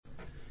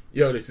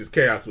Yo, this is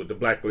Chaos with the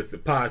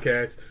Blacklisted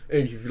Podcast.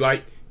 And if you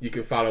like, you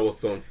can follow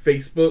us on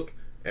Facebook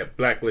at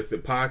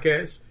Blacklisted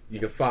Podcast.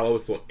 You can follow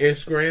us on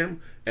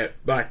Instagram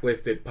at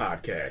Blacklisted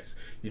Podcast.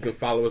 You can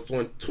follow us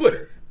on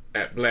Twitter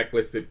at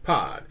Blacklisted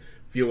Pod.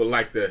 If you would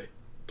like to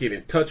get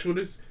in touch with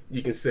us,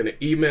 you can send an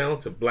email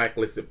to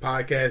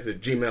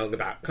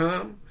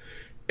blacklistedpodcast@gmail.com.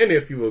 And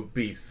if you would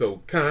be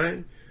so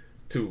kind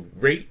to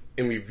rate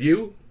and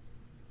review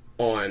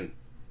on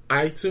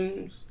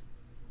iTunes,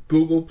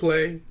 Google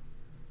Play,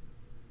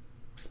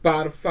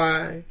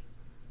 Spotify,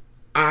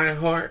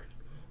 iHeart,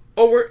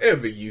 or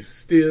wherever you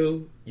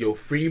steal your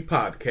free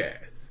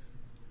podcasts.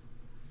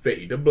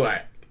 Fade to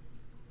Black.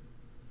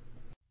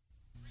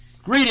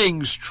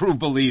 Greetings, true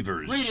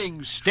believers.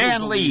 Greetings,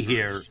 Stan Lee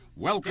here,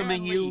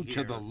 welcoming you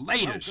to the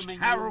latest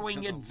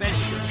harrowing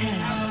adventure. 10,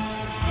 9,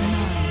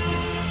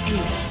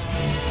 8,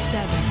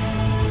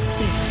 7,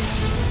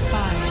 6,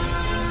 5,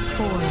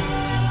 4, 3,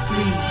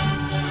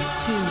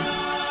 2,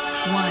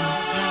 1.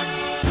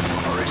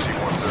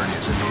 RAC-130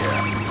 is in the air.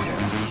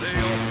 The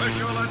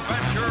official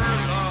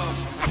adventures of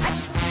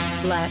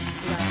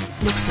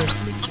Blacklisted.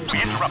 We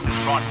interrupt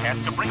this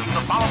broadcast to bring you the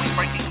following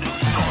breaking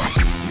news story.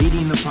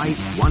 Leading the fight,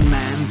 one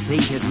man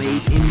fate has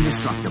made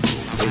indestructible.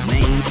 His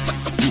name,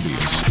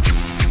 Dubious.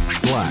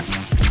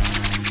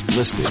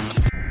 Blacklisted.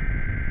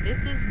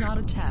 This is not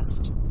a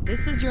test.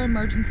 This is your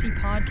emergency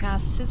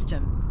podcast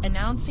system,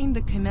 announcing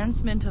the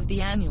commencement of the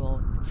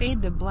annual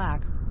Fade the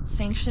Black,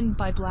 sanctioned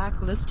by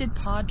Blacklisted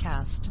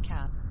Podcast.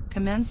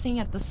 Commencing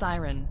at the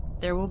siren,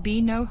 there will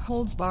be no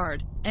holds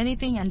barred.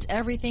 Anything and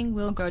everything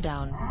will go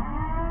down.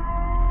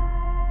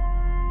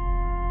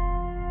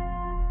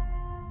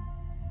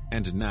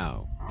 And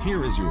now,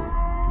 here is your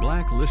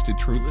Blacklisted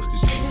Troopers.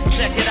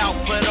 Check it out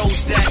for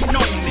those that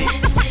know me.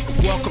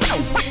 Welcome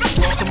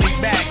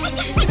me back.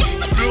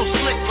 Real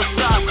slick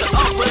beside the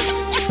others.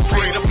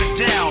 Straight up and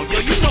down. Yo,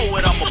 you know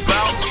what I'm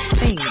about.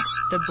 Fade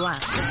the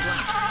Black.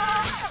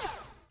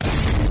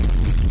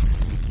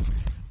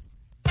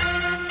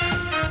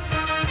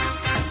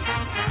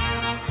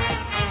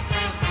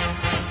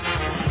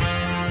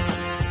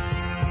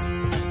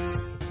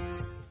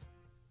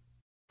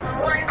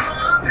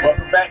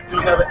 Welcome back to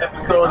another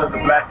episode of the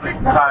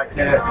Blacklisted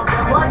Podcast.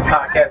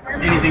 Podcast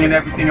of anything and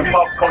everything in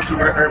pop culture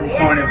with an urban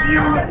point of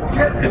view.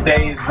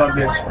 Today is going to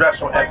be a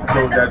special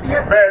episode that's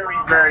very,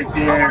 very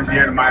dear and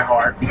dear to my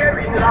heart.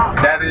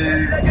 That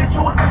is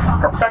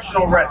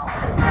professional wrestling.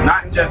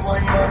 Not just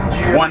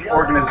one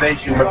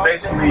organization, but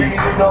basically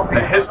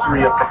the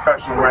history of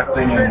professional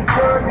wrestling and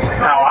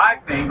how I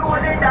think,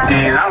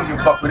 and I don't give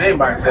a fuck what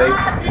anybody say,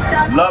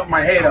 love them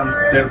or hate them,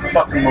 they're the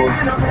fucking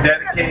most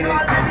dedicated,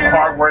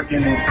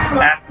 hardworking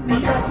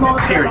athletes,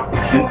 period,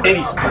 in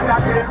any sport.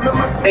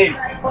 Any.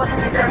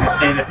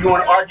 And if you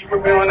want to argue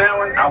with me on that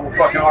one, I will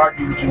fucking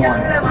argue with you on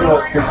that.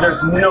 Because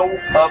there's no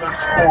other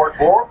sport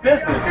or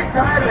business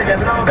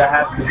that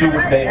has to do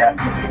what they have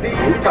to do.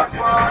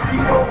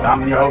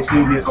 I'm your host,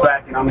 Nubius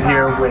Black, and I'm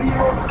here with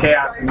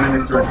Chaos, the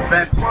Minister of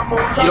Defense.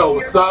 Yo,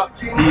 what's up?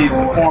 He's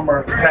a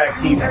former tag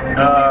team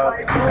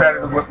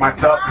competitor with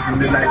myself as the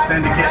Midnight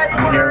Syndicate.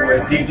 I'm here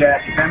with DJ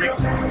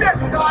Academics.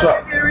 What's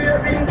up?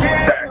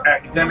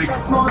 Academics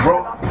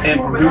wrote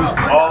and produced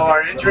all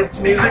our entrance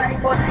music.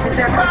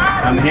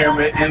 I'm here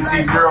with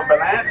MC Zero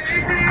Balance.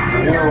 He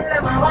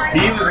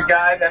was a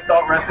guy that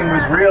thought wrestling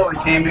was real and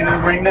came in the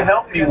ring to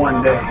help me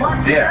one day.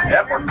 Yeah,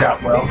 that worked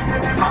out well.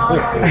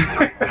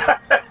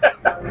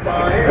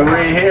 And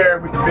we're here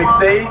with the Big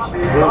Sage.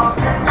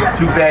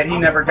 Too bad he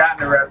never got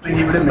into wrestling.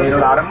 He would have made a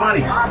lot of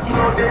money.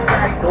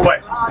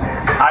 But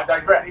I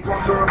digress.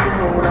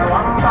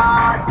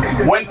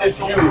 When did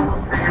you,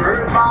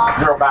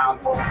 Zero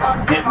Bounce,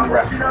 get into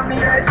wrestling?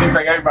 Seems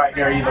like everybody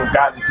here either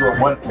got into it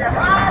one point.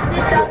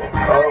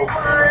 Oh,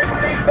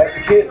 as a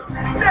kid,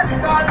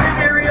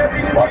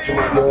 watching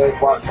it good,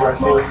 watch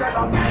wrestling,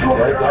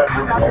 right there,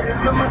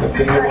 the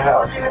thing in the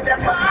house.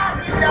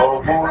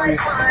 Oh boy,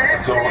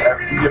 so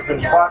after you get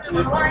finished watching it,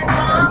 you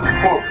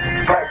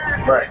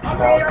practice. Right.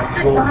 Now,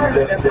 so we let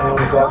it down,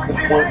 got to the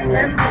point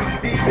where it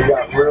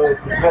got real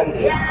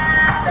competitive.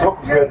 So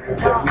competitive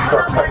that we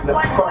start cutting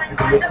up the carpet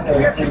to get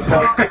 10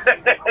 pounds.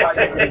 Like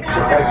that.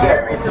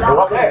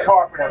 Up the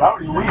carpet, I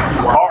don't even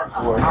see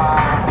hardcore.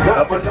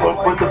 Yeah, but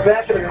the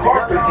back of the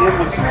carpet, it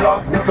was,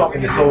 we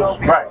talking this old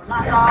school. Right.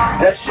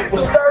 That shit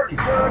was sturdy.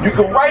 You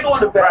can write on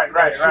the back.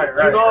 Right. You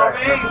know what I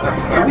mean?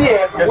 So we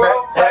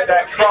had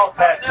that cross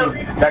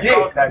hatchet. That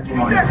cross hatchet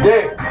on it.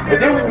 Yeah.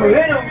 And then when you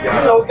hit him,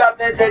 you know, got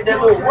that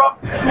little rough.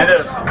 And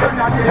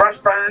the brush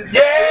burns.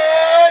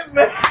 Yeah,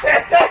 man.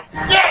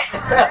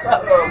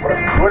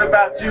 What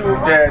about you,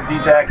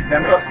 DJ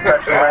Academic,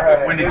 professional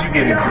wrestling? When did you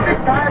get into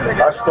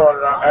it? I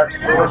started out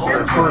actually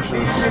wrestling first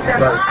in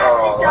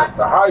like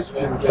the high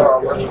school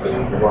started wrestling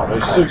in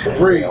 6th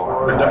grade,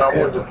 and then I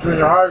went to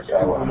junior high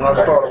school when I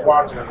started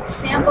watching like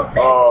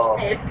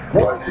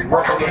wrestling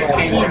on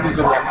TV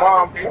because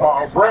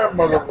my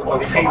grandmother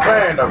was a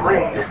fan of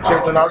it. So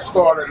then I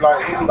started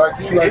like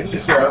he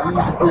said, I used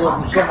to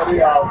feel with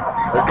somebody out,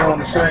 they're doing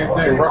the same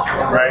thing,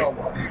 wrestling, right?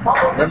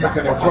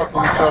 Mimicking and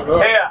fucking each other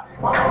up. Yeah.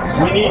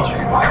 We need you.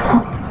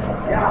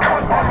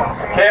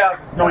 Chaos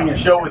is doing a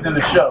show within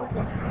the show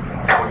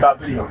about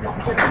video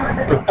games.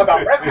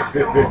 About wrestling.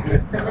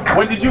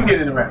 When did you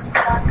get into wrestling?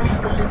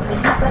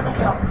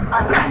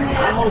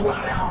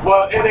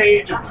 Well, at the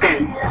age of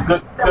 10.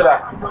 Good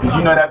eye. Because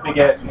you know that big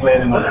ass was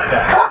laying in on the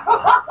cat.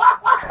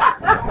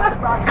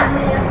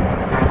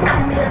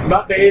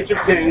 About the age of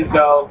 10,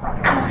 so.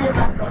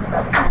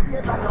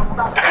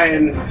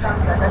 And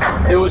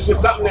it was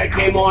just something that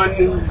came on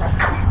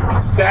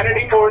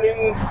Saturday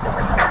mornings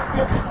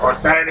or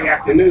Saturday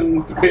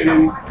afternoons,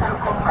 depending.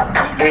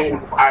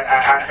 And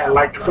I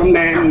liked it from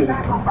then.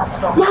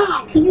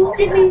 Mom, can you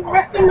give me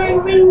wrestling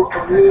magazines?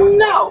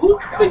 No. Who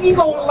think you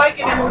gonna like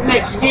it in the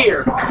next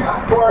year?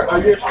 For a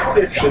year's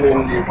subscription,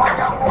 and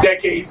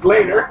decades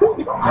later.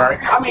 Right.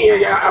 I mean,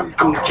 yeah,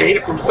 I'm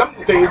jaded from some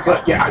things,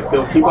 but yeah, I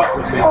still keep up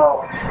with it.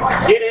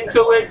 Get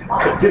into it.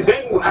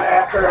 Then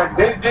after,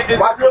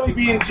 is it really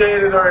being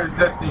jaded, or is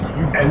just you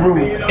grew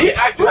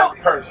I grew as a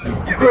person?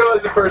 Grew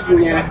as a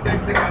person, yeah.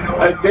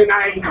 Then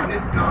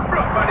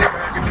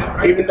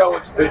even though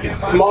it's a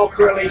small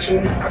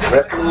correlation,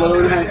 wrestling a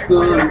little in high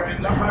school,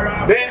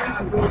 then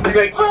I was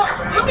like, well,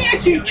 let me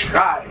actually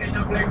try it.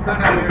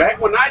 And back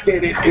when I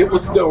did it, it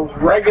was still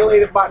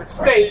regulated by the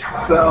state,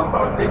 so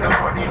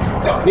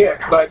yeah,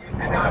 but.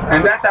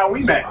 And that's how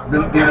we met.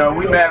 You know,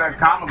 we met at a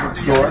comic book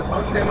store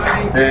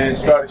and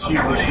started shooting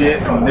the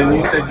shit. And then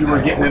you said you were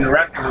getting into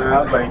wrestling, and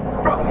I was like,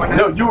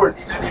 no, you were.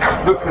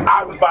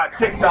 I was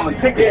selling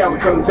tickets. Yeah, I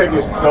was selling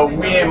tickets. So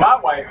me and my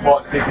wife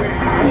bought tickets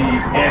to see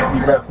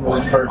Anthony wrestle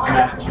his first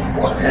match.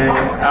 And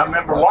I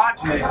remember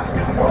watching it,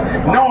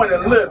 knowing a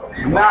little,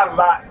 not a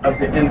lot of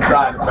the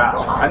inside about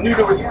it. I knew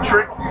there was a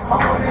trick.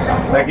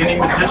 Like any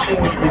magician,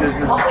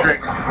 there's a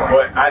trick,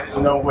 but I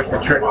didn't know what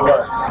the trick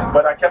was.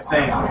 But I kept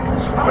saying,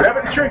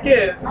 whatever the trick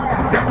is,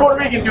 this Puerto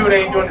Rican dude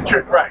ain't doing the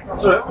trick right.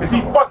 Because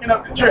he's fucking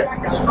up the trick.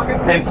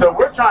 And so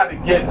we're trying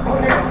to get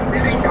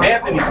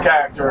Anthony's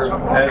character,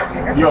 as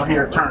you'll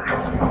hear terms,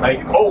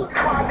 like, oh,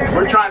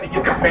 we're trying to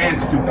get the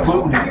fans to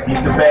boo him.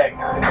 He's the bad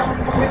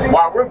guy.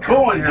 While we're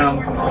booing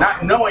him,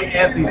 not knowing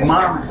Anthony's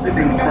mom is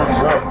sitting in the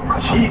front row,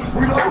 she's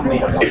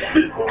totally upset.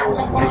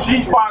 And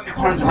she finally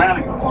turns around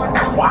and goes,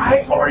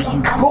 why are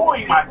you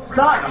booing my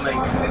son? I'm like,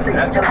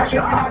 that's her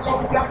job.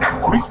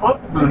 We're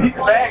supposed to boo him. He's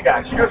the bad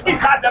guy. She goes,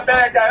 he's not the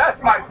bad guy.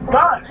 That's my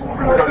son.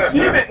 So she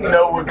didn't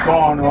know what's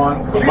going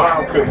on. So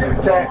mom couldn't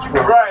detach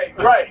from Right.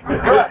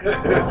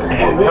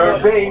 And her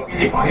baby.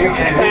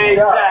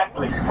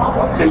 Exactly.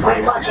 And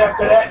pretty much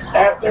after that,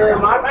 after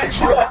my match,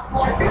 she left.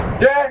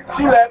 Yeah,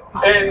 she left.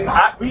 And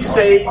we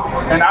stayed.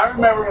 And I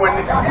remember when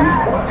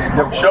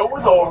the show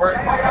was over,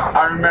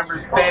 I remember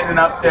standing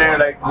up there,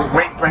 like,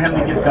 waiting for him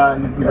to get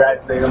done and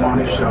congratulate him on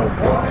his show.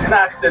 And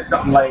I said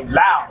something like,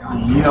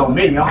 loudly, you know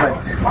me. I'm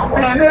like,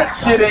 man, that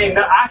shit ain't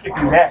nothing. I can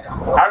do that.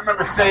 I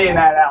remember saying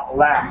that out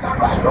loud.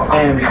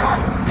 And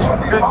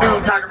this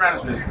dude turned around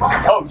and said,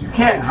 oh, you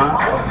can, huh?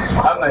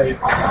 I'm like,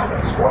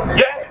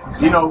 yeah,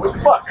 you know, what the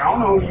fuck? I don't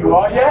know who you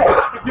are. Yeah, I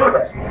can do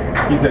that.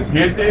 He says,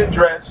 here's the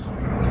address.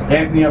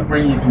 Anthony will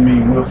bring you to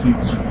me and we'll see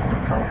what you do.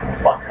 So,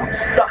 fuck, I'm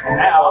stuck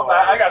now.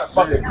 I gotta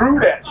fucking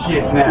prove that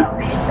shit now.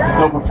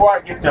 So before I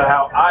get to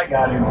how I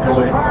got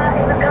into it,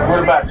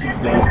 what about you,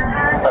 Sam?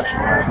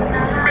 Professional wrestling.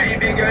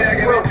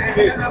 Well,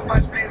 kid,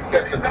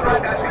 kept the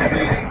phone on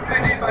TV.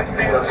 I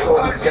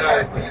saw this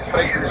guy,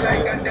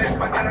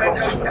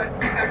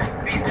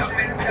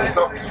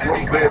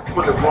 real bad,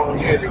 put it wrong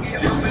here,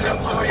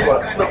 so I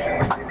snuck it.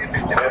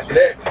 After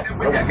that, I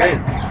was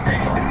game.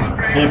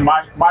 And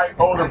my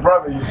older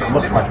brother used to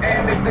look like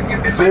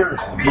him.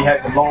 Seriously, he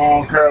had the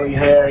long curly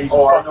hair. I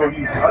know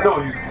he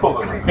was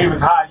pulling it. He was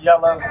high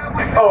yellow.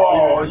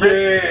 Oh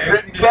yeah,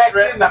 ripped the back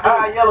shreds. then the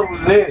high yellow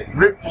was lit.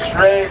 Ripped the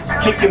shreds,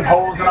 kicking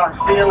holes in our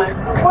ceiling.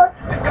 What?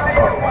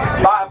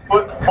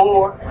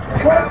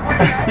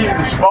 5'4". He was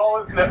the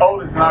smallest and the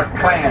oldest in our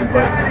clan,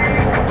 but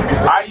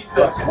I used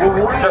to,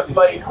 just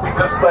like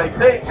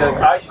Sage says,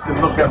 I used to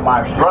look at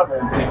my brother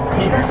and think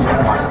he was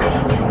doing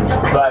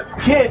myself. So as a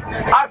kid,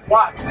 I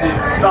watched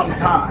it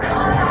sometime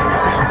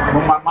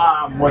when my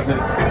mom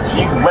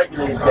she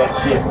regulated that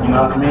shit, you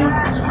know what I mean?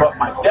 But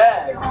my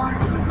dad,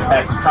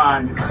 at the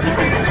time,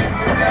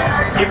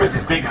 he was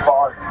a big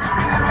bar.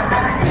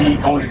 He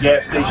owned a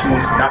gas station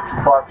not too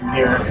far from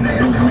here, and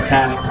he was a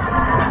mechanic.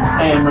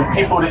 And when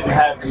people didn't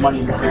have the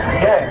money to get the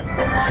gas,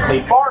 they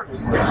bartered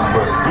with him.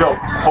 Yo,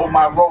 hold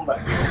my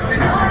Rolex.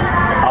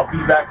 I'll be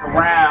back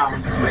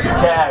around with the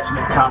cash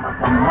next time I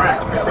come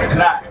around.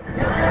 Not,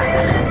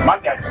 my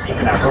dad's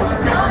keeping that Rolex,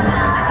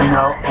 you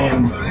know,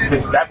 and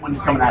that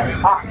money's coming out of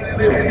his pocket.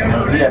 You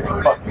know, he has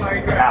to fucking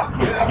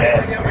allocate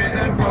gas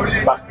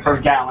about per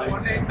gallon.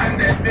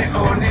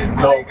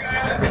 So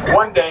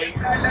one day,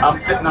 I'm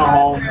sitting at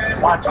home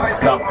watching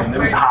something. It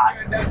was hot,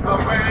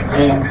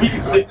 and I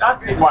sit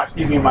and watch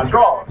TV in my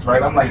drawers,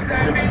 right? I'm like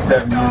 6 or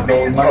 7 years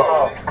old in my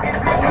drawers.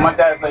 And my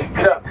dad's like,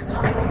 get up.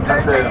 I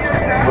said,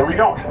 where we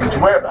going? What you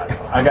worry about?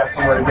 I got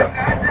somewhere to go.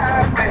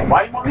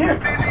 Why you want me to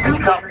come? When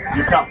you coming?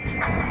 You're coming.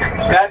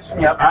 snatches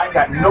me up. I ain't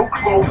got no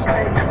clothes.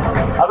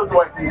 I look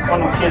like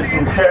one of the kids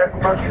from the Terror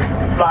commercial,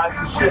 flies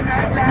and shit.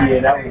 Yeah,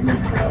 that was me.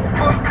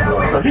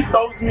 So he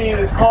throws me in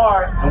his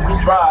car and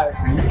we drive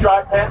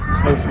past this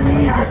place we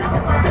leave it.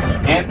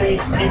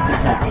 Anthony's Pizza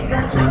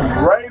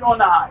Town. Right on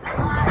the highway.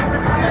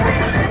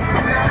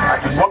 I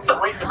said, want me to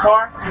wait in the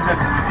car? He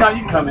just, no,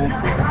 you can come in.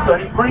 So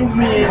he brings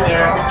me in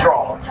there and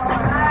draws.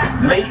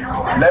 Late,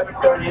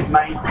 11:30 at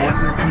night,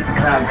 Anthony's Pizza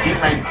Town,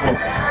 getting ready to close.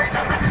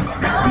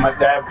 And my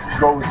dad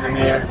goes in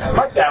there.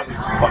 My dad was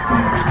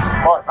fucking,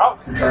 as far as I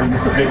was concerned,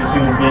 was the biggest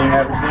human being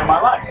I've ever seen in my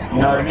life.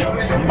 You know what I mean?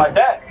 He's my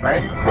dad,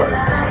 right?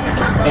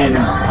 And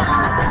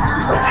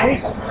it's a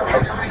table.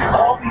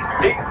 All these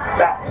big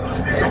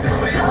bats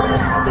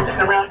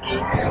sitting around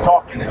eating,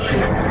 talking and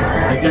shit.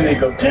 And then they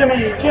go,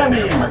 Jimmy,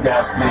 Jimmy. And my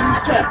dad's name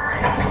is Jim.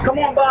 Come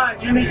on by,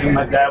 Jimmy. And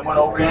my dad went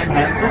over there and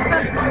handled his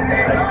things.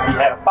 Like, he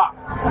had a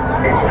box,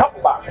 a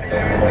couple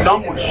boxes.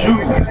 Some were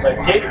shoes,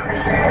 like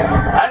gators.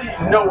 I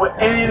didn't know what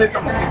any of this.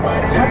 I'm like,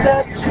 my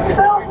dad, the shoe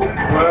salesman?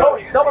 Oh,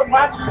 he's selling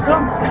watches too?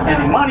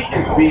 And the money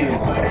is being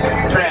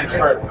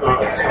transferred.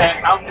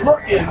 And I'm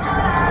looking,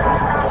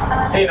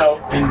 you know,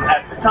 and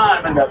at the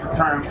time, another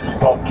term was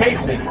called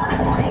K-Fig,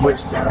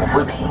 which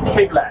was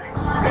K-Black,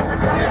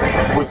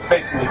 was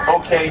basically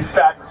okay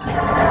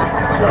fabricated.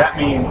 That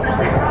means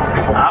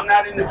I'm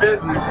not in the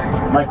business.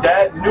 My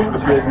dad knew the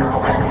business,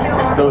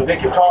 so they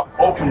could talk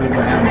openly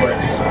with him, but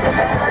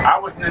I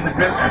wasn't in the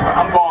business.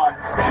 I'm going,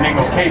 and they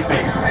go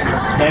K-Fig.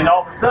 And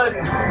all of a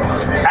sudden,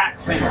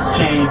 accents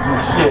change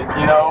and shit,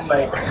 you know? I'm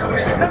like,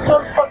 this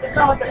motherfucker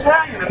sound like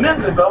Italian a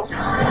minute ago.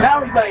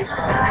 Now he's like,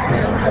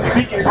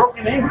 speaking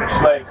broken English,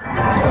 like,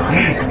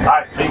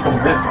 I take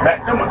him this,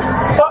 that, them,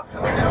 fuck.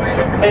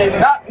 And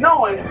not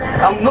knowing,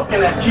 I'm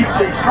looking at Chief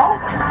J.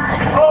 Strongbow.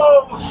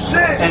 Oh,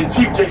 shit! And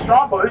Chief J.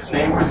 Strongbow, his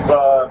name was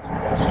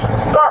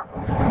Scarpa.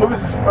 What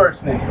was his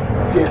first name?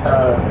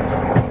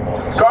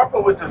 Scarpa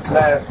was his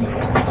last name.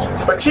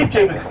 But Chief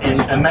J was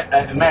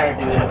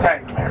American,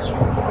 Italian American.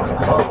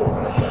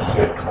 Oh,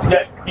 shit.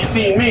 Yeah, he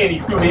seen me and he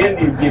threw the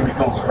Indian gimmick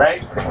on,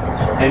 right?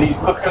 And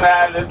he's looking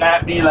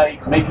at me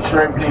like, making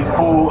sure everything's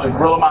cool. And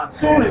Gorilla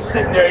Monsoon is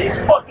sitting there, he's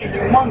fucking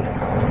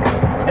humongous.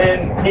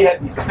 And he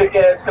had these thick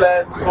ass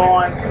glasses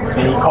on,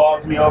 and he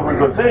calls me over and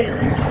goes, hey,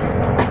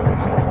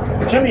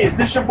 Jimmy, is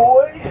this your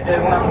boy?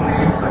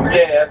 And he's like,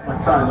 yeah, that's my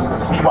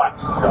son. He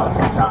watches the show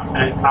sometimes.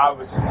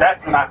 And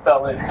that's when I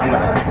fell in. I'm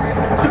like,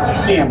 because you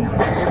see him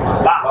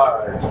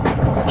live.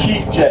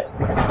 Chief J,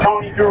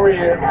 Tony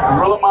Gurrier,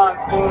 Gorilla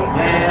Monsoon,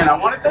 and I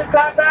want to say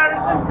Pat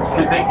Patterson,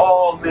 because they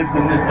all lived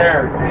in this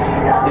area.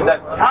 Because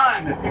at the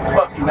time, if you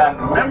fucking got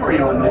the memory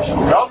on this shit,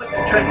 y'all lived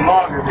in Trenton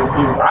longer than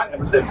you. I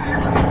never lived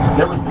there.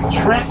 There was the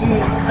Trenton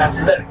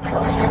Athletic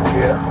Club.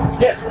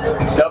 Yeah.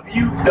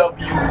 WWF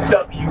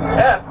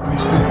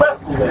used to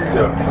wrestle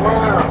there.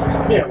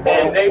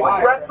 And they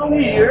would wrestle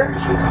here,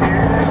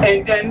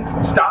 and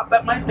then stop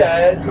at my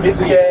dad's, get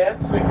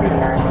gas,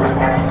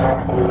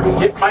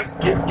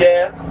 get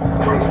gas.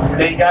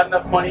 They got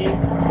enough money,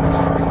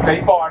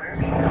 they bartered.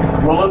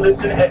 Gorilla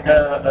lived in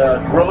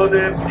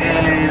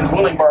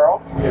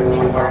Willingboro.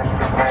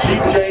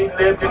 Chief J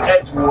lived in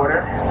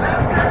Edgewater.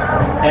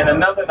 And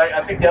another, like,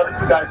 I think the other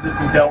two guys lived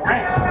in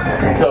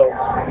Delran. So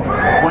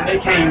when they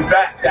came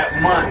back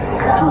that month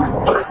to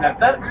the Trenton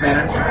Athletic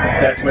Center,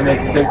 that's when they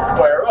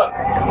square up.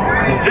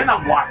 And then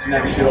I'm watching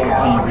that shit on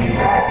TV.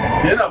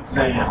 Then I'm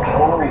saying,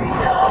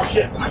 oh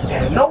shit, my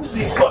dad knows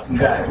these fucking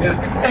guys.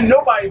 And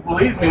nobody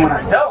believes me when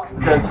I tell them,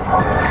 because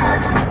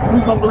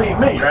who's gonna believe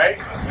me, right?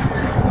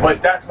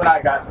 But that's when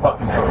I got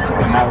fucking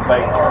hooked. And I was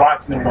like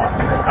watching him.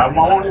 I'm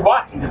only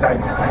watching because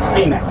I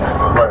seen that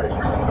guy. Right.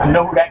 I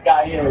know who that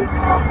guy is.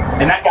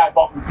 And that guy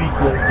bought me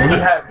pizza. And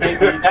that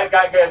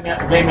guy gave me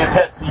a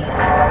Pepsi.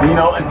 You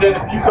know, and then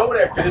if you go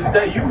there to this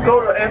day, you can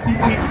go to Empty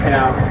Pizza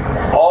Town,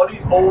 all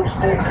these old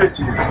school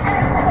pictures,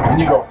 and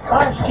you go,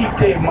 why is Chief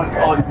J amongst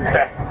all these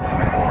Italians?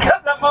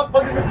 Because that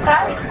motherfucker's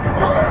Italian.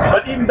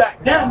 But even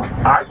back then,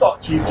 I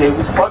thought Chief J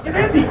was fucking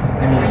Indian.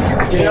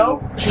 You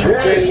know? Chief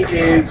J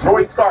is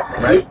Roy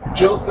Scarpa, right?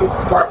 Joseph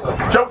Scarpa.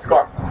 Joe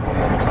Scarpa.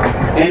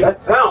 And that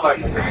sounds like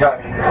an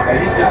Italian.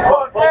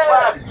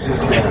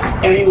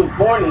 And he was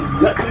born in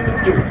nothing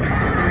to do.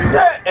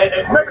 Yeah,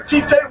 and remember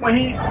Chief J when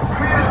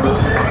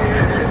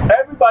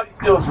everybody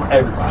steals from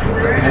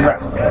everybody in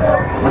wrestling.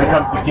 When it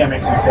comes to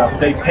gimmicks and stuff,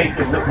 they take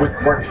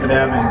what works for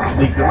them and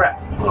leave the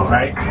rest,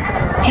 right?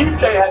 Chief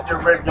J had the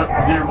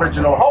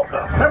original Hulk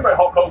Hogan. Remember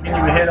Hulk Hogan,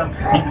 you would hit him,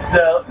 he would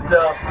sell,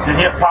 then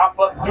he'd pop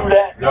up, do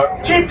that.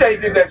 Yep. Chief J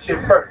did that shit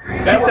first.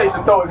 Chief J used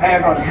to throw his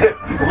hands on his hip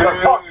and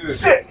start talking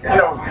shit, you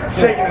know,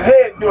 shaking his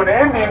head, doing the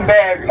Indian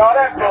dance and all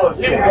that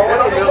bullshit.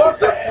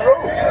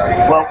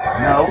 Well,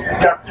 no,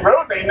 Dusty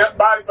Rhodes ain't nothing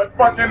but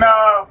fucking,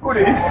 who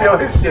did he steal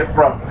his shit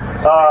from?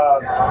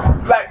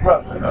 Black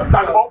brother,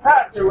 Thunderbolt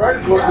Patterson.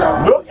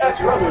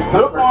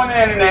 Look on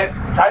the internet,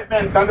 type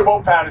in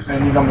Thunderbolt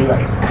Patterson, you're gonna be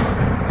like,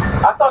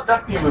 I thought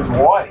Dusty was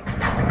white.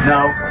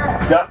 No,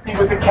 Dusty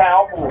was a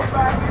cowboy.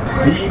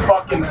 He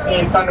fucking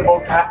seen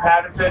Thunderbolt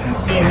Patterson and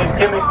seen his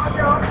gimmick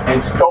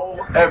and stole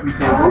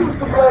everything. Who was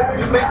the black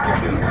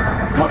Jamaican dude?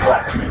 What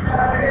black Jamaican?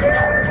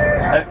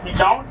 S.T.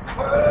 Jones?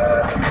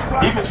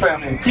 He was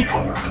from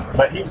Antigua,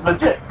 but he was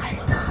legit.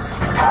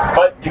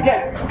 But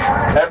again,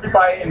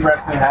 everybody in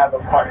wrestling have a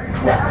part.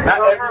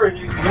 Not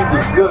He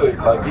was good.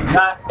 Like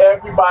not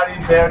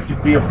everybody's there to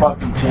be a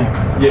fucking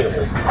champion.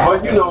 Yeah,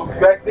 but you know,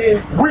 back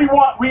then we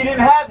didn't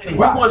have any. We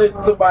wanted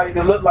somebody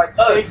to look like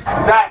us.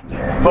 Exactly.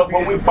 But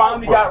when we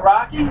finally got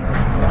Rocky,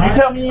 you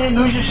tell me you didn't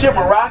lose your shit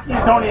when Rocky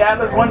and Tony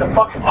Atlas won the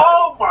fucking.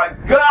 Oh my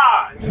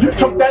God! You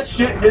took that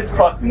shit as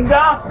fucking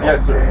gospel.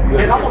 Yes, sir.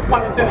 And almost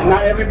pun intended,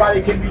 not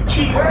everybody can be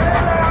chiefs.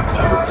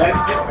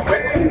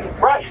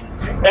 Right.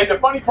 And the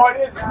funny part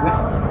is,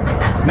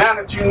 now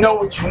that you know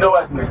what you know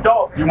as an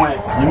adult, you mean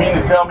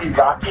to tell me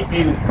Rocky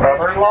beat his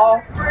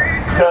brother-in-laws?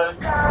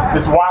 Because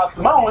this Wild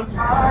Samoans,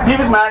 he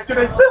was married to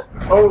their sister.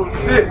 Oh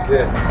shit!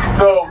 Yeah.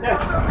 So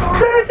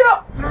there you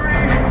go.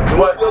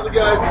 What's the other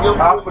guys?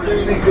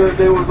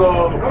 They was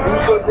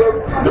Uso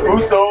brothers. The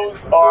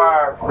Usos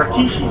are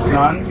Rikishi's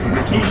sons.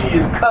 Rikishi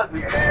is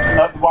cousin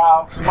of the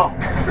Wild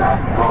Samoans.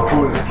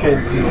 Who is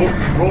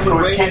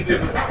Kenta?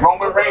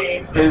 Roman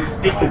Reigns is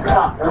Sika's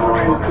son.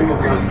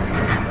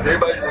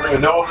 Everybody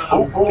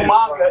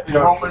Umaga is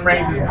Roman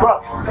Reigns'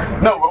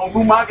 brother. No,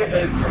 Umaga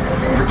is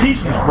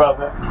Rikishi's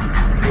brother.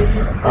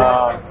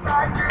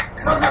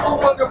 Wasn't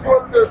Umaga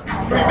part of the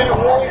 3-minute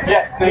warning?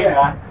 Yeah, same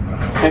guy.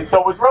 And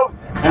so is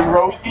Rosie. And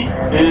Rosie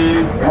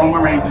is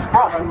Roman Reigns'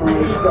 brother.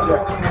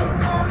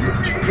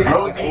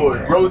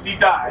 Rosie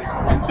died,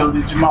 and so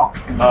did Jamal.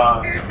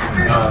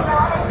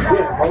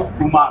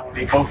 Umaga,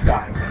 they both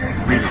died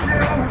recently.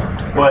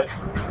 But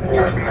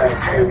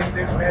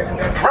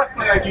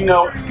wrestling, like you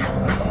know,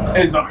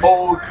 is an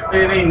old,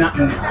 it ain't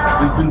nothing.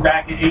 It's been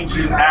back in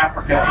ancient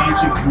Africa,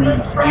 ancient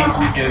Greece,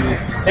 ancient Italy.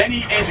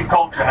 Any ancient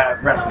culture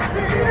had wrestling.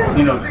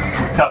 You know, the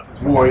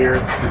toughest warrior,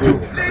 the two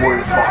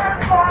warriors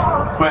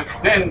fought. But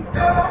then,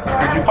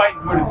 if you're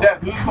fighting for the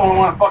death, who's going to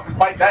want to fucking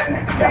fight that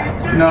next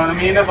guy? You know what I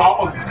mean? That's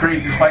almost as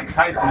crazy as fighting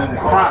Tyson in his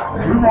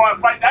prime. Who's going to want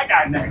to fight that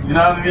guy next? You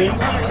know what I mean?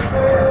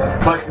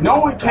 But no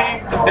one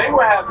came to, they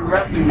were having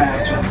wrestling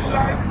matches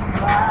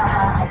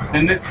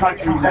in this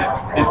country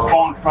that it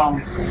spawned from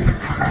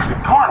the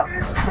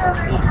carnivals.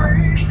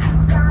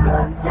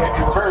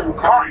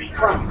 Carney.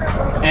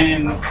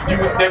 And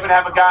they would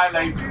have a guy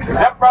like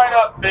step right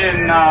up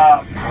in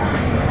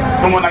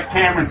someone like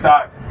Cameron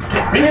size.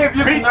 Beat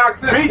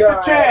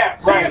the champ.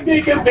 See if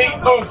he can beat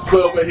Moose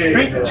over here.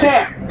 Beat the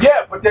champ.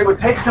 Yeah, but they would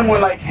take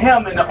someone like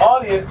him in the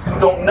audience who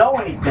don't know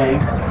anything,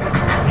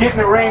 get in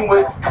the ring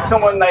with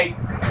someone like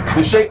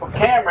the shape of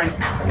Cameron,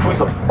 who's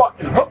a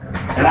fucking hooker.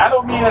 And I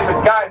don't mean as a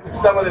guy who's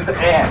selling his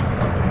ass.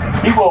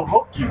 He will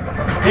hook you.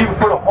 He will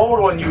put a hold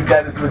on you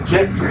that is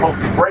legit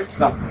supposed to break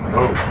something.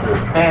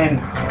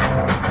 And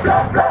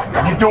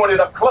you're doing it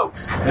up close.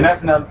 And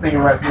that's another thing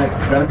in wrestling. If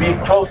you're going to be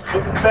close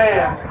with the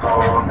fans,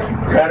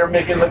 you better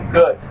make it look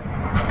good.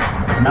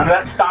 None of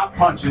that stop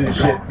punching and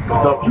shit.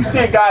 So if you see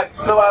a guy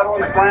spill out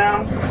on the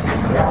ground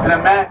in a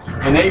match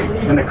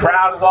and the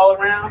crowd is all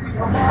around,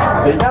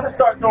 then you gotta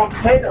start throwing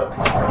potatoes.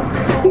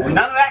 And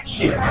none of that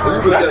shit.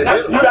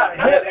 You gotta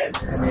hit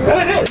it.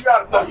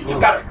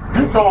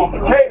 You throwing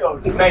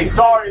potatoes and say,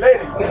 sorry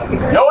lady,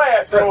 your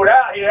ass threw it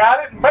out here.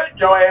 I didn't make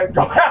your ass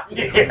go out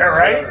here,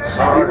 right?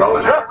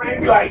 Trust me,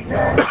 like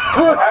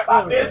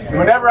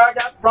whenever I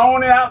got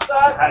thrown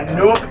outside, I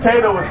knew a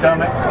potato was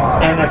coming.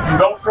 And if you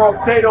don't throw a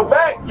potato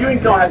back, you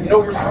ain't gonna have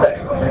no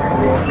respect.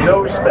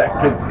 No respect.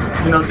 Cause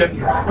you know, then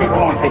people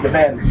gonna take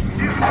advantage of you.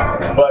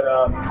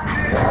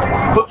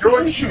 But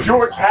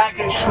George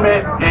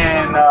Hackenschmidt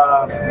and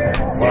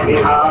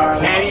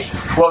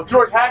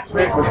George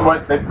Hackenschmidt was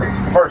the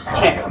first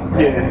champ.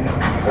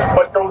 Yeah.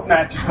 But those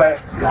matches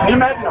lasted. Can you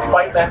imagine a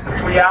fight lasted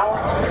 3 hours?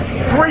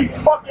 3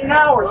 fucking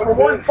hours for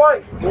one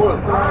fight.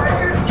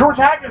 George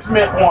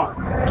Hackenschmidt won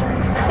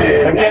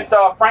against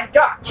Frank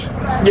Gotch.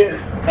 Yeah.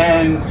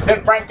 And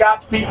then Frank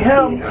Gotch beat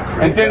him,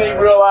 and then they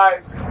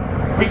realized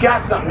we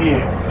got something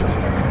here.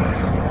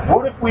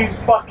 What if we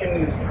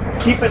fucking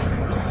keep it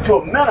to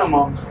a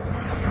minimum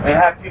and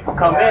have people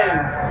come in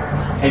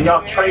and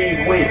y'all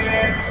trade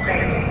wins?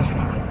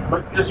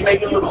 But just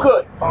make it look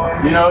good.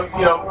 You know,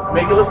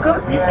 make it look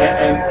good.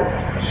 And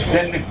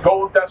then the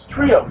Gold Dust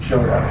Trio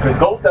showed up. Because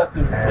Gold Dust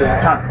is a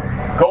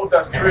term. Gold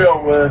Dust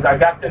Trio was, I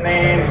got the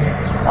names,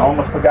 I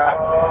almost forgot.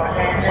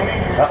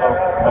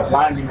 The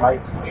blinding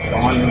lights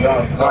on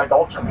like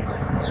Ultraman.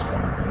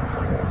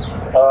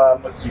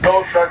 The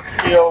Gold Dust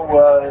Trio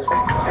was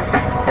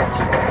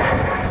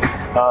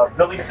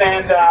Billy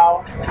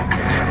Sandow,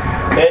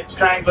 Ed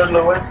Strangler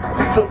Lewis,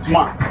 and Toots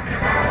Monk.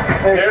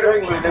 Ed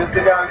Strangler, did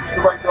the guy used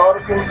to write the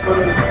articles for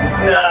the...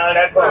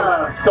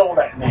 that stole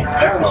that name.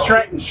 That's the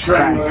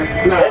Strangler.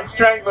 Ed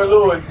Strangler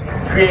Lewis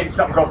created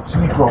something called the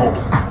Sleeper Hold.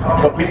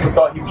 But people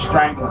thought he was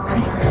strangling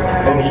people.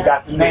 And he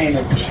got the name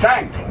as the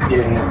Strangler.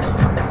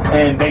 Yeah.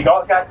 And they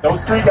all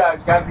those 3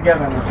 guys got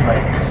together and was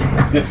like,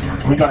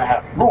 we're going to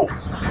have rules. We're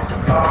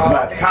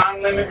going to have time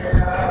time limits.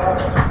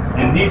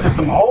 And these are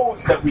some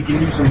holds that we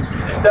can use them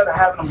instead of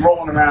having them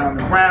rolling around on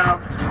the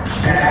ground.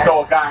 We can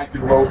throw a guy into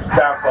the ropes,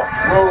 bounce off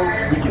the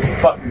ropes. We can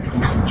fucking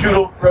do some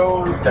judo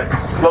throws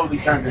that slowly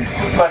turned into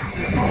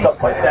suplexes and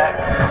stuff like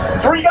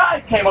that. 3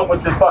 guys came up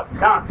with this fucking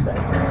concept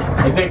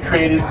and then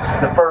created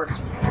the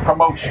first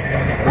promotion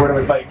where there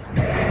was like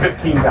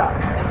 15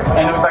 guys.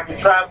 And it was like a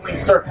traveling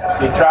circus.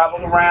 They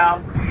traveled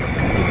around,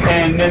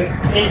 and then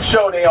each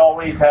show they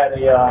always had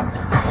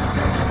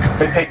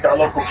they take their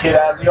local kid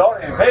out of the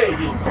audience. Hey,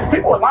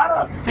 people would line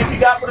up. Think you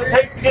got what it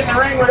takes to get in the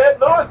ring with Ed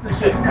Lewis and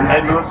shit? And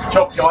Ed Lewis would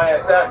choke your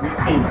ass out. We've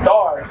seen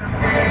stars.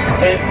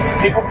 And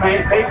people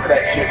pay for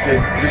that shit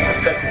because this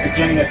is at the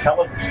beginning of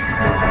television.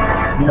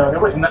 You know, there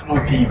was nothing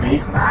on TV.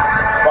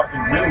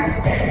 Fucking news.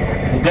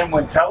 And then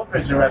when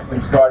television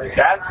wrestling started,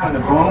 that's when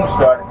the boom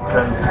started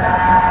because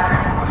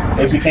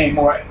it became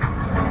more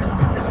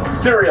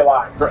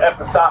serialized or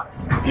episodic.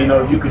 You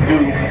know, you could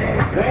do.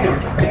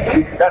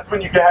 That's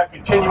when you could have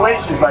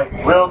continuations like,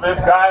 will this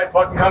guy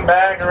fucking come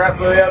back and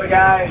wrestle the other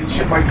guy and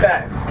shit like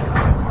that.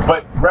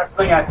 But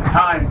wrestling at the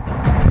time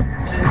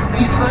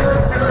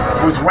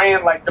was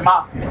ran like the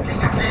mafia.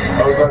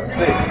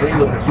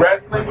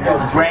 Wrestling is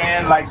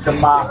ran like the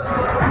mafia.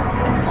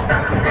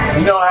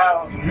 You know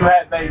how you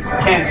had like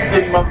Kansas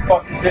City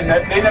motherfuckers they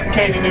never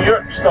came to New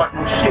York to start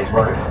no shit.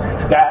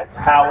 That's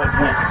how it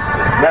went.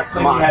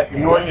 Wrestling had the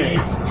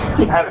Northeast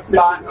had a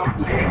spot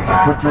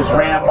which was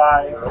ran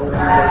by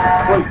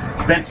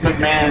Vince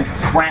McMahon's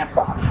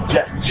grandfather,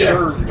 Jesse.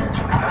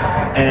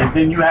 And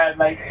then you had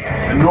like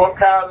North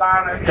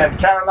Carolina, you had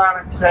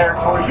Carolina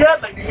territory. You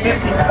had like 50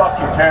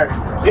 fucking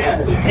territories.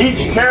 Yeah.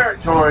 Each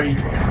territory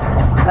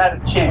had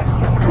a champion.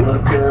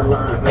 North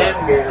Carolina,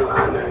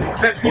 and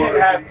since we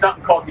didn't have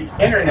something called the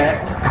internet,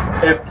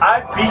 if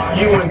I beat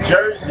you in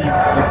Jersey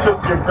and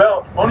took your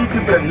belt, only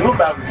people that knew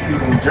about was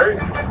people in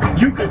Jersey.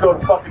 You could go to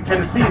fucking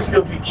Tennessee and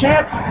still be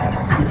champion.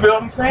 You feel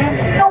what I'm saying?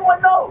 No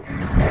one knows.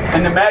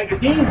 And the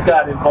magazines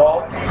got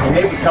involved, and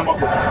they would come up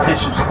with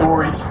fictitious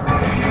stories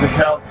to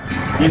tell,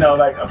 you know,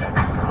 like a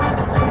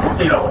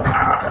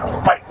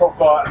fight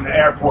broke out in the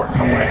airport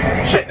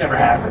somewhere. Shit never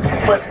happened.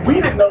 But we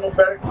didn't know no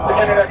better because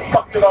the internet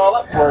fucked it all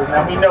up for us.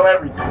 Now we know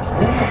everything.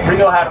 We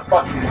know how the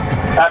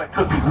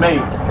cookies made.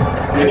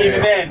 And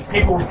even then,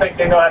 people who think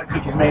they know how the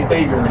cookies made,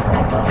 they really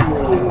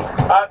don't.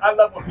 I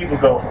love when people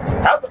go,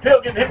 how's it feel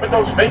getting hit with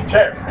those fake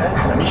chairs?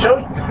 Let me show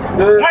you.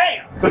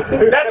 Wham!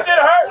 That shit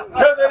hurt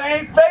because it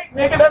ain't fake,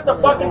 nigga. That's a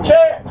fucking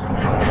chair.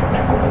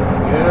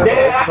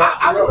 Yeah,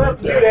 I love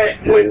to do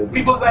that when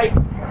people say,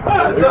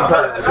 it's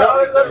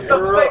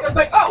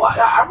like, oh,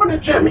 I run the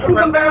gym. You can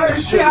come down there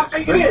and see how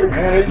fake it is.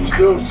 Man, they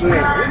still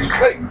saying it's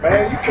fake,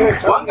 man. You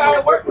can't. One guy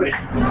I work with,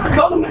 I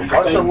told him that. I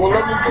said, well,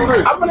 let me do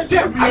this. I run the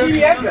gym. I need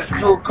the address. I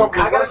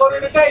gotta go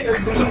there today to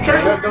do some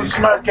training. Let them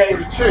smack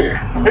the chair.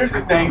 Here's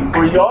the thing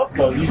for you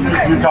also. You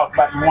talk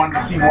about you wanted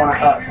to see one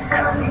of us.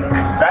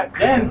 Back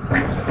then,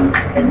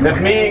 if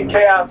me and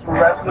Chaos were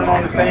wrestling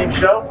on the same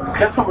show,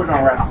 guess what we're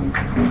gonna wrestle?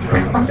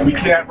 We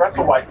can't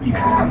wrestle white people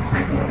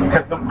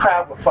because the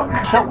crowd would fucking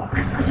kill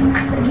us,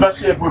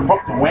 especially if we're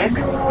booked to win,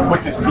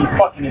 which is be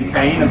fucking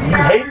insane. If you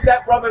hated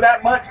that brother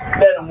that much,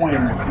 let him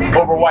win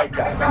over white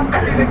guy.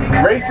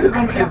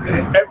 Racism is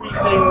in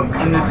everything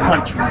in this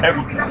country,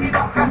 everything.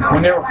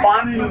 When they were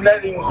finally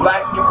letting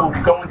black people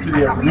go into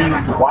the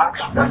arenas to watch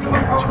wrestling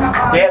matches,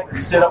 they had to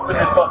sit up in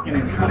the fucking,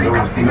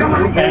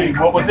 and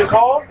what was it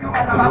called?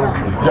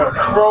 The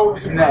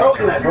crow's nest.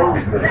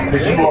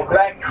 Because you were a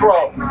black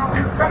crow.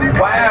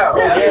 Wow.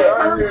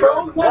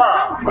 Yeah.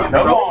 Wow.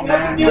 Come on,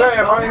 man.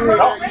 Damn, I ain't hear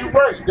that. You're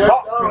right. I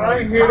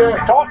ain't hear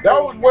that. That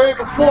was way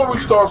before we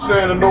started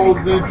saying the nose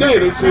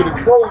did. They said the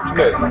crow's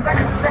nest.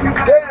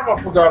 Damn, I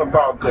forgot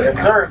about that. Yes,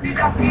 sir.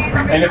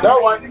 And if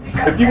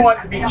you want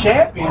to be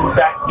champion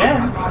back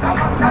then,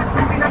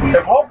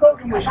 if Hulk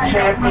Hogan was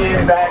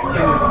champion back in the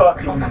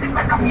fucking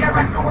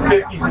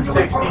 50s and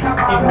 60s,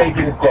 he'd make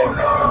it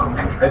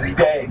a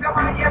day.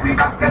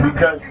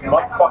 Because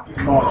motherfuckers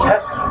gonna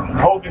test you.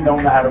 Hogan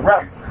don't know how to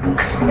wrestle.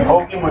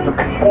 Hogan was a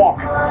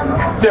performer.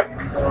 It's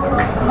different.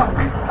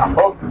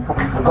 Hogan,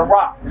 The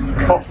Rock,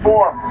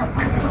 performer.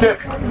 It's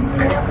different.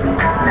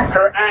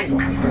 Kurt Angle,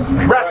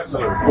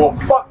 wrestler, will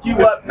fuck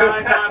you up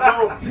 9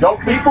 times over. Don't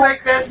be fooled.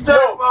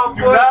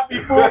 Do not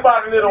be fooled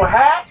by the little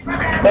hat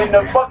and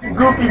the fucking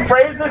goofy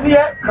phrases he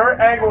had. Kurt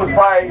Angle was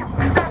probably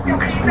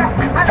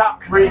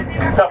top 3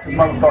 toughest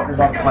motherfuckers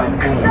on the planet.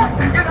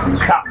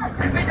 Top.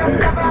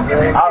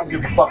 I don't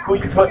give a fuck who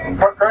you put.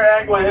 Kurt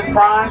Angle in his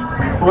prime,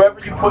 whoever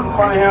you put in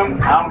front of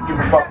him, I don't give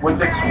a fuck what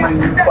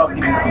discipline you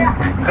fucking.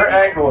 Kurt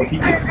Angle, if he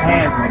gets his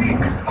hands on you,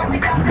 you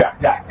got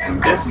that.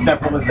 It's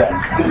simple as that.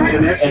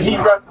 And he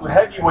wrestled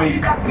heavyweight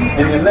in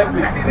the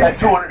Olympics at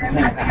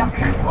 210 pounds.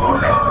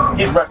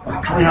 He's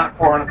wrestling 300,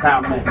 400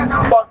 pound men.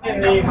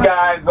 Fucking these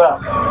guys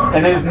up.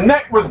 And his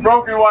neck was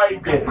broken while he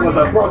did it. With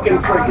a broken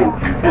freaking.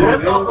 And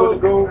that's also the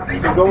gold.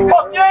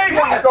 Fuck yeah, he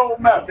won the gold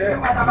medal.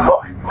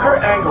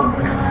 Kurt Angle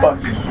was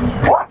fucking.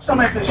 What? some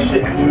of this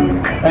shit,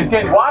 dude. And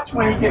then watch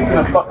when he gets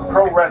into fucking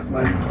pro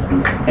wrestling.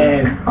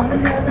 And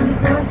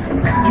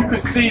you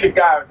could see the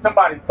guy,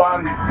 somebody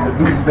finally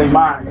loses their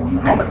mind.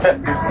 I'm gonna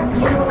test this.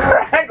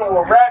 Angle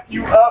will wrap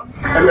you up,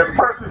 and the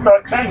person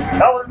start changing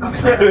colors and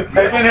shit. And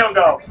then he'll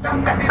go,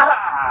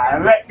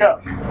 and let go.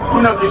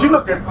 You know, because you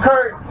look at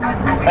Kurt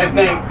and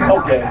think,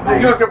 okay.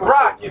 You look at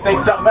Brock, you think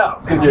something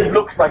else. Because he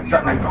looks like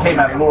something that came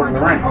out of Lord of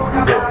the Rings.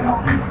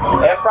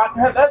 Ask Brock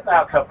Lesnar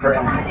how tough Kurt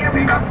is.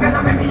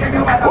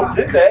 Whooped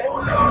his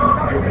ass.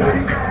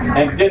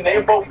 And then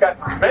they both got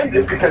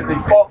suspended because they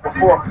fought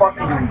before a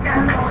fucking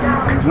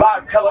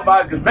live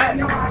televised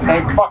event.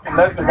 And fucking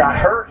Lesnar got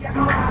hurt.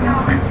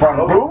 From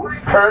who?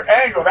 Kurt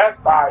Angle. That's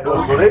fine.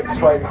 So they was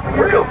fighting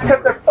for real.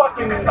 Because the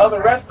fucking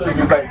other wrestlers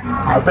was like,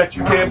 I bet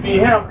you can't beat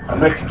him. I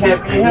bet you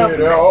can't beat him.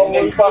 And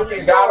they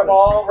fucking got them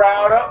all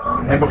riled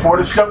up. And before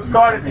the show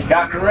started, they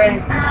got in the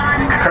ring.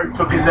 Kurt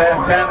took his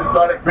ass down and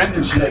started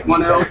bending shit.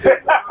 One of those.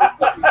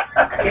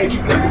 Can't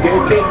you go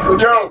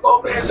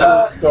over there? He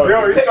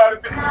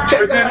started.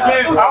 But then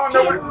again, I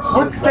don't know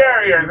what's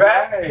scarier,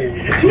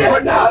 that? Yeah,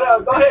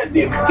 no, go ahead and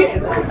see if you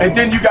can. And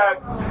then you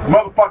got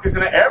motherfuckers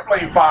in an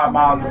airplane 5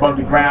 miles above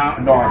the ground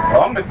and going,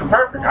 well, I'm Mr.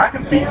 Perfect. I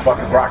can beat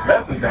fucking Brock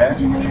Lesnar's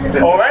ass.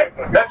 All right,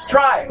 let's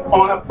try it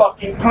on a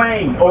fucking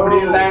plane over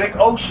the Atlantic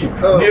Ocean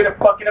near the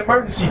fucking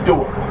emergency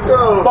door.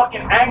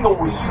 Fucking Angle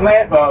was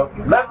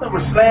Lesnar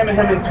was slamming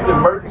him into the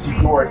emergency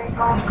door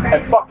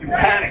and fucking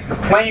panicked. The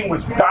plane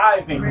was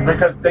diving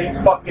because they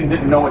fucking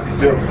didn't know what to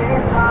do.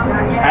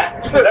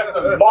 And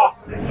Lesnar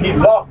lost it. He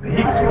lost it.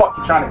 He was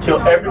fucking trying to kill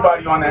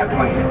everybody on that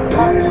plane.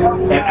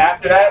 And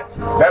after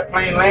that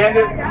plane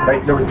landed.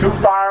 Like, there were 2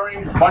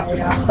 firings, a bunch of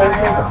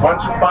suspensions, a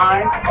bunch of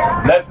fines.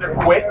 Lesnar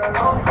quit.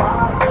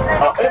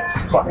 It was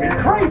fucking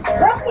crazy.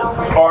 Wrestlers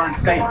are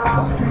insane.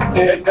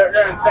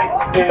 They're insane.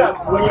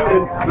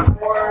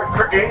 Before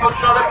Kurt Angle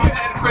showed up, you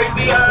had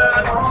crazy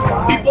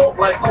people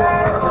like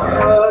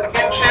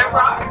Ken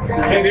Shamrock.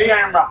 Ken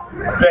Shamrock,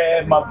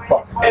 bad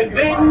motherfucker. And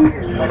then,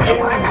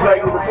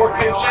 like before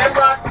Ken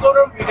Shamrock showed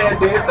up, you had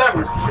Dan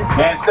Severn.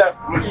 Dan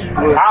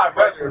Severn, I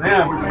wrestled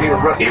him.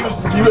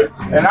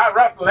 And I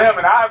wrestled him,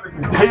 and I was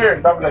in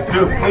tears. I was like,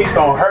 dude, please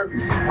don't hurt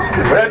me.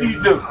 Whatever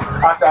you do.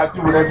 I said, I'll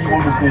do whatever you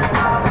want me to do.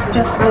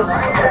 Just listen.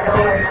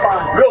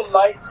 Real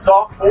light,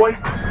 soft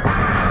voice.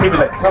 He was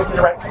like, roll to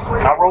the right.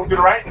 I roll to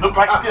the right, look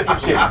like he did some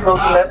shit. Roll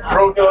to the left,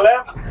 roll to the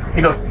left.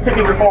 He goes, hit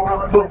me with the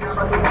forearm, boom,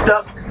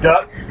 duck.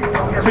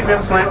 Pick me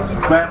up, slam.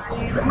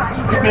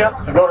 Pick me up.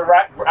 I go to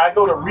right. I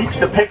go to reach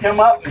to pick him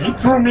up. He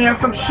threw me in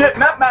some shit,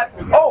 and that match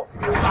was,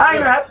 I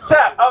didn't even have to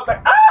tap. I was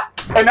like, ah!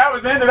 And that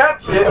was the end of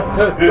that shit.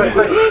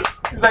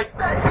 He's like,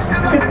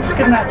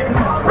 good match.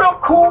 Real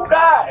cool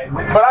guy.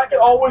 But I could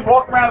always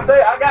walk around and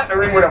say, I got in the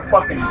ring with a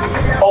fucking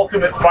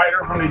ultimate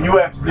fighter from the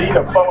UFC,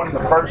 one of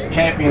the first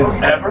champions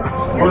ever,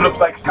 who looks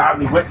like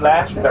Snobby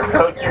Whiplash with a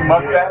Kochu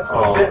mustache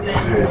and shit.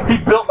 He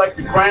built like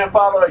the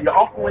grandfather of your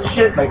uncle and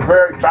shit, like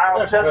very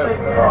barrel-chested.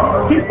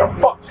 He used to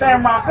fuck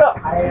Shamrock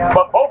up.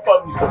 But both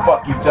of them used to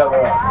fuck each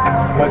other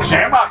up. But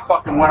Shamrock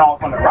fucking went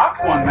off on the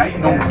Rock one night.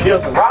 He almost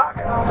killed the Rock.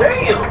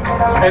 Damn.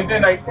 And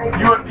then like,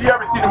 you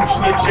ever see them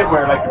shit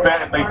where like the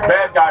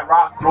bad guy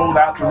Rock rolled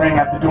out the ring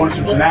after doing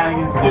some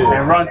shenanigans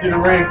and run to the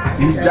ring,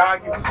 he's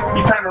jogging,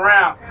 he turned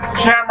around,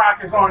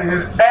 Shamrock is on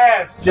his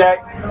ass,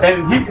 Jack,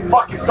 and he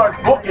fucking starts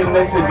booking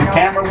this, and the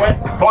camera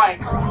went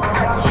blank.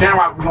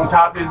 Shamrock was on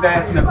top of his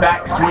ass in the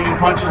back, swinging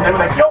punches, and they were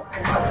like, yo,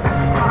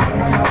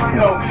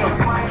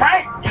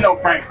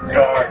 Frank,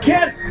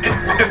 Ken,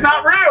 it's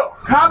not real.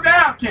 Calm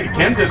down, Ken.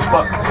 Ken just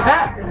fucking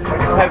snapped.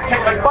 Had to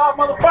take like 5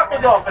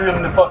 motherfuckers off of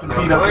him to fucking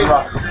beat up the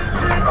Rock.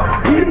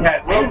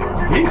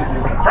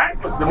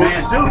 Frank was the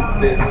man too.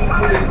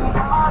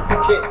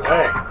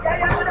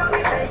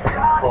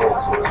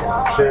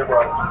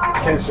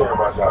 Ken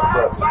Shamrock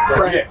got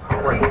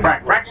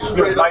Frank is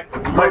good.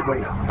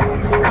 Lightweight.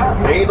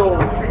 Ain't no,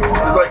 it's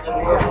like in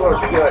the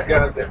you got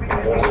guys that you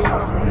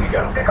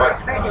got to fight.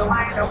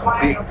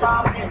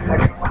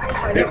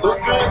 They look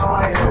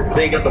good,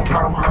 they got the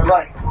power.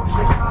 Right.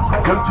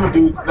 Them 2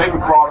 dudes, they were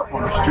brought up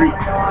on the street.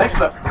 They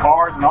slept in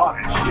cars and all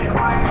that shit.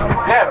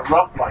 They had a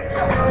rough life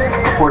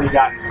before they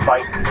got into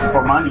fighting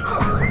for money,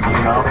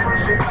 you know.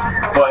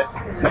 But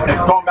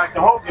going back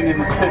to Hogan in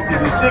his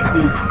 50s and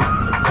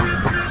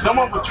 60s,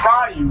 someone would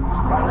try you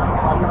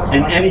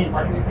in any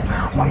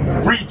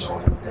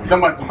region.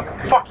 Someone's like,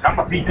 fuck it, I'm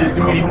gonna beat this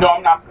dude even though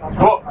I'm not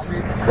booked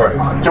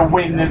to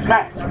win this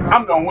match.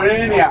 I'm gonna win it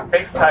anyhow,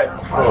 take the title.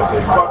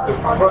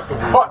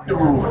 Fuck the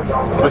rules.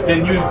 But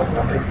then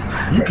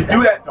you can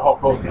do that to Hulk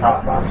Hogan.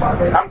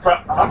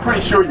 I'm pretty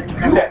sure you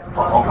can do that to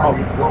Hulk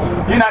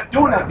Hogan. You're not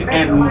doing that to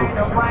Ed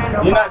Lewis.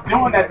 You're not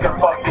doing that to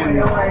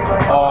fucking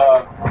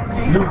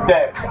Lou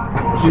Thesz.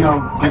 You know,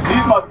 because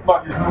these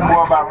motherfuckers know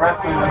more about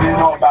wrestling than they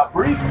know about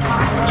breathing.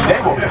 They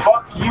will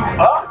fuck you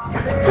up.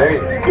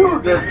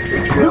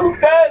 Lou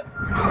Thesz,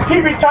 he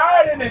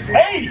retired in his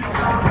 80s.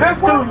 This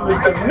dude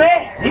was the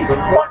man. He's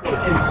fucking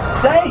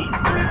insane.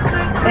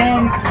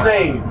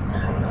 Insane.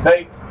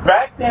 Like,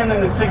 back then in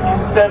the 60s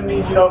and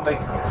 70s, you know, like,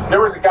 there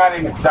was a guy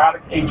named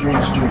Exotic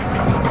Adrian Street.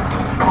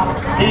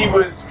 He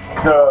was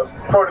the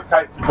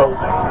prototype to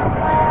Goldust.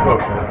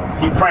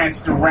 Okay. He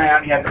pranced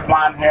around. He had the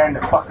blonde hair and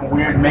the fucking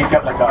weird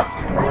makeup.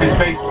 His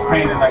face was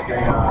painted like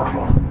a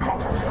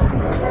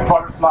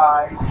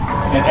butterfly,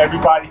 and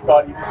everybody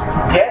thought he was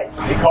gay.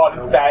 They called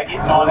him faggot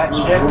and all that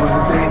shit. What was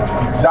his name?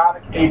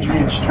 Exotic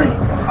Adrian Street.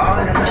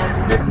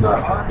 It's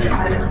not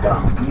Adrian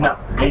Adonis. No,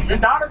 Adrian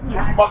Adonis knew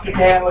fucking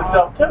handle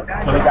himself too.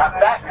 So they got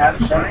fat and out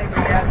of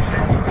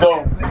shape.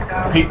 So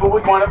people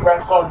would want to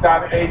wrestle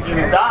Exotic Adrian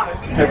Adonis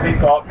because they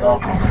thought, well,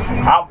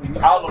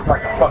 I'll look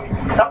like a fucking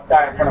tough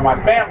guy in front of my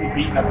family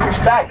beating up this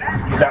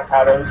faggot. Because that's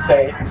how they would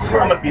say it. I'm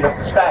gonna beat up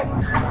this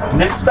faggot. And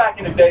this is back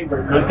in the day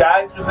where good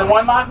guys was in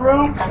one locker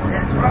room,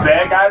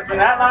 bad guys were in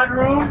that locker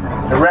room.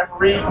 The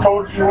referee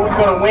told you who was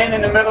going to win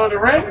in the middle of the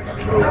ring,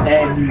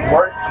 and you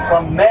worked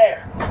from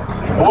there.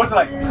 It wasn't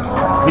like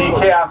me and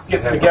Chaos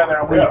gets together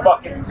and we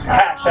fucking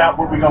hash out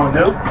what we're going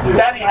to do.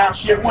 That ain't how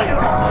shit went.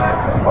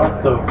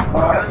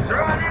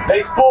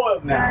 They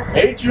spoiled now.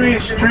 Adrian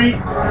Street,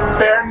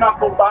 bare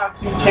knuckle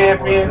boxing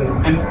champion,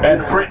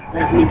 and Britain.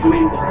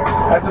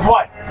 That's his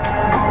wife.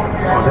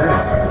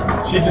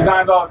 She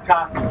designed all his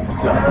costumes and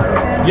stuff.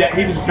 Yeah,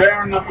 he was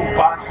bare knuckle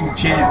boxing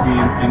champion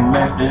in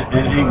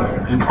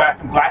England, and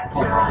back in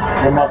Blackpool,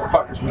 where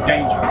motherfuckers were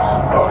dangerous.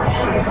 Oh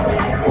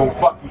shit. Well,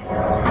 fuck you.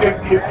 If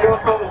you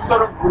also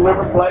sort of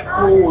remember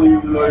Blackpool,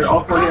 you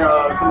also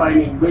hear somebody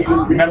named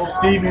William. Remember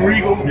Steven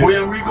Regal?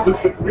 William Regal?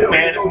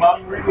 Baddest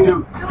motherfucker.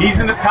 Dude, he's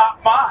in the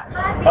top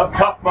 5 of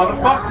tough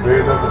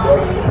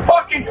motherfuckers.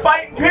 Fucking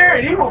fighting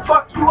period. He will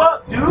fuck you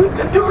up, dude.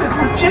 The dude is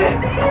legit.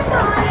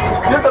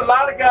 There's a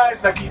lot of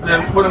guys like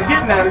what I'm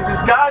getting at is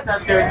there's guys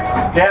out there,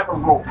 they have a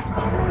role.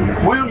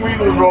 William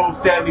Regal's role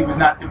sadly was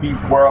not to be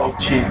world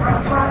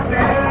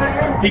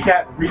champion. He can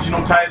have a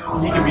regional title,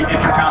 he can be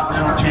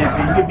intercontinental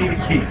champion, he can be the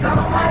king.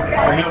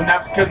 But he'll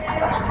not, because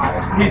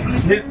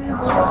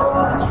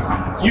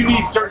you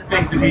need certain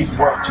things to be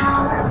world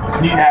champion.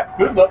 You need to have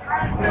good look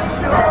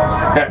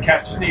that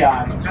catches the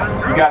eye.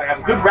 You gotta have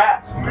a good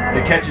rap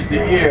that catches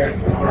the ear.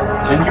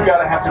 And you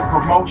gotta have the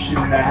promotion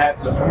that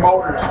has the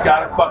promoters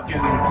gotta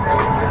fucking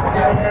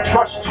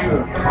trust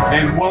you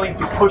and willing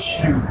to push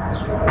you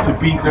to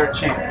be their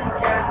champion.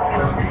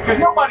 Because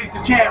nobody's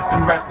the champ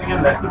in wrestling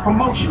unless the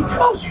promotion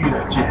tells you you're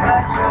the champ.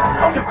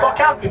 I don't give a fuck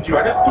how good you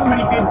are. There's too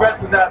many good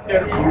wrestlers out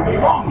there to prove you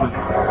wrong with it.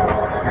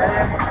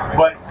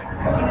 But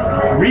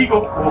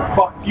Regal will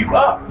fuck you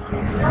up.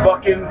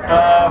 Fucking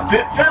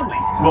Fit Finley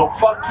will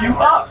fuck you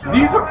up.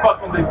 These are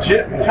fucking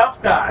legit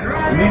tough guys.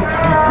 And these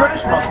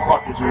British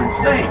motherfuckers are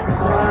insane.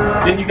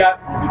 Then you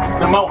got the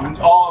Samoans,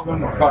 all of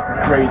them are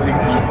fucking crazy.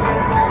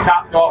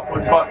 Topped off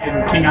with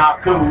fucking King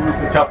Haku, who's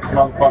the toughest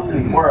motherfucker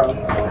in the world.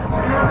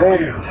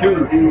 Damn,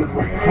 dude.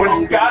 When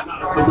Scott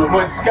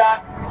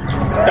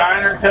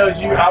Steiner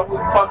tells you I would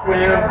fuck with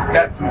him,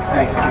 that's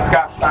insane.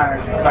 Scott Steiner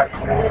is a psycho.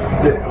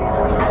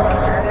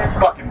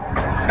 Fucking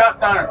Scott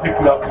Steiner pick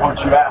you up,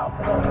 punch you out,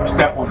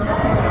 step on you.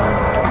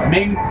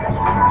 Ming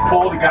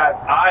pulled the guy's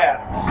eye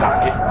out of the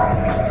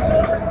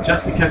socket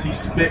just because he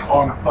spit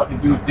on a fucking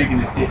dude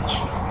digging a ditch.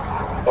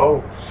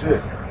 Oh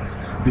shit.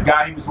 The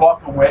guy he was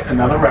walking with,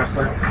 another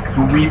wrestler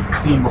who we've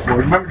seen before.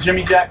 Remember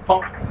Jimmy Jack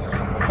Funk?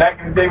 Back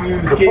in the day when we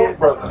was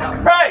kids?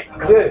 Right!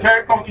 Yeah.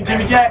 Terry Funk and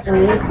Jimmy Jack. Well,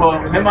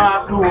 him and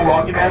Haku were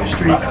walking down the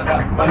street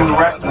to a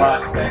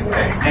restaurant,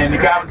 and the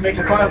guy was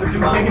making fun of the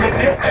dude digging a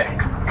ditch.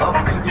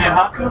 Yeah,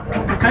 Haku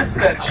took offense to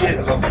that shit.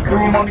 Threw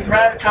him on the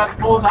ground and tried to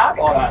pull his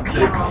eyeball out and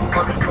said,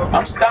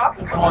 I'm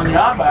stopping pulling your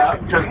eyeball out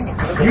because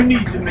you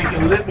need to make a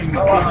living in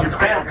your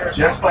family,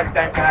 just like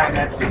that guy in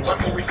that ditch.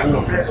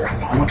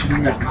 I want you to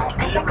remember that.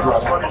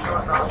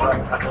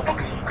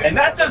 And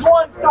that's just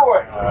one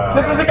story.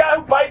 This is a guy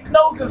who bites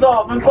noses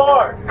off in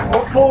bars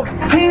or pulls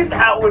teeth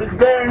out with his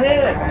bare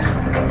hands.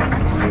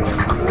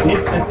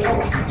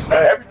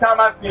 Every time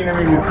I seen him,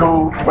 he was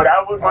cool, but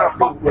I wouldn't want to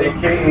fuck with him.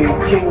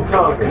 AKA King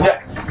Tonga.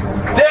 Yes.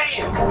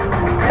 Damn!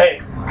 Hey,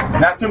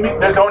 not too many.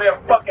 There's only a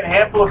fucking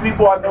handful of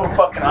people I know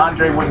fucking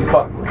Andre wouldn't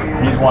fuck with.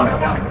 He's one of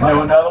them. You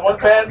know another one,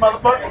 bad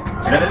motherfucker?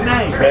 Been his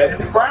name, Bad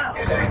News Brown.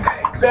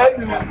 Bad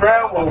News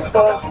Brown will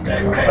fuck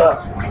you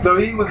up. So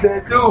he was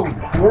that dude,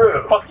 for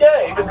real? Fuck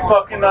yeah, he was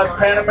fucking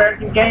Pan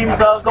American Games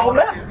gold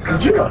medalist in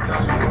judo.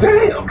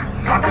 Damn!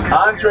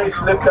 Andre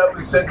slipped up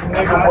and said the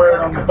nigga word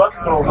on the bus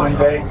tour one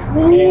day.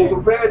 So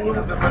Bad News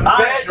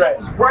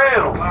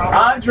Brown.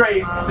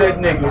 Andre said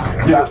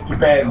nigga to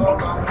Bad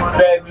News.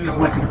 Bad News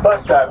went to the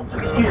bus driver and said,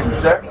 excuse me,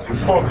 sir,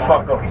 pull the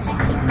fuck over.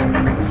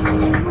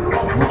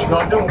 What you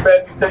gonna do when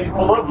Bad News tell you to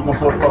pull over? You gonna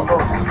pull the fuck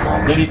over.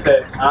 Then he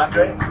says,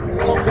 Andre,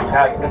 let's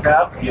hack this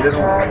out, get it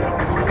on.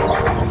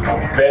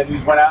 Bad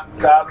News went out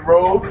inside the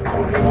road.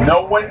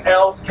 No one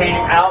else came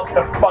out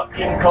the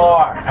fucking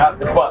car, out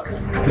the bus,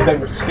 because they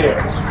were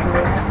scared.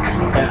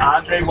 And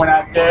Andre went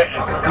out there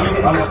and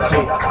pleaded his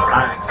case.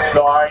 I'm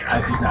sorry,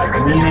 I did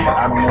not mean it.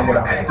 I don't know what I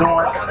was doing.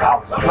 I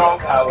was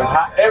drunk, I was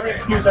hot. Every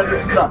excuse under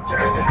the sun.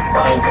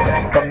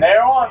 And from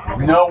there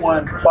on, no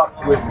one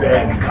fucked with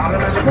Bad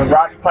News. When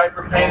Roddy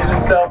Piper painted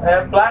himself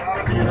half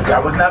black,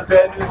 that was not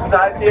Bad News'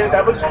 idea,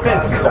 that was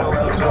Vince's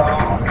idea.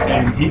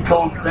 And he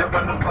told Vince,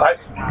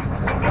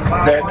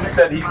 Bad News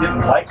said he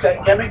didn't like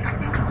that gimmick.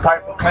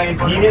 Piper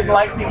claimed he didn't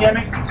like the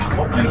gimmick.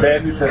 And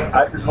Bad News said,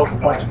 I just hope a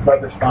bunch of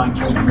brothers find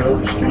you in the middle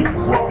of the street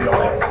and whoop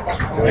your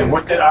ass. And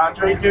what did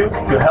Andre do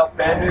to help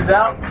Bad News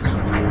out?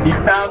 He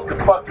found the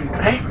fucking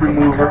paint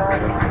remover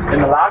in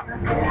the locker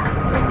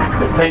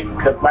to take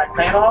the black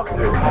paint off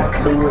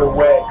and threw it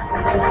away.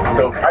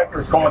 So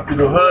Piper's going through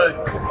the hood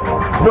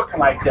looking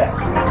like that.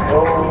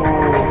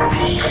 Oh,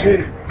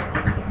 shit.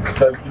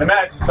 So you can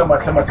imagine so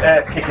much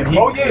ass kicking.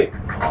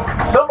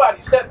 Somebody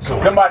stepped to him.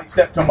 Somebody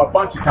stepped to him a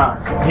bunch of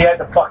times. He had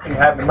to fucking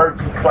have an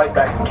emergency flight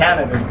back to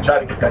Canada and try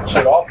to get that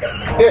shit off there.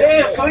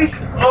 Damn, so he...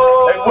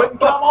 It wouldn't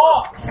come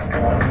off.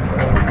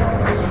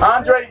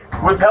 Andre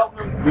was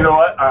helping him. You know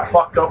what? I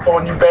fucked up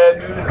on you, Bad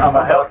News. I'm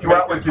going to help you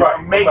out with you.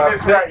 Make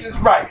this right. He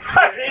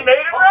made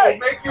it right.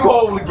 Make you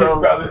whole again,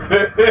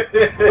 brother.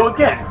 So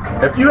again,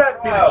 if you had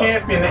to be the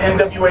champion, the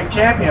NWA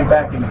champion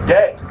back in the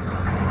day,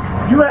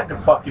 you had to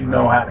fucking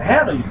know how to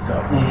handle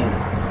yourself.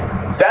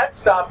 That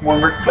stopped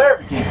when Ric Flair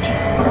became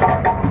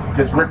champion.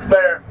 Because Ric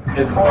Flair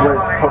is a great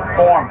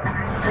performer.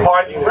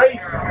 Harley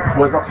Race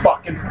was a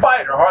fucking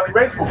fighter. Harley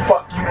Race will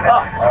fuck you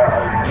up.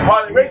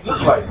 Harley Race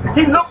was like,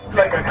 he looked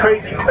like a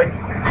crazy, like,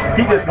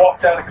 he just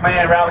walks out of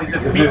Klan rally,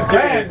 just beats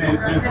Klan.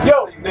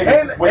 It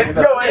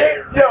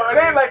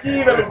ain't like he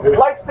even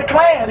likes the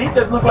Klan. He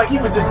just looked like he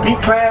would just beat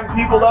Klan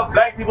people up,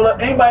 black people up,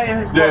 anybody in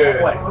his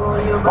fucking way.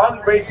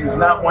 Harley Race was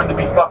not one to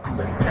be fucking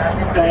with.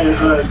 And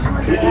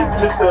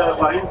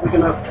while he's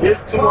looking up,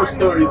 here's two more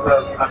stories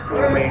of Haku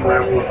Remain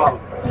where we'll follow.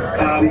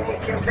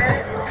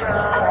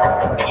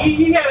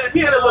 He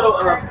had a little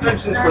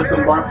penchant for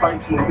some bar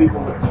fights when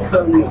people were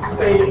telling him to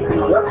stay.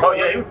 Oh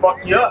yeah, he would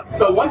fuck you up.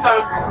 So one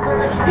time,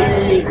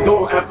 he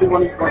going after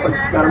one of these bar fights,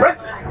 got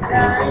arrested.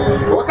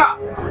 4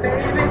 cops.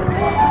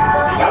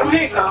 Got him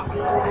handcuffed.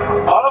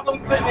 All of them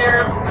sitting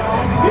there,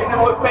 getting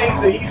him with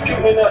face, and he's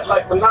treating it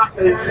like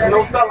monopoly,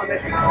 no selling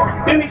it.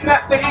 Then he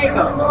snaps the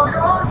handcuffs.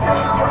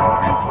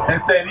 And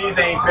say these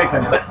ain't big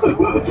enough.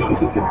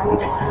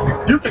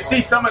 You can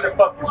see some of the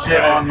fucking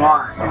shit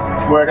online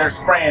where they're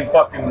spraying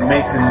fucking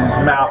Mason in his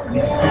mouth and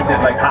he's eating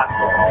it like hot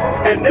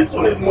sauce. And this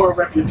one is more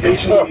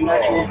reputation than an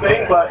actual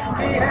thing, but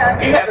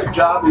he had a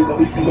job in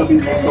WCW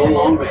for so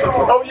long.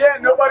 Oh yeah,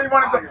 nobody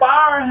wanted to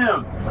fire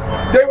him.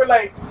 They were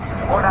like,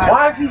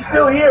 why is he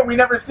still here? We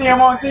never see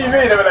him on TV.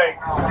 They were like,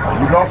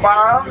 you gonna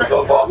fire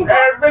him?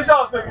 Eric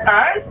Bischoff said,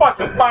 I ain't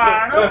fucking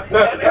firing him.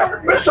 And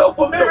Eric Bischoff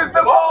was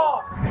the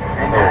boss.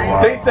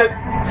 They said,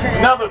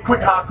 another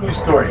quick Haku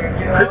story.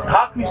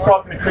 Haku's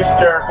talking to Chris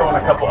Jericho and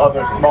a couple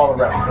other smaller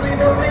wrestlers.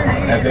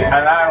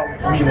 And I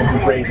don't mean to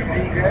degrade him.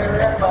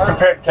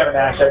 Compared to Kevin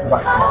Nash,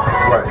 everybody's small.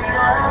 Right.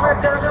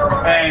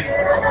 And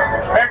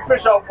Eric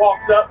Bischoff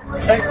walks up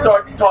and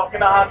starts talking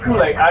to Haku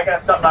like, I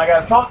got something I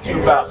got to talk to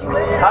you about.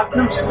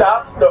 Haku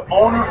stops the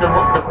owner,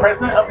 the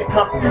president of the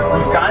company,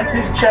 who signs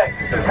his checks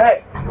and says,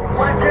 hey,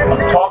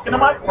 I'm talking to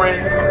my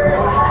friends,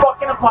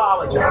 fucking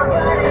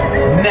apologize.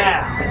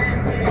 Now.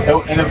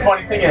 And the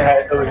funny thing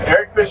it was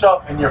Eric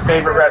Bischoff and your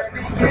favorite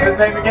wrestler. What's his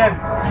name again?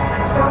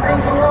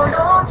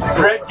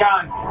 Greg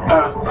Gagne.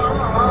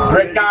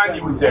 Greg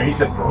Gagne was there. He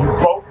says, you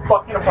both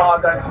fucking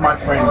apologize to my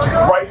friends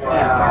right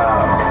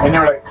now. And they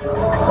were like,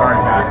 sorry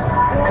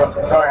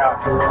guys. Sorry,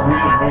 Haku.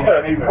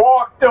 And they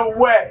walked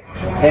away.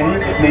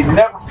 And they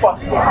never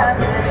fucked with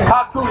him.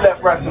 Haku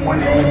left wrestling when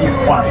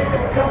he wanted.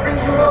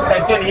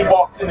 And then he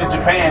walks into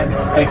Japan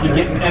and can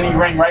get in any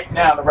ring right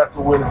now to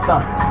wrestle with his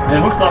son.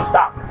 And who's going to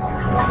stop him?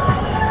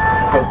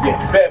 So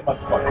yeah, bad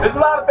motherfuckers. There's a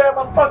lot of bad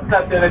motherfuckers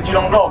out there that you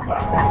don't know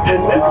about.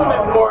 And this one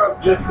is more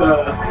of just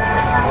a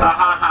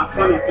ha-ha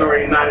funny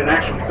story, not an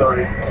actual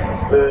story.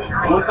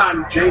 One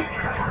time Jake...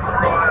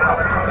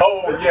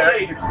 Oh yeah,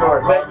 that's a good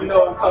story. Let you know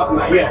what I'm talking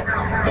about.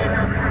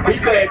 Yeah. He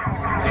said,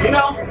 you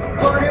know,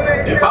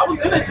 if I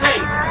was in a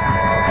tank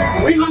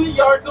 300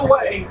 yards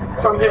away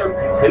from him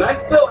and I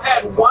still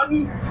had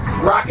one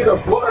rocket or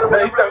bullet or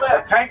whatever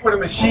left. A tank with a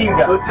machine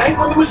gun. A tank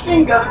with a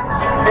machine gun.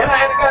 And I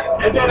had a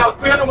gun. And then I was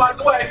 300 miles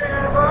away.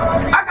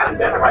 I got a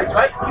better right?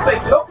 He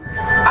said, nope.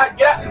 I'd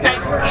get out the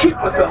tank, shoot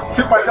myself.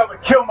 Shoot myself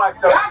and kill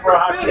myself.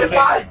 God forbid if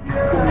I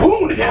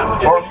wound him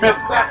or miss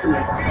after me.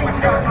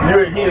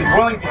 He is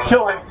willing to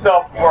kill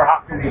himself before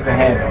Haku gets a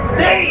hand.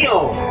 Damn!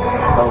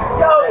 So,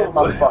 bad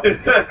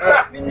motherfucker.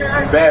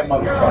 Bad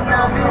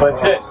motherfucker.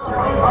 But then,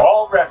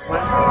 all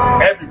wrestlers,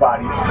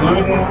 everybody,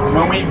 including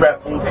when we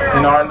wrestled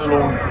in our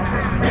little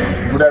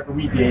whatever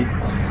we did,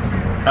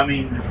 I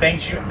mean, the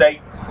things you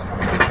think,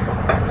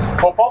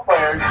 football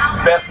players,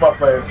 basketball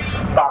players,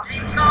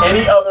 boxers,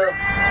 any other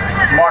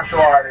martial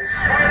artists,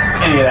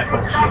 any of that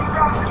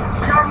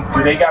bullshit.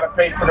 Do they gotta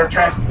pay for their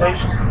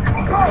transportation?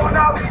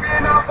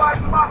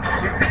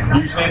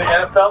 Usually in the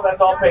NFL,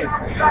 that's all paid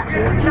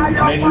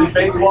for. Major League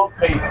Baseball,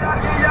 paid for.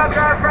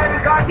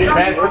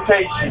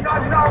 Transportation.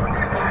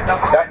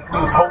 That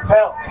includes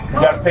hotels. You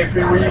gotta pay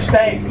for where you're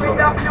staying. You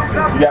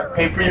gotta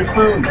pay for your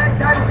food.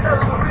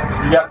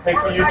 You gotta pay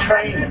for your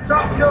training.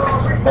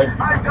 Like,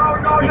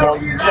 you go to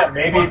the gym.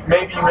 Maybe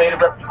you made a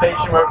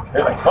reputation where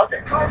they're like, fuck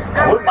it.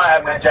 I wouldn't mind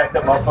having that jacked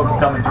up motherfucker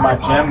coming to my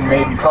gym,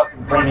 maybe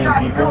fucking bring in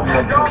people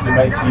because they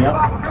might see them.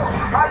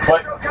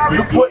 But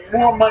you put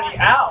more money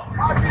out.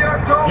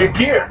 Your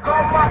gear.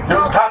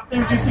 Those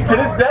costumes you see to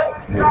this day.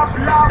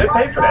 They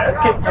pay for that. That's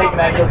getting taken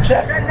out of your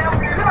check.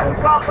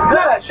 None of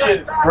that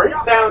shit is free.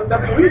 Now,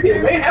 WWE,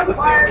 they have a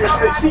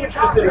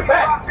seamstress in the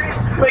back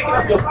making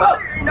up your stuff.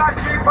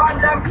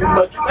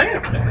 But you pay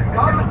for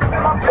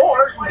that.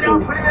 Or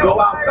you can go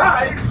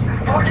outside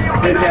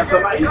and have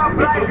somebody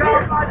make your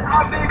gear.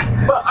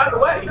 But either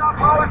way,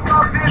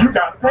 you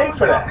gotta pay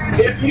for that.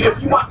 If you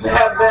want to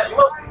have that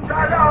look,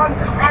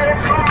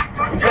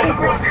 you pay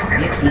for it.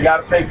 You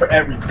gotta pay for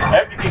everything.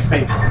 Everything's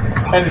paid for.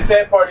 And the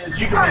sad part is,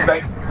 you can be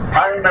like,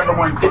 I remember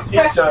when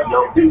Batista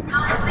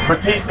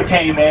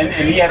came in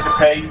and he had to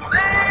pay.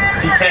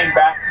 He came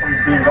back from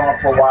being gone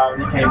for a while.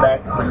 And he came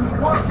back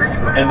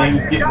and then he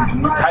was getting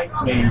some new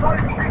tights made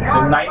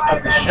the night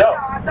of the show.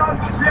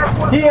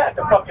 He had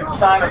to fucking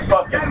sign a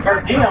fucking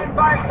per diem,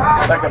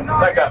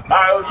 like a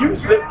IOU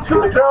slip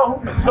to the girl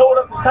who sold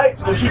up his tights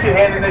so she could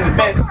hand it in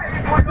events.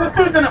 This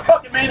dude's in a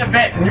fucking main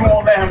event and you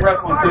won't let him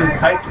wrestle until his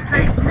tights are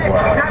paid.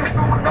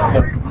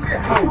 So,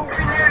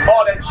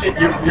 all that shit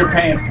you're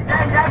paying for.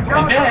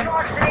 And then,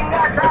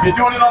 if you're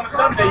doing it on a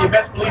Sunday, you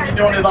best believe you're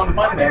doing it on a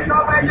Monday.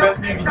 You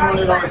best believe you're doing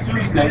it on a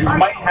Tuesday. You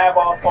might have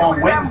off on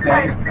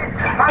Wednesday,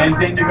 and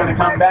then you're going to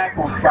come back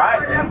on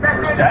Friday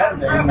or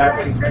Saturday, and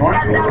after the joint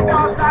schedule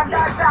is.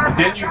 And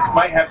then you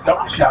might have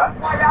double shots.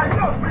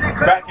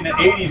 Back in the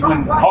 80s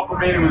when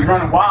Hulkamania was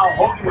running wild,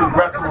 Hogan would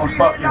wrestle in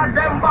fucking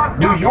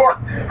New York,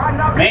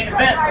 main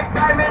event.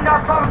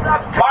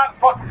 Fly to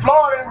fucking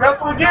Florida and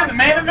wrestle again, the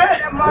main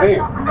event.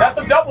 That's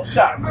a double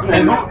shot.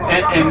 And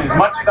as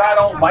much as I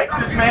don't like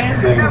this man,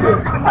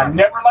 I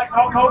never liked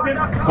Hulk Hogan,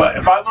 but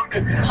if I looked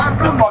at the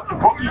fucking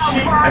bookie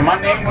sheet and my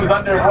name was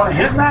under one of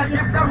his matches,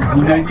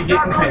 you know you're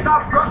getting paid.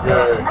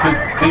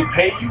 Because they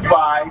pay you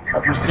by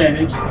a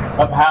percentage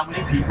of how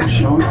many people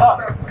showed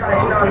up.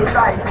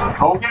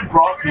 Hogan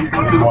brought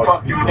people to the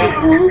fucking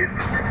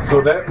dance.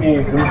 So that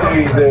means the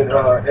days that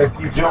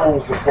S.D.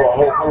 Jones fought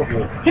Hulk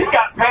Hogan. He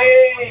got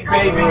paid,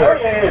 baby.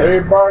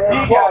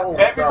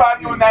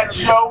 Everybody on that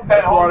show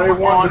that Hogan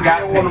was on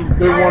got paid.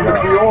 They wanted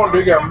to be on.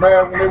 They got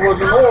mad when they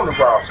wasn't on the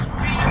roster.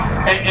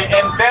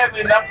 And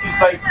sadly enough,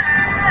 it's like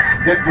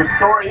the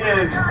story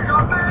is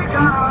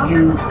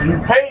you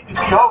paid to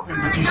see Hogan,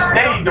 but you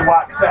stayed to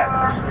watch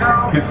Savage.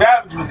 Because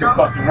Savage was the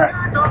fucking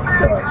wrestler.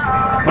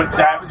 But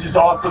Savage is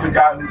also the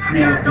guy who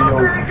created the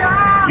old,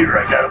 I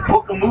got a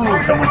book of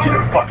moves I want you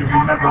to fucking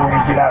remember when we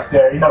get out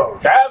there. You know,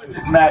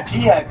 Savage's match,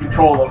 he had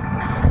control of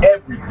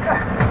everything.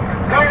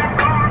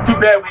 Too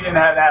bad we didn't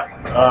have that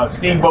one.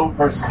 Steamboat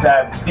versus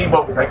Savage.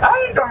 Steamboat was like,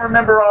 I don't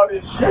remember all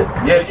this shit.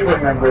 Yeah, you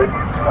remember it.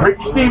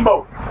 Ricky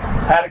Steamboat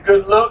had a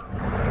good look.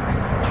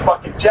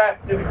 Fucking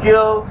jacked to the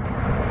gills.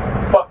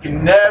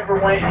 Fucking never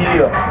went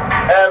heel.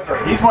 Ever.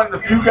 He's one of the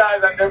few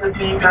guys I've never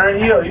seen turn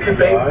heel. He's been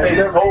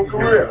babyface his whole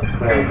career.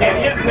 And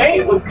his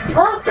name was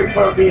perfect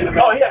for being a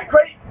man. Oh, he had a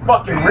great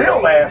fucking real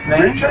last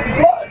name. Richard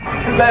Blood.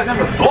 His last name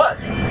was Blood.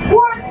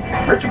 What?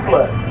 Richard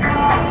Blood.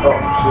 Oh,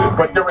 shit.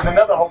 But there was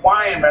another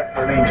Hawaiian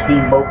wrestler named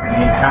Steamboat, and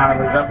he kind of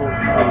resembled him.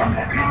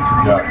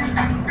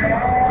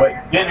 But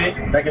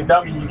then, like a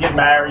dummy, you get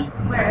married.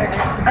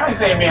 I ain't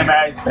saying being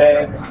married is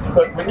bad,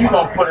 but when you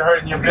gonna put her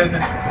in your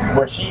business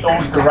where she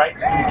owns the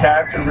rights to the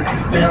character, Ricky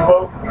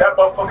Steamboat, that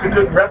motherfucker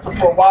couldn't wrestle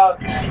for a while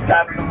because she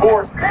got a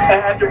divorce and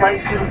had the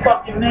rights to the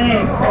fucking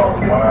name. Oh,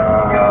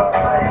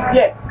 wow.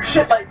 Yeah,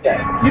 shit like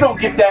that. You don't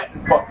get that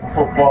in fucking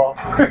football.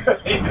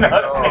 You know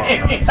what I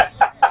mean?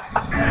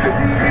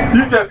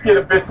 You just get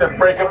a bitch that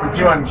break up with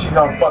you and she's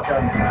on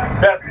fucking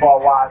Basketball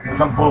Wives or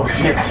some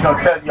bullshit. She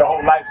don't tell you your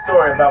whole life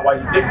story about why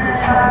you dick so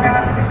strong.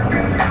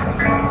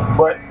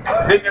 But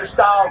then there's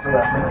styles of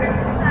wrestling.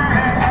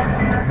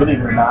 Believe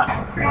it or not.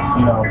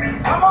 You know, you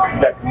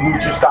got the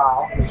lucha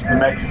style, which is the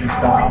Mexican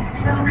style.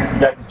 You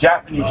got the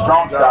Japanese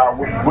strong style,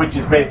 which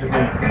is basically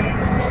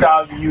the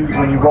style you use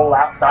when you roll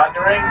outside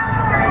the ring.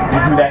 You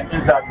do that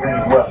inside the ring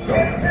as well. So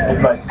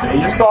it's like, say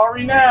you're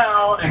sorry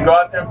now and go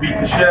out there and beat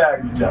the shit out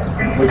of each other.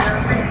 Which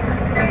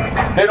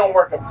they don't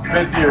work a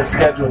busier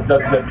schedule as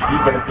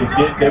WWE, but if they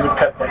did, they would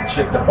cut that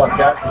shit the fuck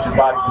out because your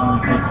body can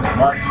only take so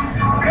much.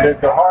 There's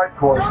the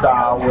hardcore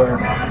style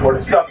or the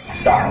Southern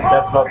style.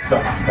 That's about the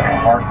Southern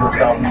style. Hardcore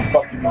style when you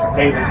fucking use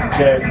tables and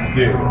chairs and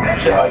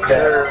shit like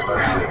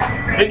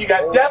that. Then you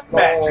got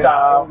deathmatch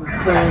style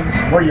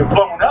where you're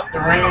blowing up the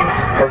ring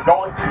or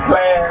going through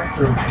glass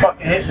or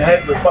fucking hitting the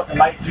head with fucking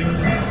light tubes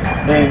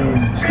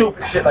and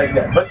stupid shit like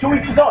that. But to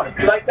each his own. If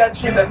you like that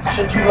shit, that's the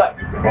shit you like.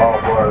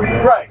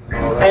 Right.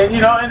 And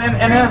you know, and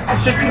that's the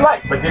shit you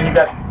like. But then you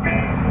got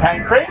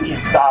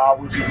Pancranian style,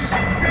 which is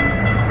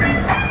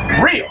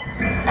real.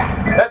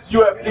 That's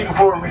UFC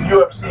before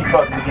UFC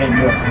fucking became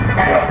UFC.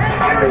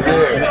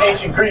 In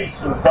ancient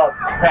Greece, it was called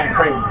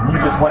Pancranian. You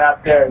just went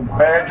out there in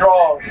bare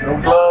draws, no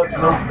gloves,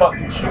 no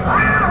fucking shoes.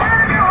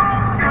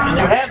 And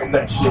you handled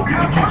killed that shit. You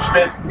could use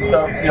fists and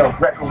stuff. You know,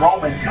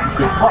 Greco-Roman, you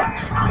could punch.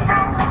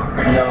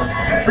 You know,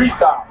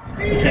 freestyle,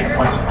 you can't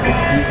punch.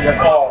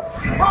 That's all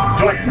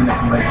joint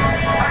manipulation.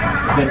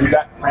 Then you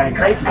got Frank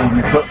Crazy, and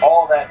you put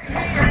all that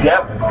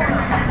together.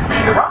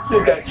 Shirashi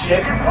did that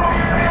shit.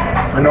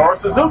 Minoru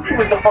Suzuki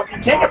was the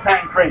fucking king of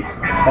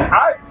pancrase. And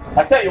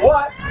I tell you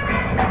what,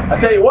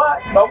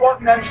 if I'm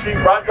walking down the street,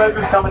 Brock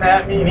Lesnar's coming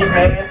at me and he's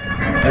mad,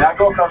 and I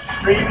go across the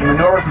street and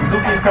Minoru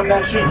Suzuki's coming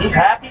down the street and he's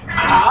happy,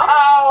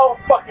 I'll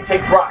fucking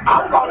take Brock.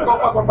 I'm gonna go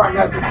fuck with Brock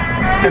Lesnar.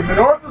 Because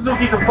Minoru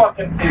Suzuki's a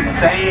fucking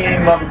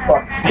insane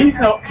motherfucker.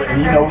 But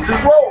he knows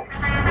his role.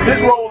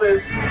 His role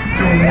is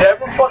to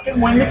never fucking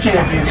win the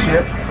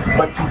championship,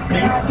 but to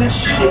beat the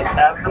shit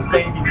out of the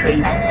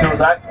babyface until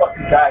that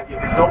fucking guy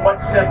gets so much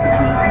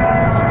sympathy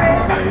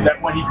that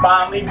when he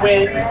finally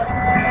wins,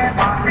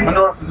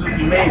 Minoru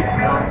Suzuki made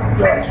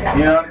it.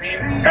 You know what I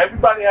mean?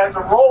 Everybody has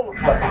a role to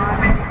play.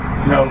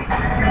 You know,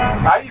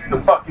 I used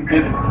to fucking do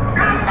it,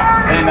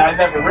 and I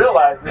never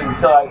realized it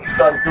until I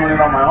started doing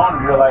it on my own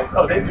and realized,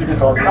 oh, they do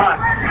this all the time.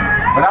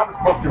 When I was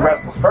booked to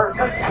wrestle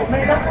first, I said, well,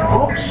 man, that's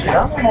bullshit.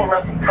 I don't want to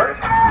wrestle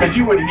first. Because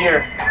you would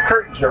hear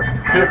curtain jerk,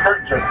 do the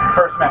curtain jerk,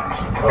 first match.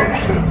 Oh,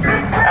 shit.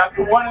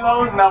 After one of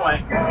those, and I'm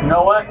like, you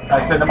know what? I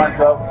said to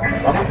myself,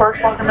 on the first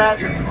fucking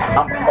match,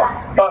 I'm going to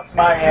fucking bust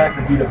my ass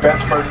and be the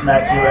best first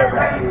match you ever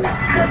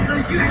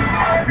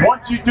had.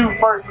 Once you do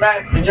first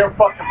match, and your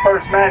fucking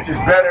first match is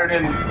better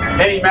than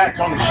any match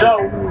on the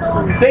show,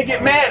 they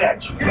get mad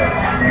at you. Me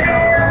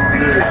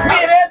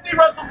and Anthony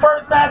wrestled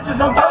first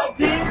matches on tag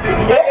teams.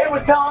 Yeah, they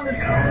were telling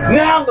us,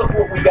 now look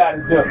what we got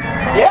to do.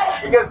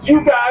 Yeah, because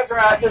you guys are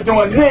out there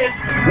doing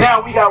this,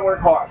 now we got to work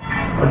hard.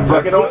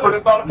 Fucking don't put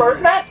us on the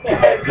first match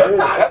then. And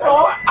sometimes that's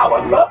all. I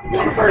would love to be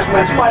on the first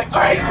match. I'm like, all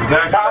right,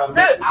 top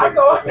this. I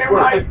go out there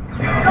right.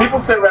 People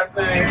say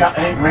wrestling ain't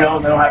real,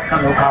 and they don't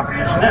have no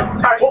competition in it.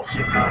 All right,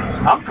 bullshit.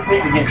 I'm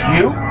competing against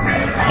you,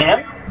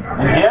 him,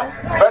 and him,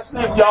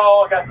 especially if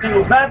y'all got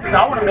singles matches.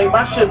 I want to make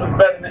my shit look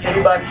better than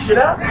anybody's shit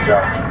out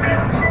there.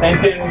 And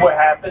then what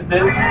happens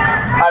is,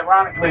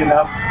 ironically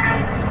enough,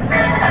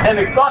 and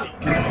it's funny,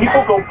 because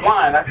people go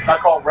blind, I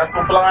call it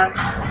wrestle blind,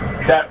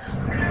 that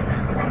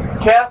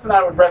Cass and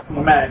I would wrestle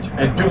a match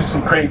and do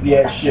some crazy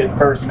ass shit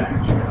first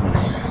match.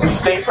 We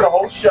stay for the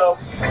whole show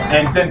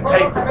and then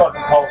take the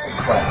fucking pulse of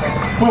the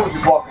crowd. We would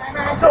just walk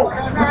in. So,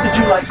 what did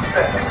you like the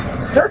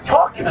best? They're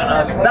talking to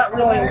us, not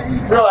really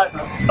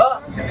realizing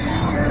us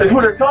is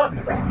who they're talking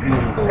about.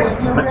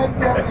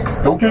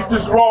 Don't get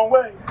this the wrong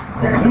way.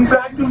 Them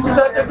black dudes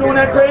out there doing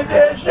that crazy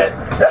ass shit.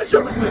 That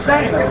shit was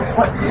insane. I said,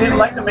 what? You didn't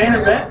like the main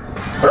event?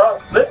 But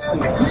our lip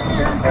syncs.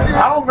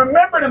 I don't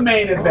remember the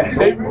main event.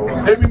 They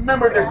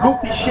remember the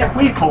goofy shit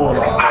we pulled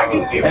off. I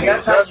can give and you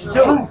that's how you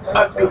do it.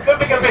 A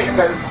specific event,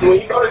 because when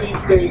you go to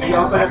these things, you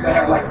also have to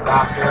have like a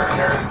doctor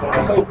and so on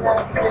and so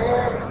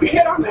forth. We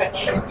had our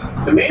match.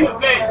 The main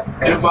events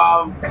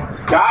involved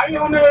guy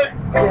on the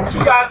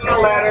 2 guys on the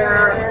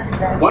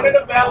ladder. One of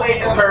the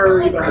valets,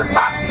 either her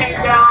top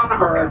came down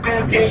or her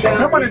pants came down.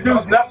 Remember when the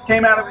dude's nuts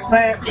came out of his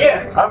pants?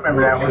 Yeah. I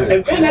remember that one.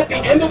 And then at the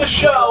end of the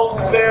show,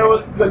 there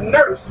was the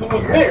nurse who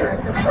was there.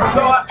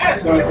 So I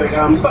asked her, I said,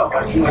 so how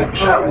did you like the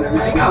show and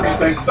everything else? I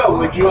said,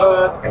 so did you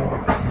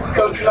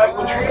like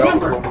what you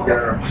remember?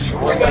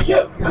 I said,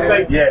 yeah. I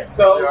said, yeah.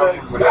 So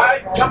the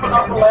guy jumping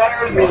off the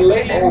ladder and the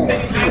lady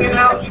hanging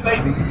out, she's like,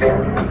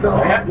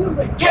 happy? I was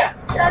like, yeah.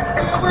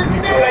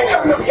 I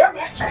remember your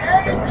match.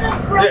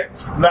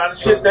 Yeah, a lot of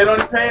shit they don't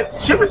even pay.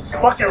 She was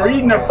fucking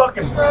reading her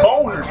fucking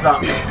phone or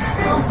something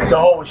the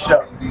whole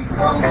show.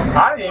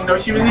 I didn't even know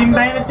she was even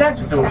paying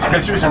attention to it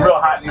because she was a real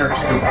hot nurse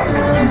too.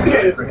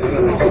 Yeah,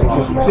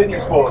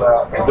 titties fall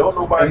out.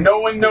 And no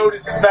one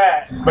notices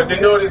that, but they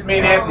notice me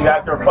and Anthony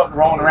out there fucking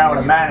rolling around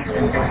with a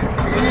mannequin,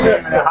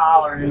 screaming and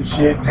hollering and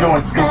shit,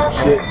 doing stupid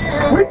shit.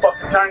 We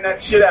fucking turned that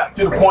shit out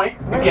to the point,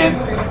 again,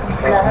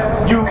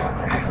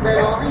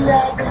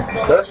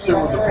 that shit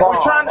was the bomb.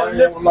 We're trying to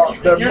lift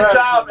your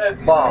job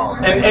as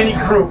in any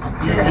group.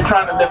 You're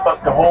trying to lift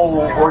up the whole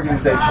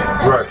organization,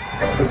 right?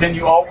 But then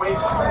you always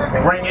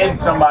bring in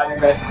somebody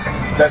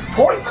that's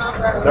poison.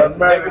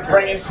 They would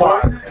bring in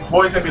poison, and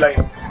poison be like,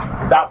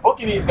 stop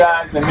booking these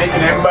guys and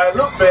making everybody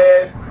look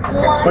bad,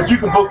 but you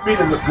can book me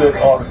to look good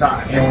all the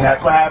time. And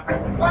that's what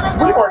happened.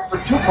 We worked for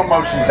 2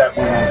 promotions that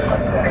went in like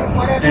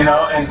that, you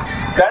know, and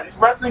that's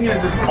wrestling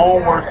is its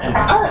own worst enemy.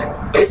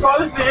 They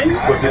call us in.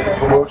 So did the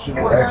promotion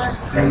actually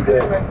see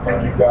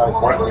that you guys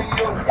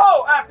weren't?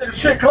 Oh, after the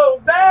shit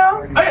closed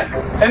down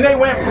and they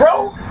went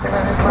broke,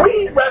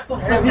 we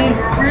wrestled for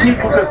these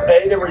people because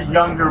they were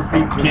younger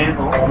kids.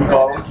 We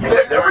call them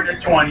kids. They were in their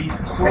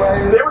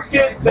 20s. They were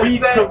kids that we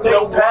took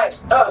no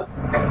watched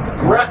us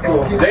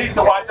wrestle. They used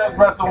to watch us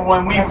wrestle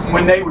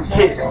when they were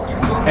kids,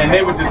 and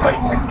they were just like,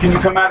 "Can you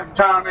come out of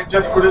retirement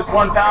just for this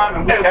one time?"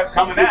 And we kept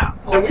coming out.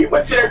 And we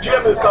went to their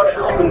gym and started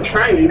helping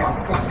training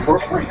for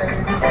free.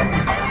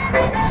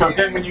 So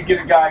then when you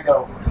get a guy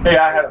go, hey,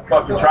 I had a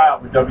fucking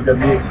tryout with WWE.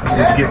 Did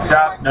you get the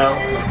job? No.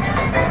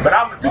 But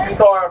I'm a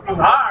superstar if you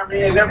hire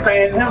me and they're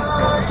paying him.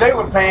 They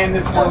were paying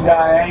this one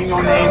guy, I ain't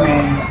gonna name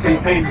names. They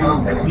paid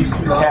these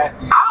 2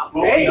 cats.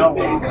 Hey, no.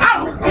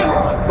 I don't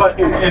feel. But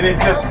and it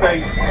just say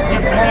you're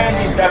paying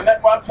these guys.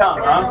 That's what I'm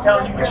telling you. I'm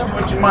telling you what you do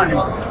with your money.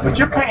 But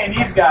you're paying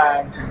these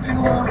guys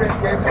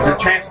their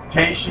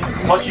transportation.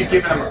 Plus you're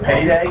giving them a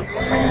payday.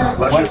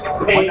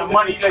 When the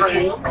money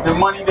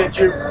that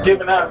you're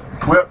giving us,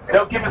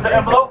 they'll give us an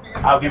envelope.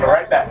 I'll give it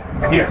right back.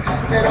 Here,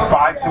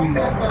 buy some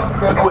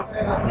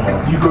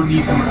equipment. You go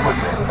need some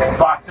equipment.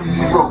 Buy some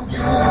new ropes.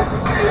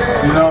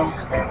 You know,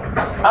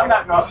 I'm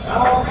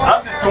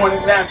just doing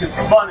it now because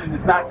it's fun and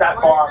it's not that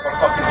far of a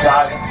fucking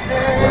drive.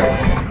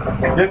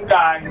 This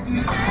guy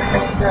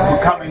will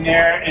come in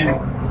there and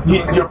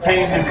you're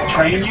paying him to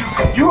train you.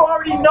 You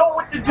already know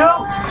what to do.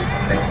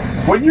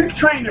 When you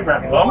train to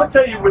wrestle, I'm gonna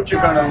tell you what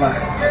you're gonna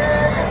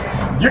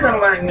learn. You're gonna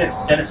learn this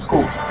in a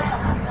school.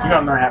 You're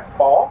gonna learn how to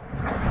fall,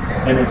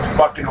 and it's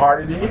fucking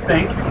harder than you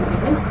think.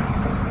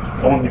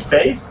 On your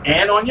face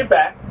and on your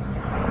back.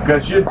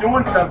 Because you're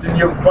doing something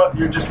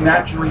you're just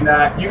naturally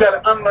not. You got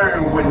to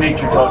unlearn what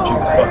nature taught you.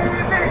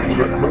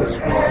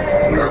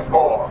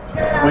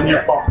 When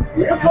you're falling.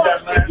 You got to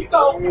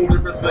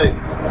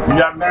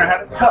learn how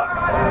to tuck.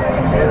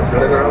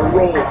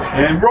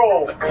 And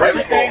roll.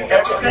 Everything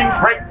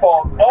break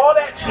falls. All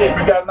that shit.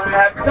 You got to learn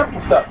how to simple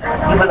stuff. You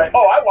be like,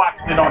 oh, I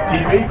watched it on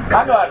TV.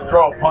 I know how to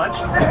throw a punch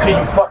until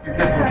you fucking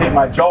dislocate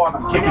my jaw and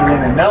I'm kicking you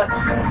in the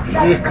nuts.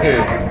 You got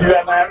to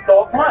learn how to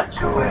throw a punch.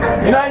 You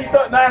know how you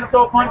learn how to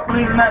throw a punch?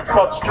 Believe it or not, it's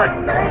called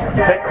string.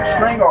 You take a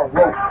string or a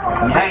rope,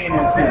 you hang it in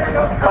the center,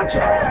 punch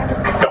it,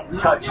 don't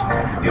touch it.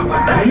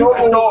 You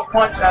can throw a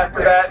punch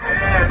after that,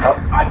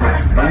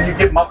 and you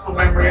get muscle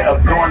memory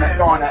of throwing that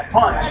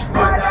punch,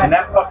 and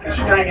that fucking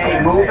string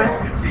ain't moving.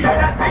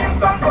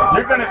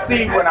 You're gonna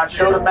see when I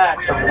show the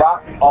match of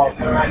Rock and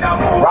Austin.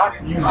 Rock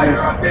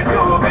uses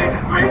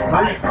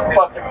three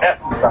fucking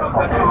S's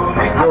on him.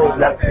 He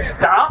does the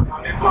stomp,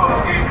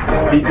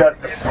 he does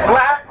the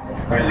slap,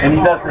 and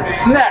he does the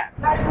snap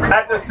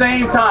at the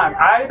same time.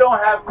 I don't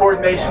have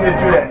coordination to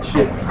do that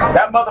shit.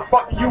 That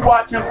motherfucker, you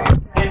watch him,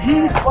 and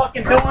he's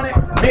fucking doing it.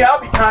 Me, I'll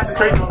be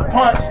concentrating on the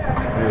punch,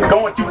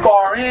 going too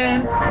far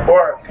in,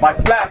 or my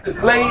slap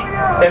is late,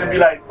 and it'll be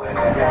like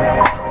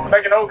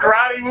an old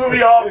karate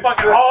movie, all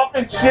fucking off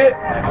and shit.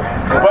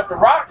 But The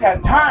Rock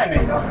had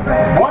timing.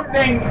 One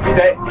thing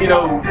that, you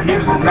know, he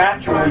was a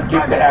naturally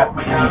gifted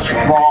athlete, and he's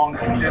strong,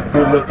 and he's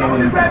good looking,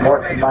 and he's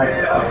working like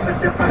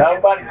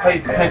nobody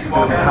pays attention to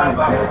his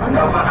timing.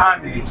 His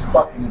timing is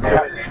fucking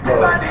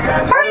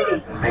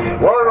timing.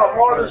 One of the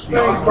hardest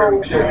things,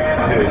 though,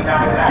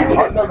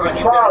 I never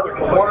tried it,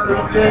 but one of the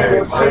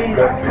things I've seen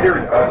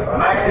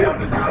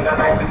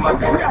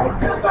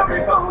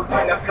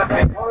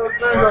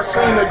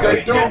that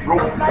they do,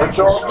 that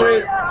y'all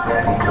did,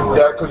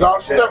 that because I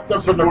stepped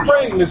up in the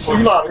ring to see,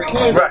 you know how the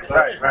kids, right.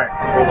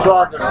 So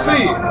I can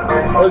see it.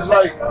 It's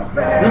like,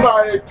 you know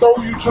how they throw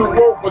you to the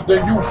rope, but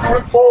then you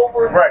flip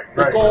over,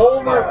 to go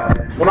over it.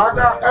 When I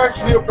got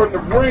actually up in the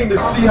ring to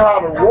see how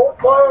the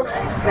rope was,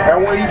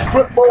 and when you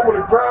flip over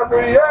to grab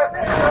where you at,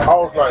 I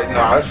was like,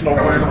 nah, there's no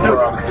way to do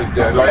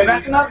that. Like, and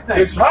that's another thing.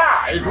 It's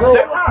high. It's real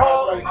high.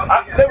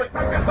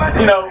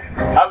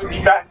 I would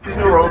be back to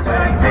the ropes. Go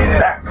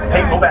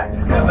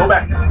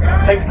back.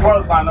 Take the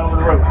clothesline over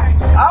the ropes.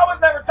 I was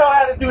never taught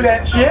how to do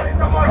that shit.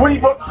 What are you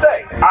supposed to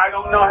say? I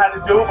don't know how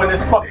to do it when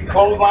this fucking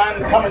clothesline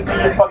is coming to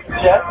your fucking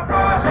chest.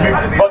 You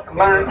fucking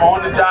learn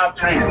on the job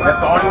training. That's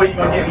the only way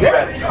you're gonna get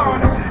any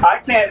better. I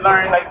can't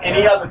learn like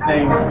any other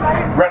thing.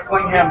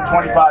 Wrestling him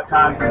 25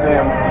 times a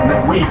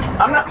damn week.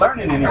 I'm not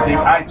learning anything.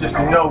 I just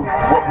know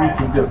what we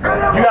can do.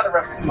 You gotta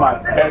wrestle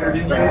somebody better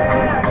than you,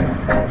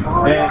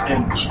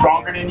 and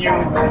stronger than you,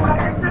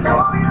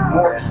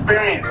 more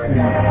experienced than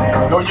you.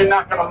 Or you're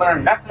not gonna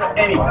learn. That's for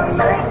anyone.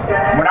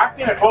 When I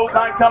seen a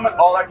clothesline coming,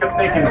 all I kept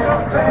thinking is,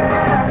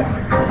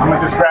 I'm gonna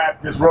just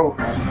grab this rope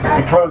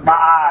and close my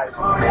eyes.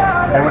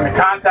 And when the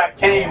contact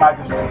came, I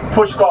just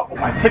pushed off with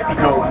my tippy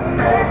toe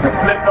and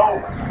flipped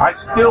over. I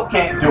still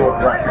can't do it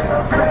right.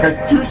 Because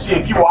usually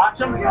if you watch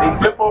them, they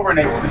flip over and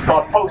it's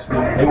called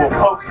posting. They will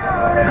post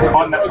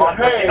on the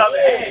other hand. I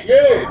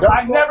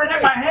never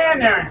get my hand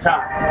there in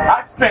time.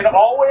 I spin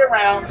all the way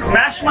around,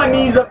 smash my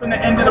knees up in the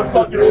end of the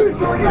fucking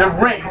the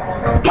ring.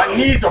 My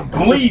knees are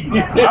bleeding.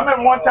 I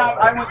remember one time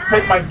I went to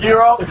take my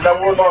gear off because I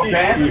wore long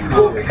pants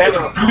and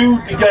it's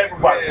glued together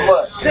by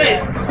blood.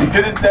 And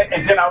to this day,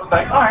 and then I was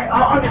like, all right,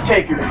 I'll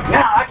Undertaker.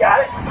 Now I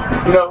got it.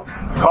 You know,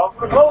 call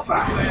for the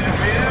clothesline.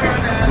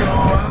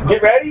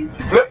 Get ready,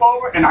 flip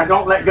over, and I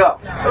don't let go.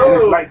 And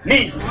it's like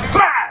knee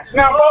smash.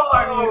 Now both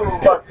my knees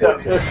fucked up.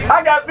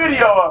 I got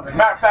video of it.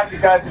 Matter of fact, the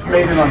guy just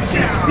made it on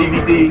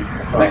DVD.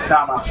 Next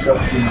time I'll show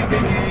it to you.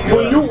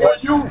 When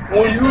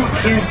you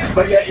see,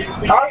 but yeah, you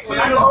see, I see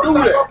him do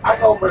that. I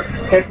go over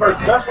head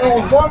first. That's when it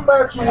was one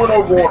match you went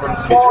over on the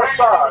far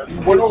side. You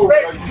went over,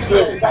 like you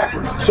said.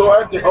 So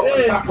at the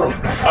end, I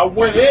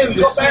went in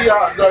to see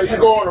how you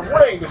go on the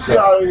ring to see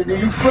how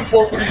you flip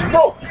over these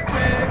ropes.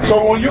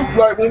 So when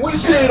we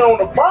see it on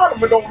the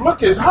bottom, it don't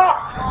look as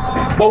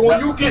high. But when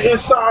you get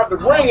inside the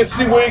ring and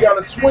see where you got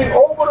to swing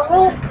over the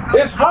rope,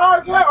 it's high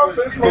as hell.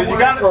 So you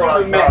got to do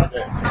the math.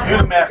 Do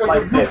the math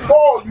like this. If you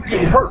fall fall, you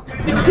get hurt.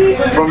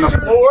 From the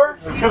floor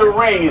to the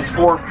ring is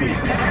 4 feet.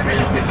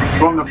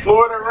 From the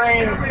floor to the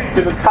ring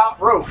to the top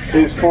rope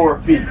is 4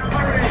 feet.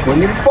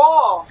 When you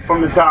fall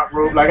from the top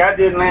rope, like I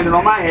did landing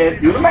on my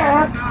head, do the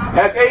math,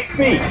 that's 8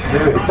 feet.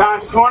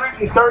 Times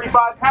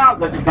 235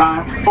 pounds at the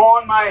time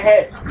on my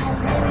head.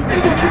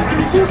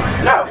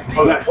 No,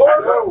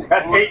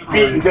 that's 8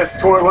 feet and just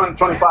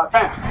 225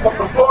 pounds. From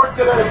the floor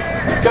to the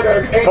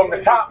from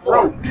the top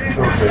rope,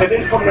 and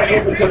then from the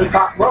apron to the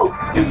top rope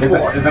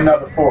is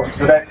another 4.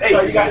 So that's 8.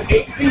 So you got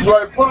 8 feet.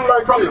 Right, put it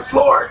like from the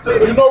floor to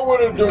the. You know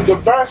what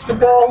the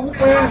basketball hoop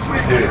is?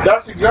 Yeah.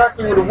 That's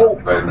exactly what the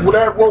rope. With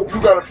that rope,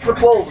 you gotta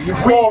flip over. You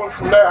falling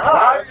from that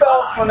high. I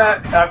fell from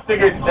that. I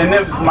figured, and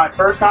it was my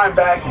first time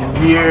back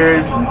in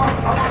years,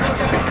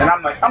 and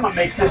I'm like, I'm gonna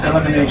make this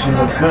elimination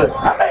look good.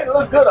 I made it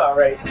look good, all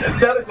right.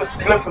 Instead of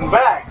just flipping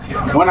back,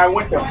 when I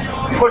went to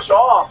push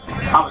off,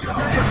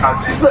 I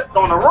slipped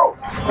on the rope.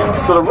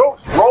 So the rope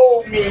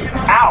rolled me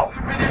out,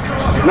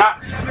 not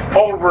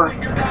over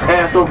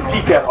and so the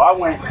tea kettle. I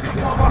went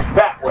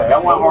that way. I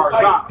went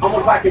horizontal,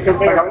 almost like a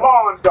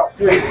lawn dog.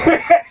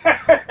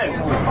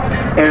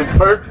 And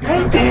first,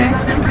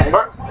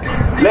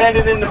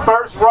 landed in the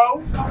first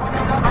row.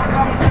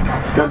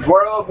 The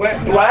world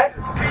went black.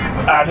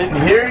 I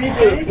didn't hear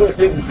anything,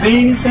 didn't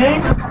see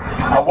anything.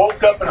 I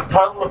woke up in a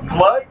puddle of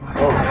blood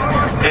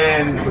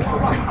and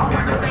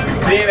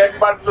seeing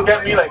everybody look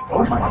at me like,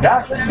 oh my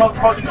God, this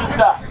motherfucker just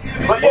died.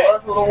 But yeah,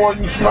 that's the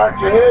one you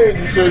smacked your head.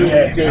 You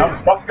said I was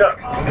fucked up.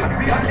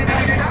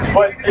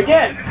 But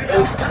again,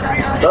 this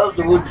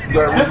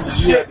is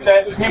shit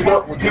that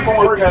people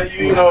will tell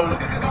you, you know.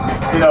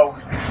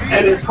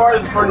 And as far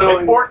as for knowing,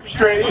 it's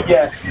orchestrated,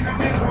 yes.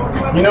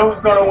 You know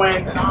who's gonna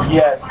win?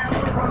 Yes.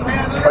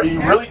 Are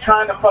you really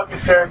trying to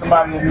fucking tear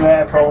somebody a new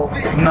asshole?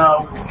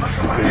 No.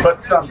 But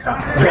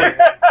sometimes.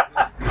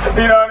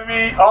 You know what I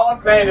mean? All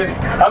I'm saying is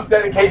I'm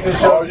dedicating the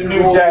show to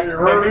New Jack. And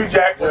New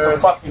Jack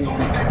was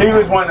he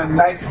was one of the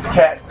nicest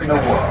cats in the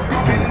world.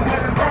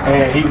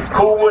 And he was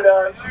cool with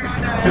us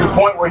to the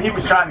point where he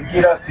was trying to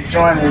get us to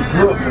join his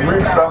group. And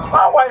we thought,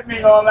 my wife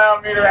ain't gonna allow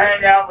me to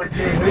hang out with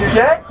you, New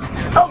Jack.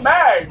 I'm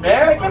married,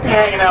 man. I can't be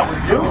hanging out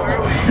with you.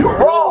 You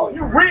raw,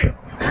 you real.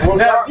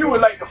 Now, if you were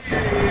like a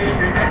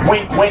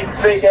wink,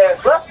 fake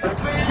ass wrestler,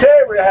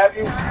 Terry would have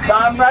you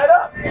sign right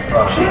up.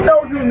 She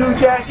knows who New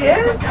Jack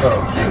is.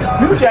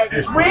 New Jack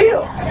is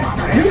real.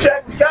 New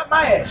Jack got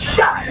my ass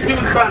shot. He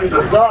was trying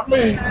to got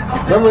me.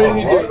 Remember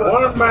he did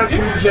one match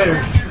with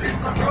James.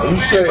 He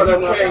said he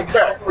came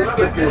back.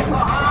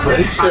 But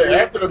he said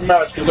after the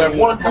match, because that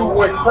one dude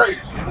went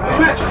crazy.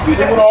 He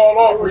went all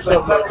off or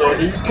something like that.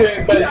 And he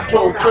came back, he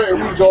told Terry,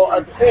 we was all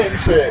at the end, he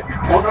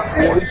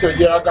said,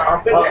 yeah, I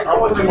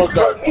pretty much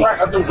got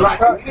cracked. I think it was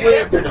cracked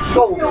rib in the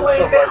shoulder or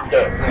something like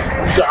that.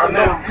 He said, I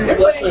know, I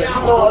said, you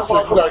know, I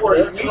said, you got to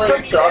get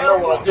X-ray. He said, I know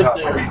when I get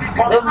there.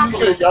 Remember you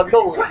said, y'all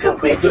know it.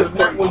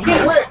 When you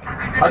went,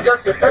 I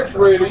guess the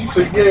X-ray, he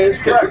said, yeah, it's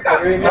cracked. I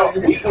didn't know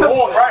you was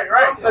on. Right.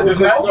 There's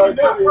nothing you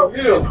can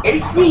do.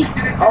 8 feet.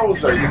 I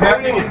was like,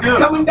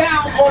 coming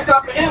down on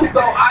top of him,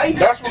 so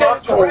that's what I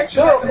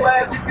told him. I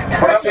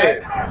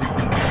said,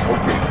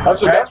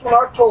 that's what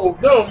I told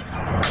them,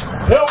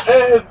 him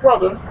and his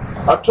brother.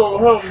 I told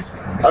him,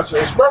 I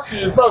said, especially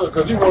his brother,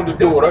 because he wanted to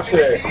do it. I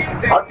said,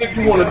 I think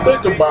you want to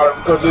think about it,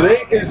 because it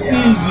ain't as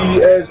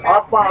easy as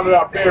I found it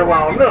out there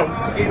around them.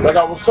 Like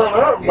I was telling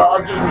him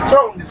about, I just was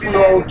telling him, we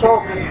all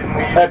talking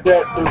at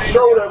the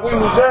show that we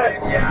was at,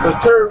 because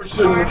Terry was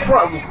sitting in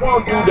front. There was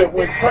one dude that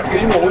went,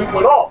 he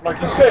went off, like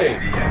he said.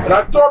 And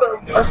I thought,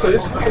 I said,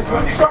 it's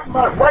something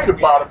not right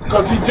about it,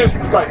 because he just,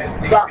 like,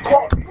 got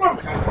caught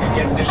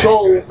swimming.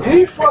 So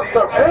he fucked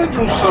up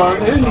Angel's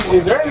son.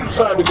 His Angel's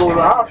son to go to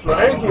the hospital.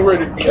 Angel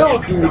ready to kill a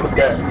dude in the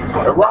back.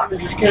 And Rodney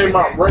just came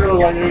out regular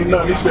like ain't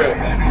nothing. He said,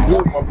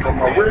 dude, my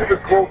rib is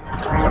broke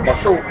and my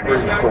shoulder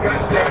blade is broke.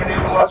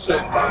 I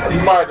said, you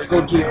might have to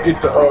go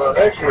get the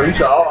X-ray. He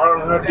said, I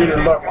don't did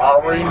enough. I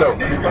already know.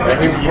 And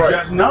he was right.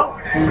 Just know.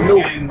 He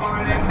knew. And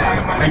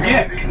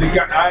again,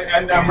 I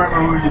remember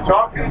who you're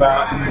talking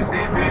about.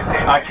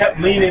 And I kept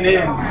leaning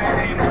in,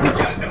 which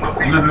is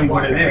literally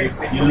what it is.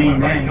 You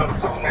lean in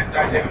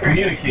to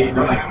communicate. And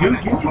I'm like,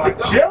 dude, you need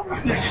to chill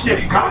with this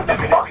shit. Calm the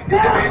fuck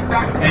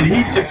down. And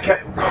he just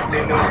kept,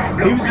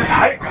 he was just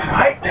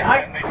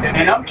hyping.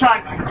 And I'm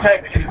trying to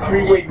protect the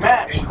three-way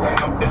match.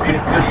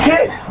 The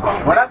kid,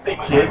 when I say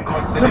kid,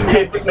 this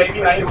kid was maybe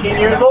 19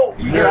 years old.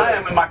 Here I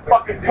am in my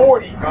fucking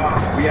 40s.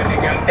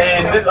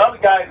 And this other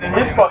guy's in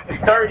his fucking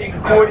 30s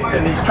and 40s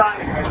and he's trying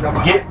to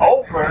get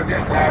over. And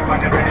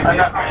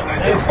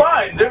it's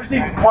fine. There was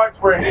even parts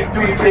where he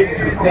threw the kid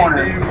into the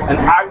corner and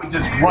I would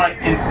just run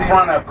in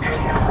front of the kid.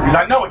 Because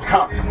I know it's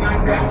coming.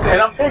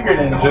 And I'm bigger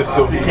than just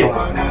so the kid.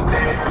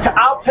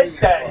 I'll take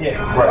that hit.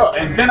 Right.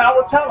 And then I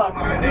will tell him,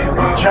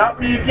 chop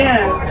me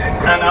again,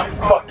 and I'm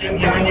fucking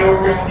giving you a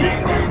receipt.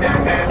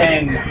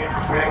 And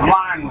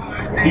line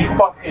finally, he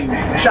fucking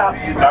chopped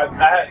it. I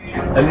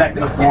had a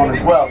necklace on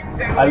as well.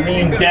 I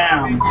leaned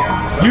down.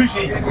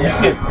 Usually, you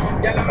see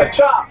a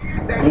chop,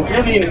 if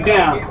you're leaning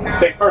down,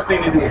 the first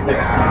thing they do is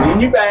this. Lean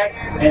you back,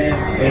 and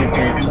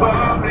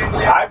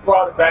I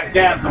brought it back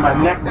down so my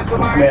necklace was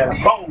made of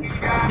bone.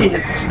 He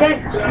hits his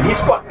fingers, and he's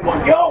fucking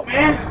going, yo,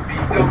 man.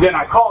 And then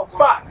I called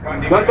Spot.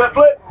 Sunset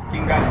flip.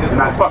 And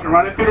I fucking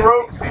run into the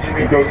ropes.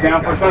 He goes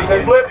down for a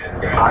sunset flip.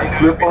 I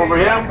flip over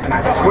him, and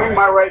I swing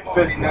my right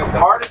fist as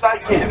hard as I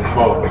can.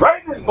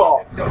 Right in his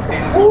balls.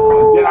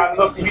 Then I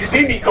look, you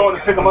see me going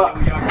to pick him up.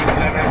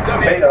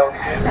 Potato.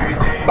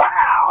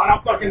 Wow! And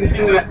I'm fucking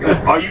thinking,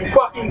 are you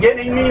fucking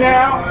getting me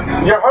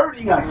now? You're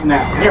hurting us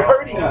now. You're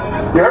hurting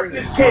us. You're hurting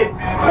this kid.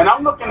 And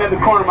I'm looking at the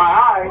corner of my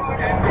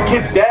eye. The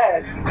kid's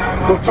dad,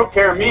 who took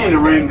care of me in the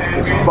ring,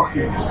 is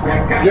fucking. He's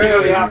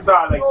on the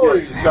outside like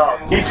this.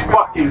 He's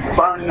fucking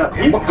burning up.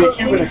 He's the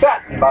Cuban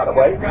assassin, by the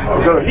way.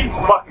 So he's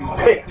fucking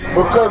pissed.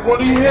 Because when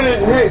he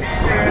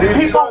hit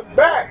he got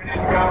back,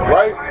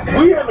 right?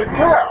 We in the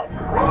crowd.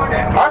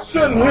 I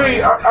shouldn't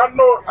hear. I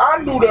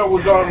knew that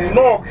was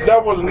normal.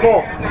 That wasn't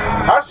normal.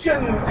 I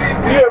shouldn't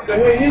be able to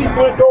hear. He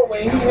went over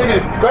and he hit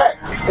his back,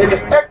 and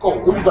it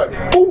echoed. It was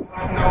like boom,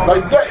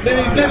 like that. Then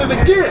he did it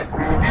again,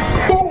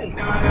 boom.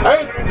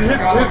 And his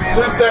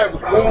dad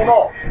was going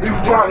off. He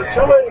was trying to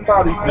tell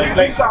everybody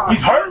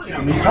he's hurting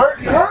him. He's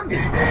hurting him.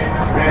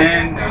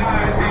 And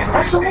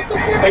I said, what the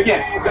fuck?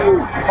 Again,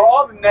 for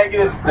all the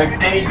negatives, like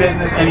any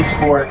business, any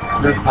sport,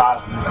 there's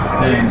positives.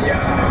 And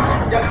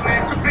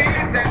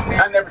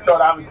I never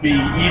thought I would be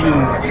even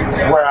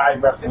where I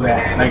wrestle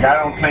at. Like, I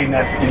don't claim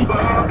that's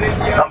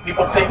anything. Some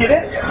people think it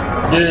is.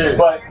 Yeah.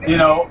 But, you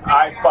know,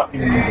 I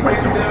fucking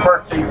went to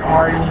birthday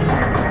parties.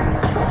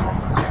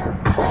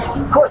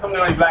 Of course, I'm the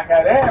only black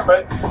guy there,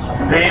 but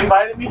they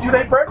invited me to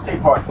their birthday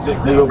party.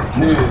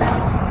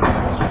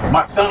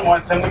 My son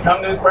wants him to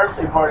come to his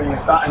birthday party, and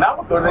I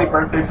would go to their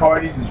birthday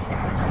parties. And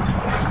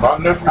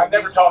I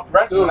never talked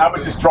wrestling. I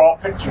would just draw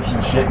pictures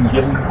and shit and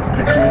give them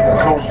pictures and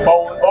go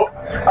bowling. Oh,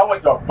 I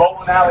went to a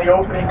bowling alley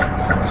opening.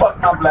 Fuck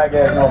my black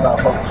ass know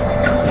about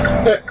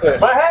bowling.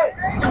 But hey,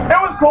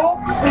 it was cool.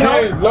 You know?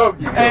 Kids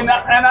love you.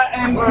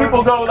 And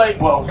people go like,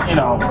 well, you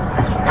know,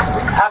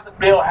 how's it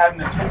feel having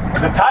the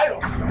title?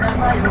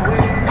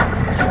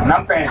 And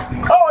I'm saying,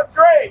 oh, it's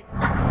great.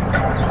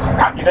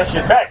 I get that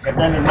shit back at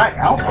the end of the night.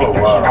 I don't take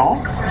that shit home.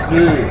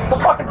 It's a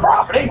fucking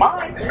profit, ain't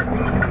mine.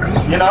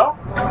 You know?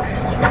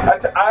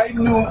 I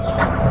knew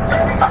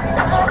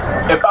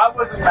if I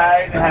wasn't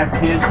married and had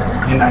kids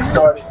and I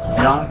started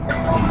young,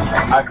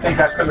 I think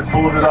I could have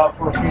pulled it off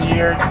for a few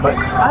years, but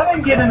I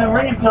didn't get in the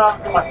ring until I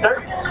was in my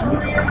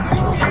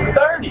 30s.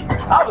 30.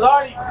 I was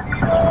already.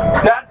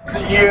 That's the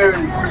years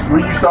where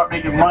you start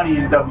making money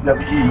in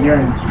WWE. You're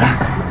in.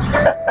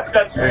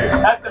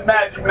 That's the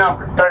magic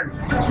number, 30.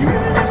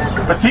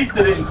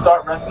 Batista didn't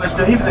start wrestling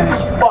until he was in his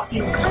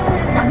fucking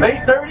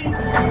late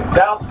 30s.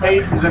 Dallas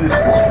Page was in his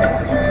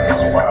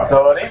 40s. Wow.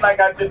 So it ain't like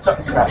I did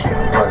something special.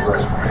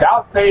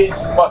 Dallas Page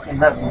fucking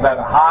wrestles at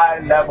a high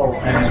level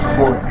in his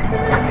 40s.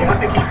 I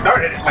think he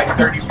started at like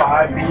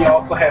 35. Then you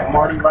also had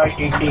Marty Wright,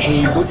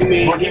 aka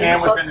Boogeyman.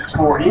 Boogeyman was in his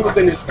 40s. He was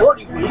in his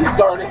 40s when he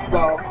started,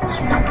 so.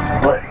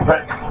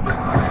 But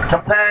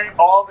comparing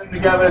all of them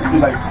together to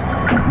like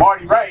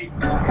Marty Wright,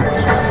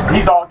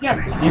 he's all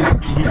gimmick. He's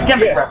a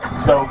gimmick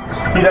wrestler, so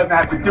he doesn't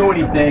have to do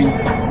anything,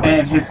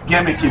 and his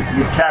gimmick is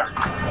with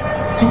character.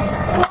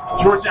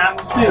 George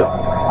Animal Steel,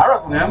 I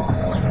wrestled him.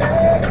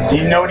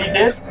 You know what he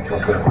did?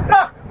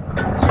 Nothing.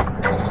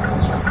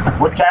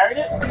 What carried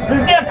it?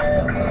 His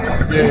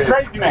gimmick. He's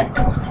crazy, man.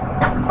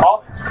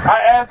 I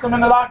asked him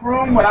in the locker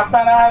room when I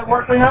found out I had to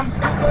work for him.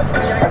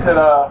 I said,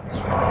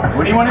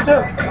 what do you want to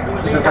do?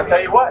 He says, I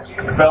tell you what,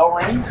 the bell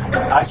rings,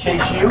 I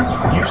chase you,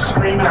 you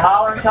scream and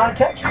holler and try to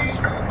catch me.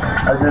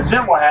 I said,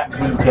 then what happens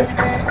when you catch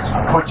me?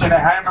 I put you in a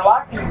hammer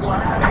lock and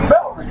the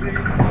bell rings.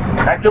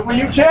 That good for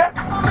you, champ?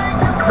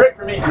 Great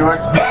for me,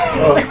 George.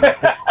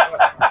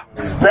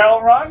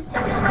 Bell run,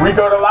 we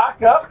go to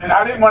lock up, and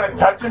I didn't want to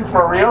touch him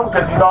for real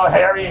because he's all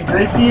hairy and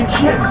greasy and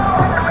shit.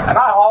 And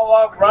I haul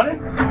off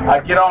running. I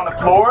get on the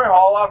floor,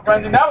 haul off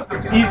running. That was the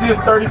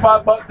easiest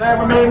 $35 I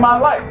ever made in my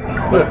life.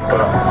 Dude,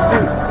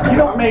 you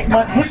don't make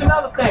money. Here's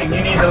another thing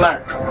you need to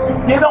learn.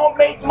 You don't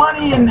make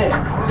money in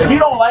this. If you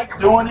don't like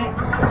doing it,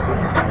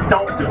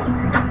 don't do it.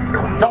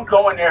 Don't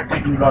go in there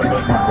thinking you're going to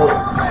make money.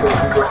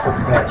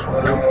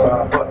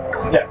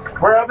 Yes.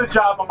 Where other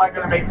job am I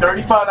going to make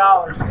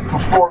 $35 for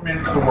 4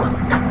 minutes of work?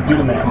 Do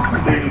the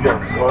math. There you go.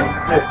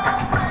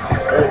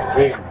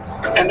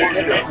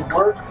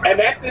 And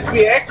that's if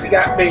we actually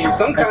got paid.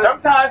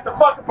 Sometimes the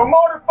fucking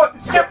promoter fucking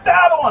skipped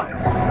out on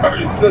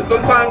us. So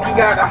sometimes you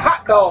got a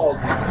hot dog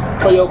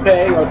for your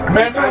pay.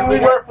 Remember when we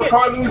worked for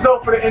Carluzo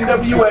for the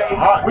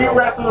NWA? We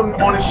wrestled him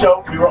on a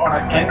show. We were on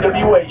an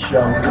NWA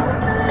show.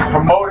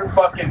 Promoter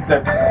fucking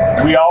said,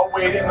 we all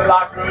waited in the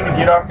locker room to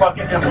get our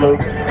fucking envelope,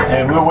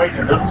 and we were waiting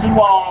a little too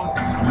long.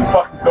 We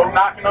fucking go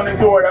knocking on the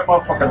door. That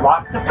motherfucker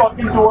locked the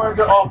fucking door of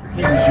the office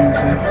he was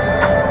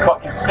using.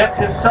 Fucking sent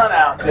his son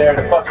out there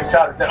to fucking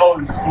try to say, oh,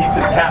 he's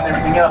just counting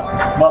everything up.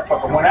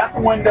 Motherfucker went out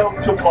the window,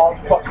 took all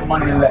the fucking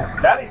money and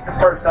left. That ain't the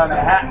first time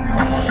that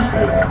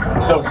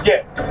happened. So,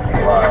 yeah.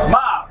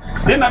 Mob.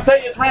 Didn't I tell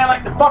you it's ran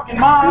like the fucking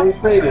mob? I didn't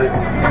say that.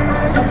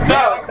 So,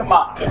 like the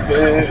mob.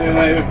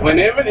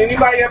 Whenever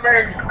anybody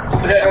ever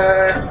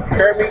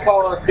heard me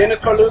call Dennis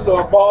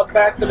Paluzzo a bald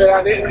bastard that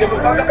I didn't give a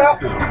fuck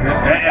about,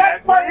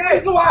 that's part of the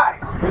reason why.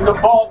 He's a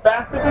bald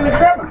bastard and a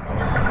criminal.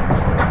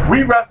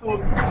 We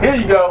wrestled, here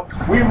you go,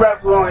 we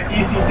wrestled on an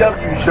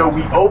ECW show.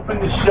 We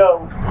opened the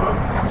show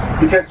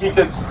because we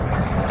just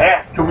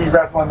asked, could we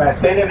wrestle a match?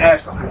 They didn't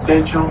ask for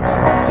credentials.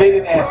 They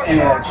didn't ask any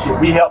of that shit.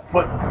 We helped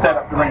set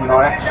up the ring and all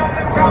that shit.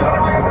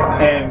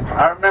 And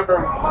I remember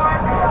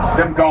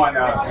them going,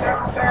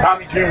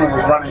 Tommy Dreamer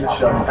was running the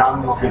show, and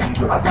Tommy was busy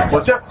doing it.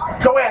 Well, just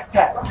go ask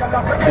Taz.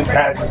 And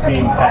Taz was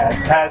being Taz.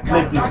 Taz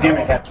lived his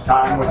gimmick at the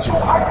time, which is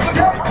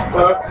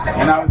stupid.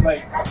 And I was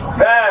like,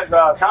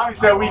 Taz, Tommy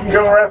said we can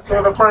go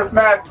wrestle the first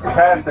match. And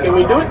Taz said, can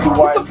we do it?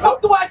 What the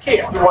fuck do I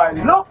care? Do I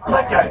look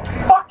like I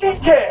fucking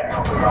care?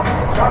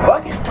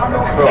 Fuck it.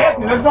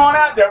 Anthony, let's go on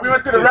out there. We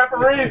went to the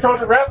referee and told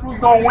the ref who's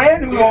going to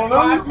win, who's going to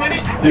lose. 5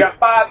 minutes? You got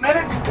 5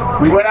 minutes.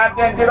 We went out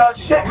there and did our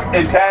shit.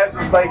 And Taz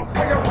was like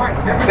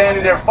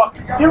standing there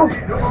fucking fuming.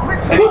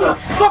 And who the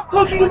fuck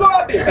told you to go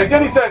out there? And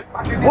then he says,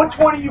 which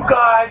one of you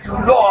guys who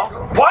lost,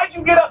 why'd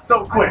you get up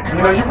so quick? You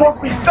know, you're supposed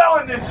to be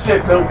selling this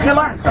shit, so you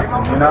learn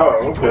something, you know?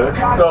 Oh, okay.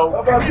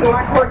 So,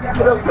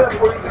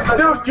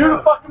 dude,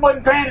 you fucking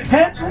wasn't paying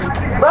attention.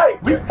 Right,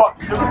 we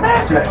fucking took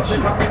advantage of that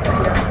shit.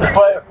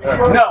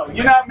 But, no,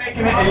 you're not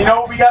making it. And you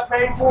know what we got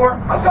paid for?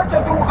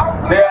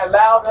 They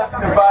allowed us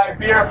to buy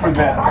beer for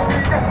them.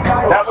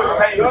 That was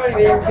payment.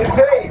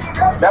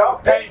 That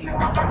was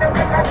payment.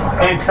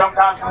 And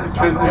sometimes in this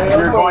business,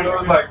 you're going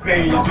to like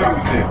paying your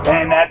dues.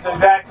 And that's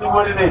exactly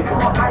what it is.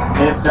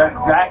 It's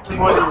exactly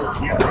what it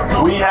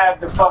is. We had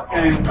the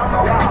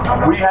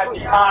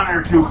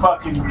honor to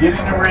fucking get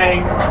in the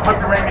ring, put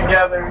the ring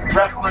together,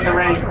 wrestle in the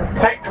ring,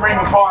 take the ring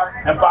apart,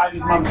 and buy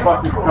these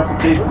motherfuckers a couple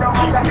cases of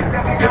cheap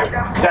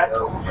beer.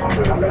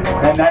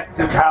 And that's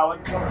just how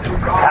it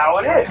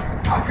is.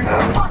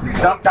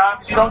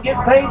 Sometimes you don't get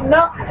paid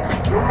nothing.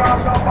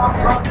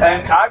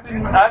 And I've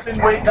been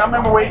waiting. I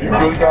remember waiting.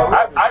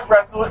 I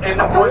wrestled in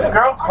the Boys and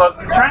Girls Club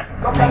in Trenton,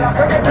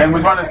 and it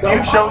was one of the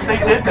few shows they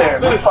did there.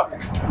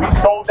 We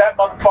sold that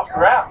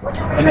motherfucker out,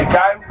 and the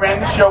guy who ran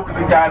the show was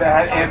the guy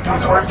that had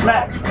Anthony's first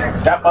match.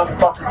 That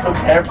motherfucker took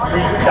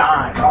every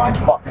dime and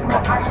fucking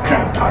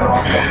Trenton.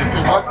 If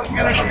it wasn't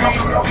Center Street,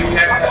 we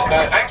had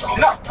actually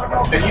no.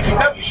 The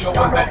ECW show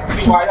was at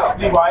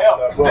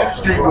CYL. Center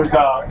Street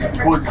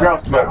was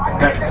Girls Club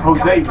that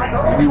Jose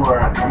ran. We were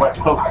at West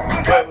Coast.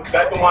 But was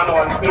that the one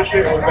on Center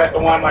Street, or was that the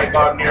one like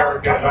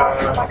near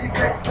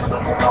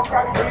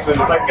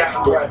like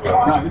got the West?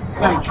 No, this is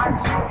Center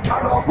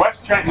Street.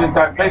 West Trenton is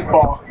that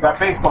baseball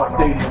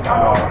stadium,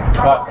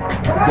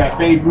 that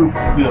Babe Ruth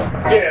field.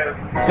 Yeah.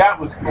 That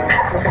was good.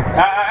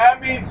 I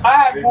mean, I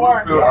had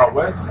more. Out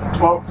west?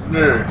 Well,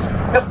 yeah.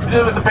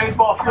 There was a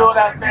baseball field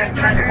out there in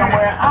Trenton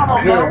somewhere. I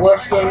don't know. Yeah,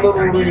 Western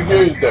Little League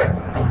is that.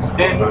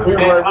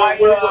 Right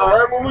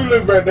where we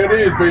live at, that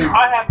is big.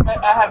 I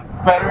have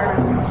better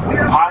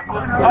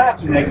positive. I have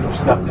some negative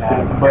stuff to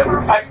happen, but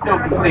I still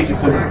think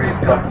it's some good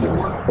stuff.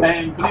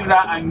 And believe it or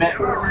not, I met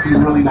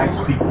some really nice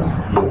people.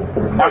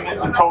 I met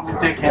some total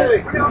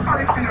dickheads.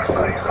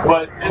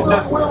 But it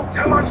just.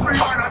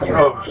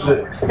 Oh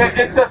shit.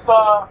 It's just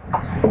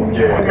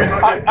yeah.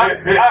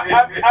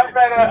 I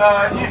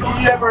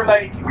read you ever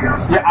like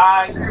your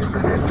eyes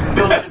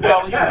fill your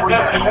belly before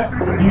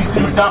you eat? You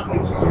see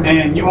something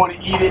and you want to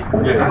eat it,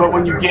 but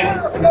when you get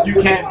it,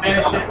 you can't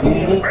finish it.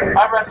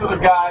 I wrestled a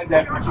guy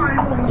that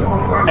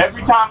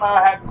every time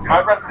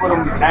I wrestled with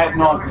him ad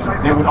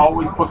nauseum, they would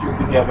always put this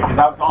together because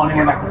I was the only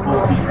one that could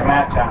pull a decent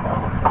match out of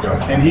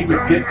him. And he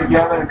would get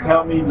together and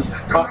tell me these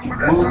fucking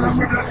moves,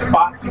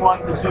 spots he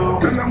wanted to do.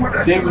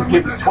 They would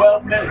give us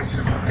 12 minutes.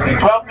 In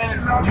 12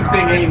 minutes, you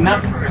think ain't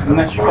nothing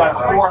unless you got a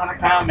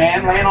 400-pound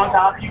man laying on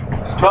top of you.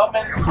 12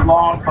 minutes is a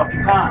long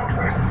fucking time.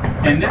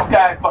 And this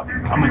guy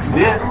fucking, I'm gonna do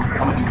this, I'm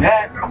gonna do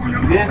that, I'm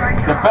gonna do this.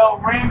 The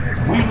bell rings,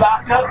 we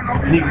lock up,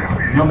 and he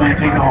goes, yo man,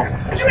 take it home.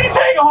 What you mean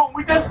take it home?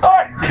 We just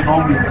started. Take it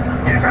home,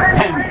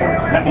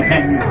 let me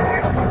 10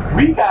 minutes.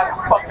 We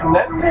got fucking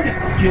 11 minutes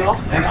to kill,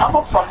 and I'm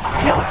gonna fucking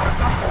kill it.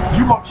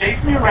 You gonna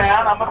chase me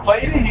around, I'm gonna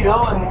play the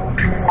heel, and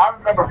I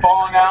remember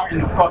falling out in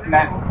the fucking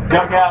that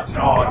dugout,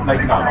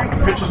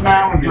 pitcher's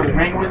mound where the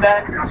ring was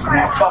at, and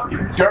that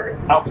fucking dirt.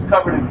 I was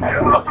covered in that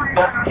fucking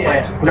dusty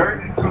ass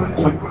dirt.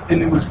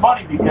 And it was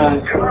funny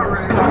because there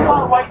was a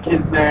lot of white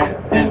kids there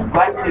and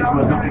black kids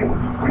were looking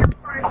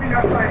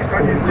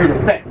through the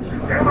fence.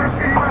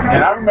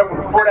 And I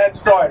remember before that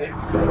started,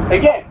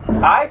 again,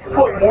 I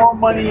put more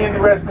money into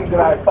wrestling than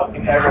I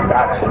fucking ever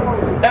got.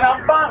 And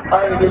I'm fine.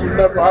 I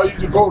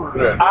used to go to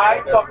that.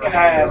 I fucking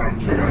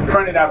had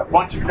printed out a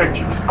bunch of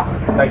pictures,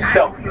 like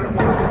selfies.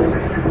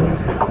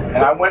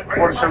 And I went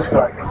before the show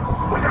started.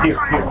 Here.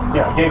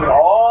 I gave it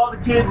all the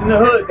kids in the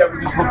hood that were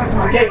just looking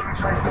for the gate.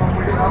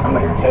 I'm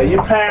like, tell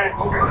your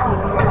parents,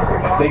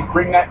 if they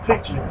bring that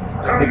picture,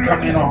 they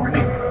come in on me.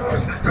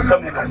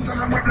 Come in on me.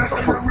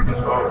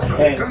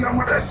 And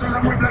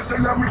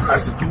I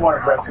said, you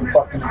want to wrestle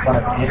fucking in front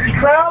of an empty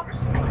crowd?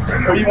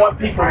 Or you want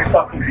people to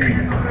fucking be?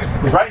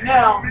 Because right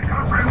now, he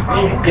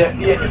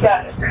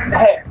got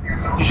half.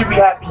 You should be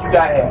happy you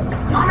got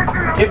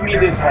half. Give me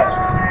this half.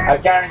 I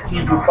guarantee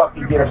you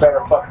fucking get a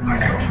better fucking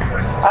match.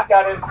 I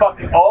got in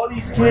fucking all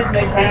these kids and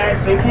their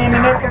parents, they came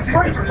in there for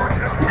free.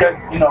 Because,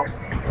 you know,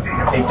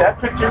 take that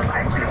picture,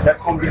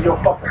 that's gonna be your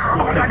fucking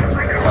free ticket. I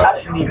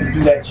didn't need to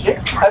do that shit.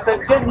 I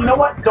said, then you know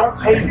what? Don't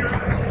pay me.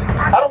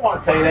 I don't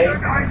want to pay.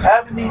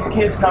 Having these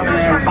kids come in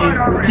there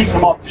and keep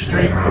them off the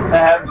street and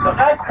having some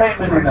nice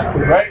payment and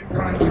nothing, right?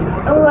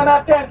 And we went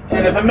out there,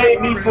 and if it made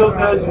me feel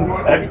good and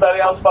everybody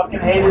else fucking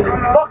hated it,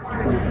 fuck you.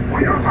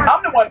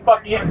 I'm the one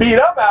fucking getting beat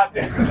up out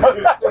there, so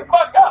shut the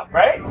fuck up,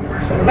 right?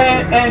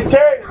 And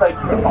Terry's like,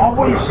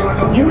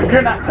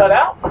 you're not cut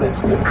out for this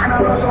business.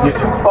 You're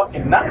too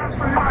fucking nice.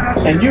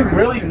 And you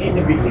really need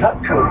to be cut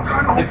for it.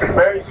 It's a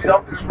very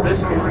selfish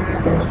business.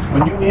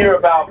 When you hear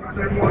about,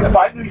 if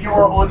I knew you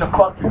were on the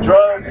fucking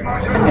drugs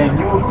and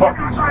you were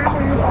fucking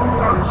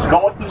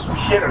going through some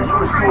shit or you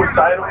were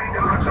suicidal,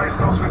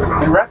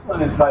 and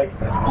wrestling is like,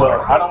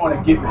 well, I don't want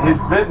to get in his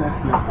business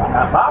because it's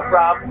not my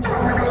problem.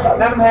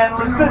 Let him handle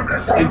his business.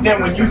 And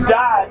then when you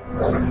died,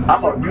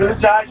 I'm going to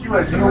eulogize you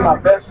as you were my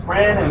best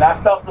friend and I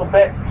felt so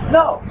bad.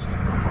 No.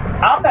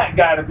 I'm that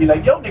guy to be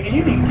like, yo, nigga,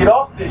 you need to get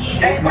off this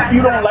shit. If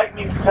you don't like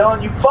me for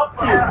telling you, fuck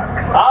you.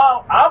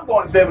 I'm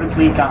going to be able to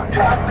clean conscience.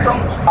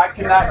 I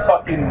cannot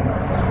fucking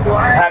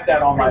have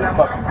that on my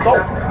fucking soul.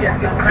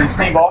 And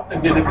Steve Austin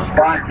did it with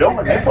Brian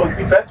Pillman. They're supposed to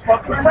be best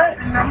fucking friends.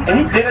 And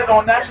he did it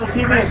on national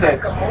TV and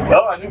said,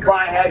 well, I knew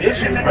Brian had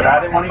issues, but I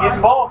didn't want to get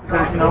involved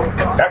because, you know,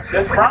 that's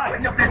just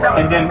Brian.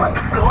 And then,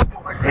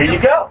 here you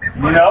go.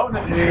 You know.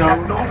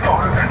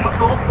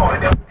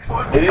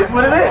 It is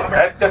what it is.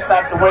 That's just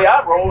not the way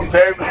I roll.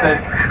 Terry was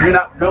saying, you're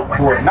not built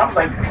for it. And I was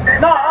like,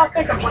 no, I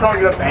think I'm strong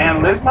enough to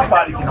handle it. My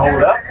body can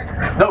hold up.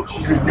 No,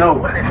 she said,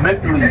 no.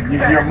 Mentally,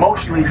 you're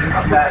emotionally, you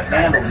cannot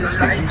handle this.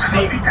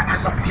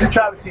 Because you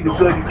try to see the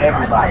good in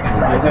everybody.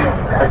 And then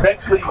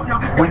eventually,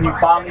 when you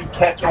finally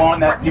catch on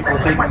that people are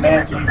taking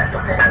advantage of you,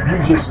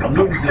 you just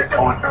lose it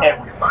on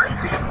everybody.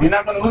 You're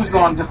not going to lose it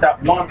on just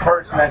that one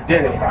person that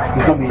did it.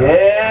 It's going to be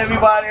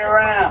everybody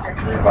around.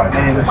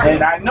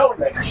 And I know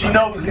that. She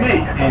knows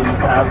me. And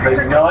I was like,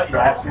 you know what? You're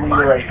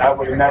absolutely right. I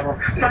would have never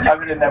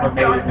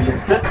made it in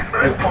this business. I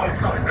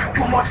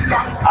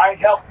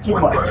helped too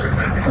much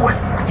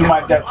to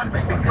my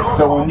detriment.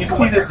 So when you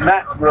see this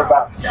match we're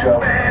about to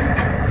show,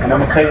 and I'm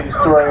gonna tell you the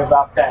story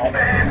about that,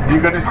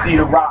 you're gonna see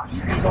The Rock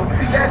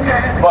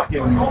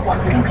fucking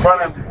in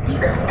front of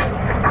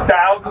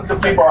thousands of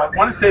people. I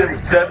want to say there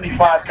was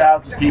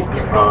 75,000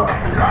 people.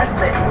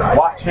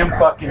 Watch him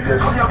fucking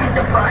just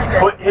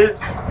put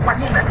his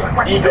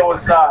ego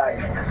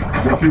aside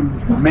to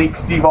make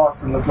Steve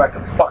Austin look like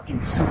a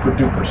fucking super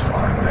duper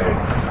star.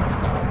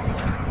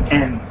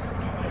 And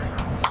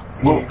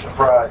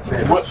fried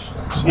sandwich.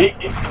 Big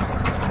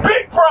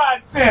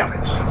fried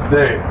sandwich.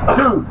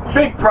 Dude,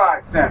 big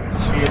fried sandwich.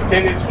 The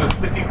attendance was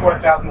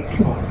 54,000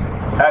 people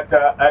at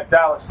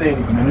Dallas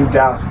Stadium, the new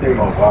Dallas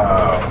Stadium. Oh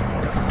wow.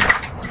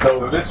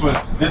 So this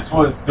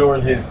was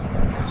during his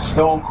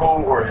Stone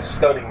Cold or his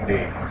Stunning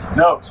days?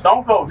 No,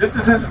 Stone Cold. This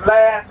is his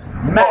last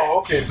match. Oh,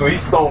 okay. So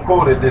he's Stone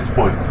Cold at this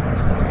point.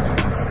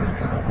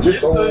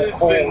 This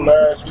was in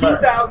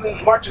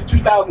March of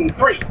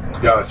 2003.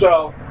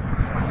 Gotcha.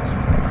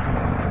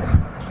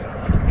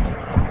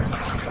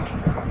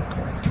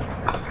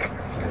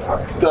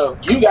 So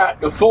you got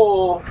the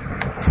full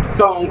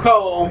Stone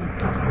Cold.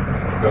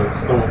 Because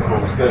Stone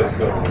Cold says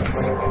so.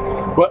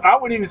 But I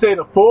wouldn't even say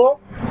the full.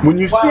 When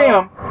you see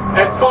him,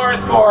 as far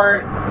as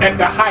at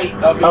the height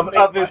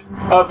of his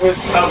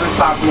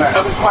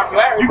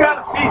popularity, you got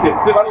to see this.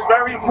 This is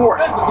very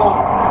important.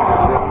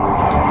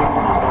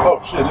 Oh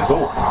shit, it's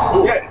over.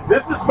 Ooh. Yeah,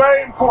 this is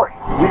very important.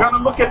 You're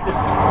gonna look at the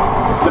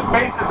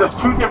faces of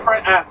two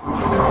different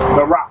athletes.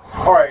 The Rock.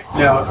 All right,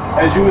 now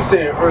as you were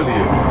saying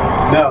earlier,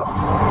 now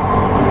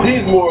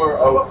he's more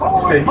of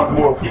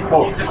he's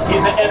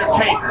an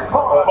entertainer,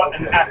 but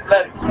an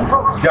athletic.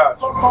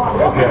 Gotcha.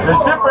 Okay. There's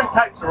different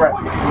types of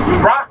wrestling.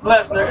 Brock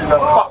Lesnar is a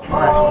fucking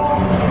wrestler.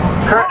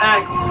 Kurt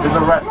Angle is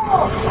a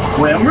wrestler.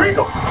 William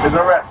Regal is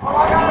a wrestler.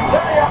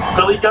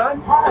 Billy Gunn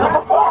is a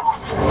performer.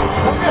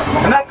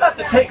 And that's not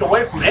to take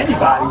away from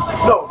anybody.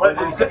 No, but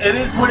it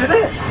is what it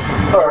is.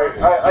 All right,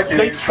 I get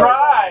they it.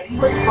 try,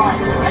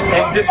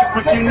 and this is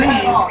what you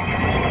need.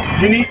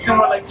 You need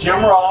someone like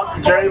Jim Ross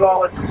and Jerry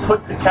Lawler to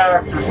put the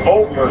characters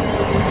over.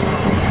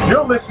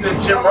 You're listening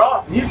to Jim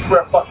Ross and you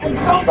swear fucking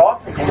Steve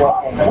Austin can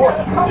walk on board.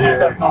 Yeah.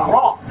 That's not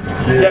wrong.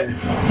 Yeah.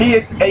 He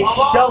is a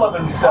shell of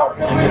himself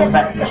in this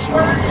match.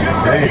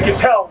 You can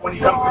tell when he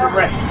comes to the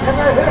ring.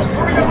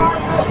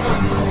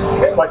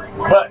 But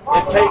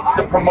it takes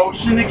the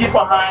promotion to get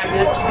behind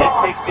it. It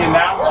takes the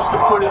announcers to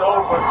put it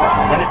over,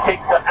 and it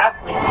takes the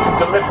athletes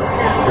to deliver it.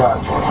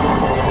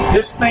 Gotcha.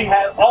 This thing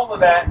had all of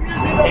that,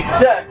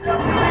 except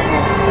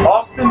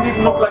Austin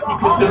didn't look like he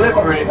could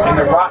deliver it, and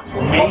The Rock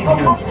made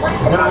him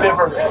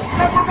deliver it.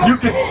 You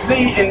could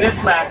see in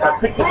this match, I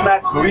picked this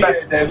match. So he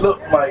had that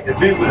look like, if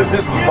this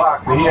was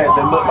boxing, he had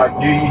that look like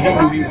he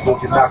knew he was going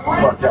to get knocked the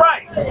fuck out.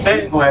 Right.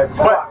 And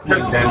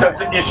because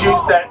the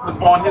issues that was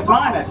on his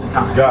mind at the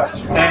time.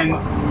 Gotcha. And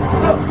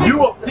you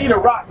will see The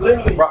Rock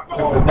literally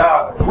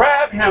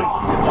grab him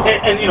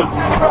and you know,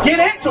 get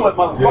into it,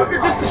 motherfucker.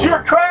 Yeah. This is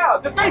your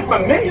crowd. This ain't for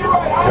me.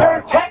 They're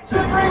in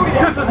Texas.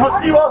 This is what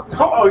Steve Austin's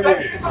home. Oh,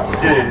 yeah.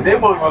 Yeah, they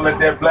wasn't going to let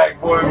that black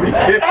boy be.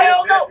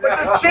 Hell no, but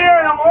they're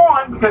cheering him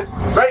on because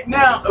right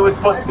now it was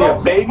supposed to be a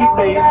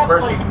babyface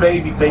versus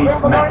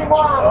babyface match.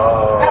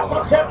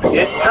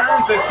 It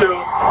turns into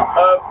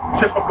a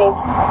typical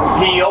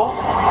heel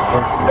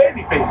versus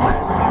babyface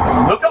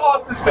match. Look at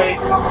Austin's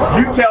face.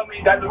 You tell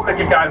me that looks like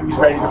a guy who's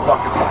ready to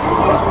fucking fight.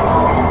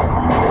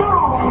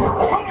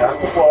 Got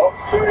the ball.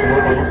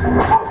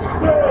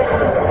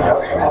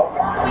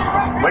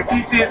 Wait till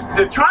you see his.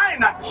 They're trying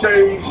not to show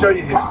you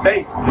his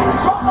face.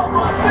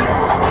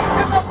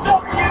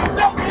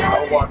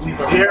 You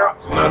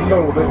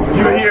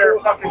hear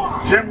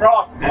fucking Jim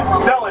Ross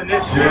is selling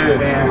this shit,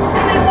 man.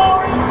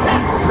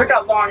 Look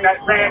how long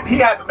that ran. He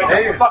had to make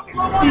a fucking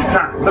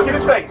C-turn. Look at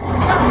his face.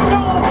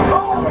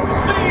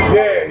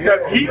 Yeah,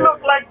 because he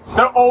looked like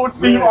the old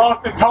Steve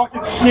Austin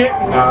talking shit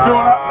and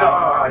doing up.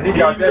 No, he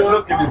got that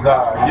look in his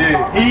eye.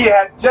 Yeah, he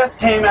had just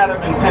came out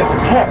of intensive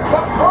care.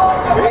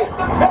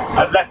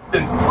 Less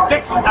than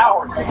 6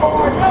 hours.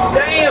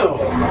 Damn.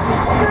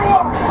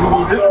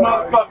 This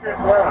motherfucker.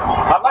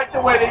 I like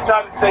the way they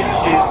try to say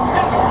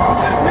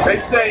shit. They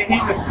say he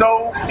was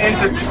so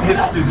into his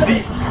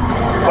physique,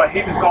 but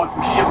he was going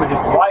through shit with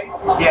his wife.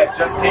 He had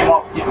just came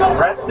off getting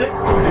arrested.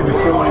 He was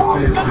so into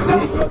his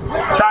physique,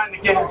 trying to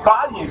get his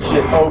body in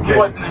shape. He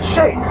wasn't in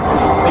shape.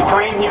 They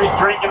claimed he was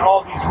drinking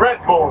all these Red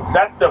Bulls.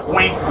 That's the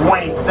wink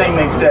thing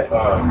they said.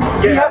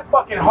 He had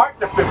fucking heart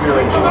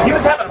defibrillation. He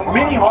was having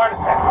many heart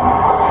attacks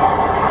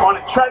on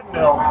a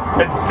treadmill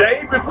the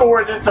day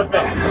before this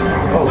event.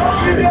 Oh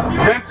shit.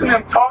 Vince and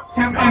them talked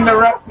him into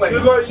wrestling.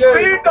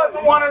 Steve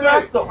doesn't want to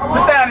wrestle.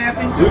 Sit down,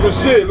 Anthony. Look at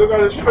shit. Look at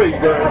his face.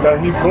 That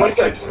he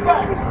blinking.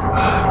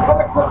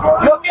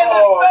 Look at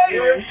his face.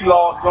 Yeah, he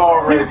lost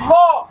already. He's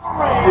lost.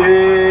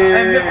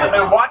 Yeah.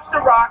 And watch The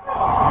Rock.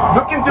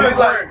 Look into his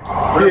words.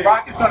 The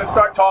Rock is going to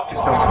start talking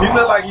to him. He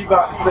look like he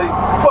about to say,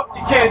 "Fuck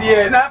your candy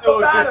ass." Snap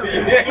him out of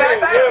it.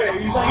 Snap out of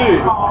it. You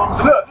shit.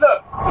 Look.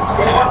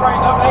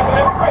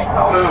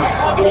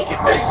 Let me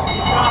get this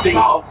thing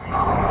off.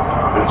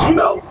 You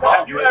know,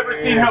 have you ever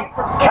seen him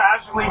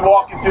casually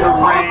walk into the ring?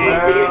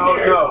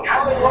 No.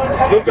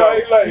 Look how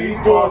he like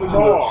he's doing his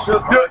arm.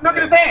 Look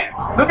at his hands.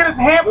 Look at his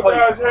hand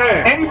placement.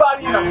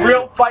 Anybody in a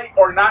real fight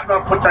are not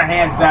going to put their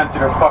hands down to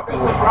their fucking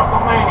waist.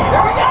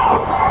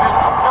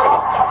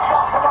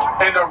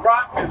 And The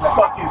Rock is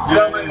fucking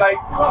selling like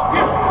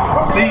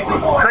these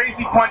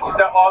crazy punches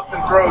that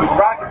Austin throws.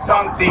 Rock is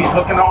selling. See, he's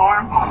hooking the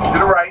arm to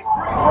the right.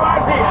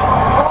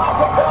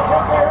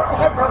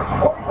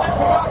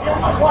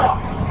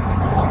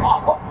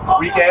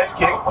 Weak ass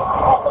kick.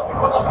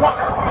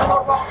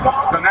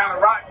 So now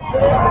The Rock,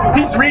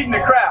 he's reading the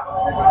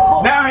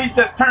crowd. Now he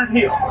just turned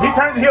heel. He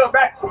turned the heel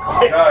back. He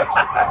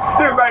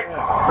was like,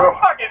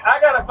 fuck it, I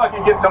gotta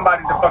fucking get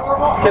somebody to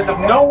fucking. Because if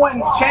no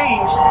one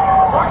changed,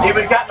 he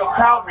would have got no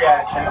crowd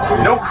reaction.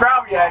 No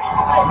crowd reaction,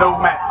 no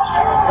match.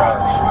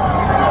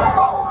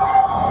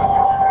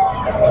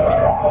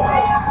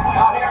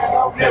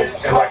 And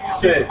like you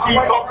said,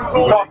 He's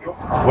talking.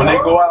 When they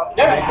go out,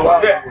 You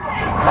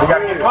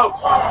gotta get close.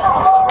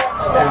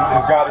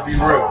 It's gotta be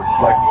real.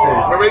 Like you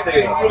said,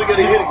 You really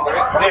gotta hit it,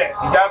 right? Yeah,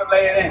 you gotta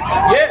lay it in.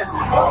 Yeah.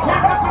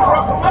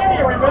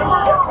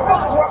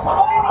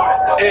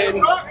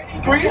 And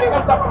screaming?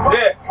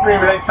 Yeah,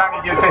 screaming anytime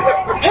he gets hit.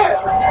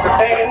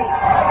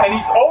 Yeah. And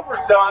he's over,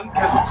 son,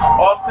 because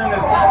Austin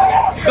is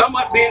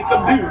somewhat being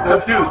subdued.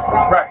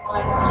 Right.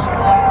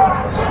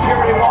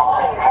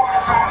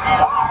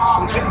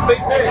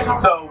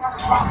 So,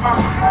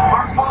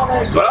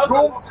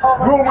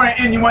 rumor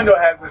and innuendo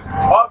has it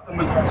Austin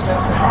was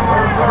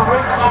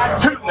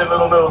tooting a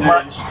little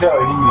much.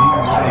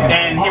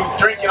 And he was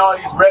drinking all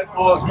these Red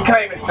Bulls. He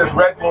claimed it says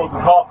Red Bulls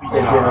and coffee.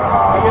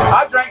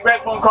 I drank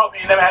Red Bull and coffee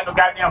and never had no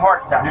goddamn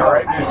heart attack,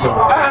 alright?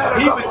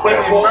 He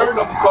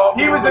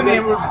was in the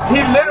emergency.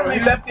 He literally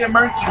left the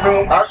emergency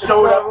room and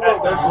showed up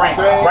at the ring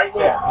right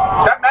there.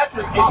 That match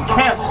was getting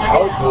canceled. I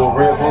was doing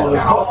Red Bull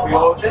and coffee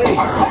all day.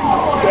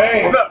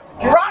 Dang. Look,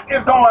 Rock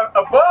is going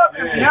above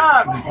and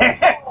beyond, man.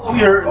 He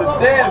hurting his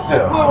damn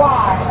self.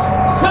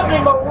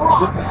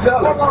 Just to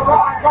sell it.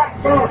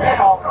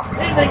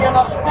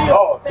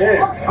 Oh,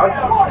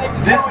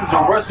 damn. This is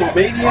a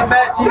WrestleMania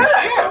match?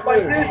 Yeah.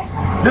 like this.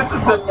 This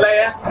is the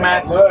last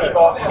match of Steve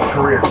Austin's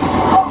career.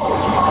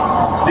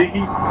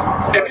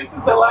 And this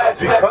is the last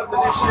match. Because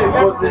of this shit,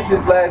 was this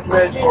his last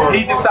match? Or?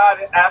 He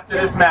decided after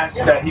this match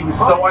that he was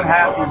so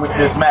unhappy with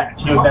this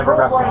match, he would never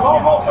wrestle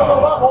again.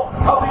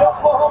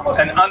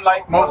 And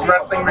unlike most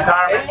wrestling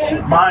retirements,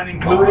 mine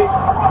included,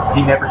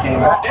 he never came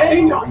back.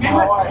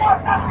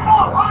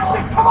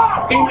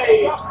 He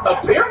made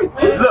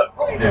appearances. Look,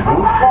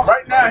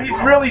 right now he's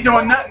really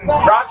doing nothing.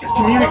 Rock is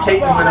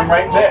communicating with him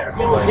right there.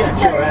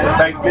 It's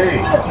like,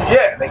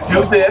 yeah, like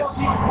do this.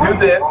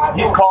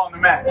 He's calling the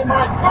match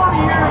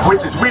now,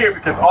 which is weird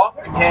because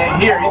Austin can't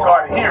hear. He's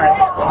hard of hearing,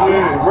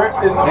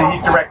 and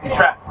he's directing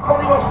traffic.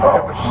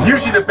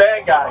 Usually the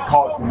bad guy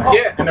calls the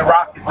match, and The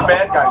Rock is the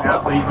bad guy now,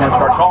 so he's gonna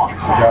start calling.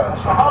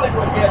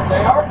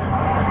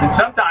 And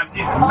sometimes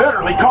he's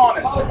literally calling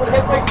it.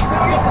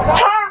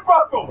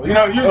 Turnbuckle! You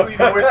know, usually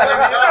they whisper,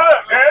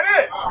 look, there it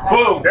is.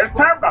 Boom, there's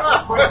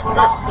turnbuckle.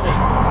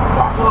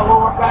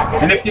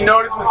 And if you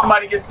notice when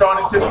somebody gets thrown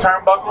into the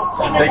turnbuckles,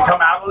 they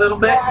come out a little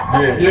bit.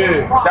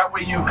 Yeah. That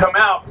way you come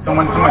out, so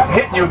when someone's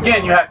hitting you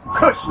again, you have some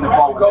cushion to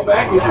fall. Go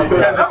back.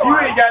 Because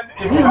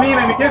if you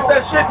leaning against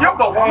that shit, you'll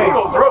go through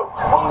those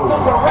ropes.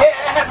 Yeah, it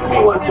happened to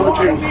me one time.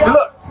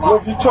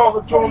 Look, you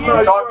talking to him now.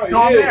 You're talking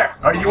to him there.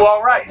 Are you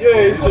all right?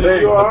 Yeah, he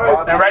said, you all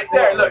right? And right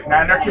there, look,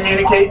 now they're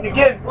communicating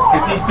again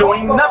because he's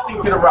doing nothing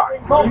to The Rock.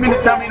 You mean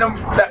to tell me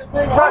that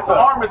Rock's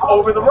arm is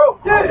over the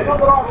rope? Yeah.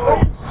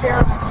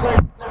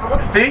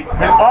 See?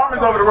 His arm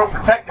is over the rope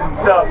protecting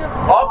himself.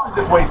 Austin's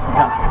just wasting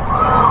time.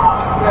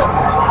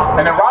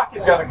 And then Rock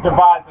has got to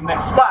devise the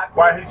next spot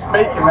while he's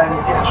faking that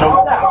he's getting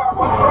choked out.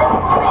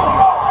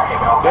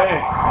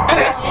 Damn. And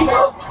that's what he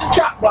goes with the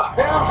chop block.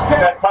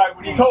 That's probably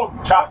what he told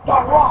him. Chop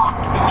block.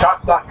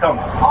 Chop block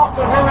coming.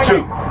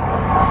 2.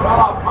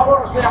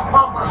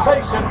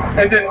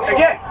 And then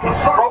again,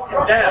 he's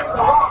broken down.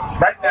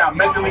 Right now,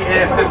 mentally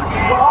and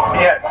physically.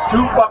 He has 2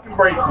 fucking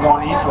braces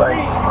on each leg.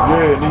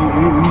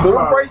 Yeah, so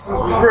the braces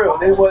was real.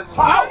 They wasn't.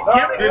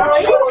 Gimmick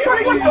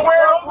used to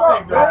wear those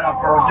things around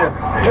for a gimmick.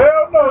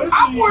 Hell no. I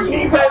wouldn't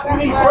even have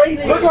any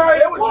braces. Look how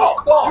they would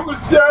walk off. You was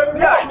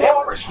shouting. Yeah, they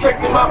would restrict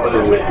him up a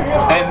little bit.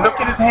 And look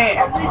at his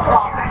hands.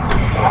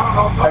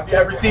 Have you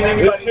ever seen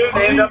anybody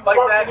stand up like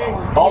that?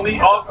 Only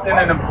Austin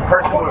and a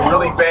person with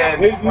really bad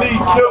his knee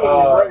killing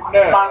him right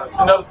now. Spinal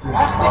stenosis.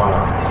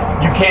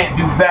 You can't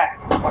do that.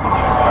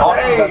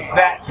 Austin does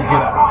that to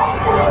get up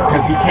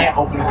because he can't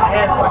open his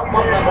hands like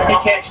that. He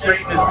can't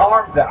straighten his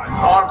arms out. His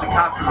arms are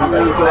constantly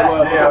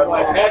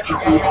like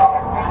atrophy.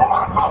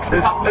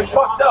 It's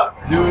fucked up,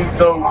 dude.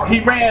 So he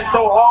ran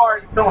so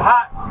hard, so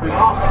hot for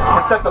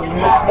such a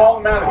small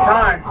amount of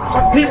time.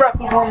 He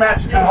wrestled more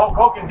matches than Hulk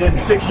Hogan did in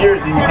 6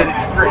 years, and he did it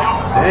in 3.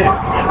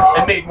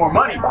 And made more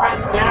money by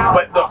it.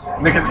 But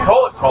look at the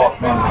toll it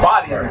cost on his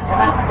body, his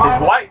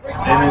life,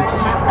 and his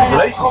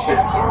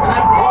relationships.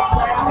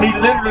 He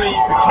literally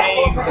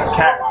became this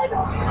character.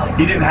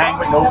 He didn't hang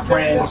with no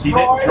friends. He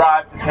didn't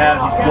drive to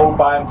towns. He drove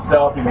by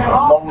himself. He was a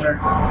loner.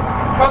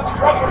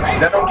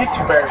 That don't get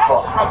you very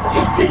far.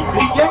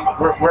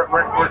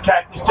 Where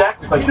Cactus Jack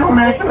was like, yo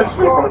man, can I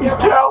sleep on your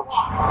couch?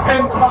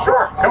 And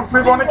sure, come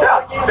sleep on the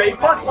couch. Save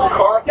money.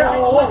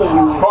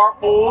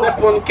 Carpool. Sleep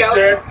on the couch.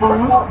 Share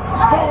food.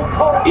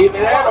 Either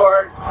that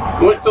or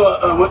went to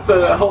a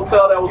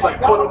hotel that was like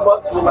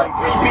 $20 with like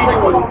 3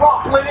 people and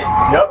split it.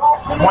 Yep.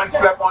 One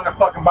slept on the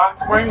fucking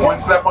box spring, one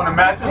slept on the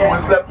mattress, one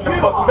slept in the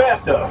fucking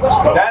bathtub.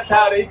 That's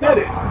how they did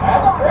it.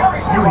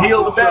 You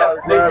heal the bath.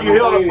 You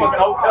heal the fucking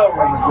hotel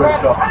rooms with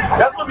stuff.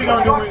 That's what we're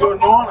gonna do when we go to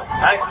New Orleans.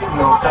 I ain't sleeping in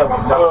the hotel room.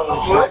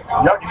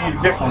 Y'all can eat a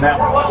dick on that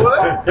one.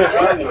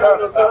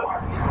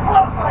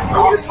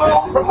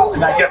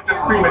 And I guess this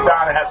prima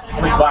donna has to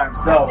sleep by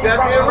himself.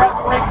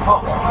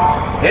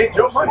 Hey,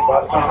 Joe Money.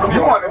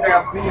 You want to think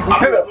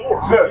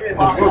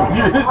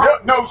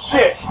no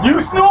shit.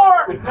 You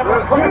snore?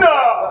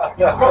 No.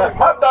 I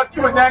thought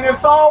you was down there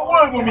sawing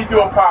wood when we do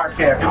a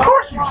podcast. Of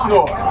course you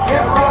snore.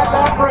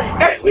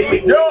 Hey,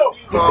 yo,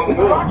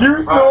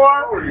 you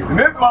snore. And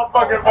this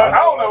motherfucker, I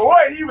don't know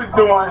what he was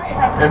doing.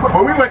 And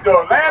when we went to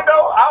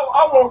Orlando,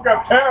 I woke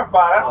up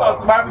terrified. I thought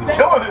somebody was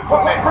killing us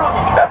in there.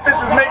 That bitch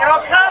was making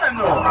all kind of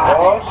noise.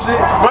 Oh shit.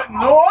 But in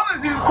New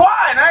Orleans, he was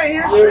quiet. I ain't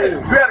hear shit. You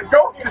had a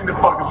ghost in the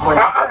fucking place.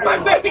 I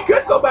said we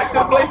could go back to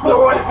the place where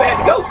we had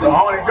the ghost. The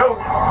haunted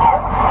ghost.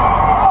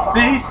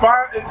 See, he's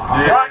Rock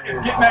is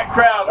getting that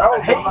crowd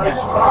hating him.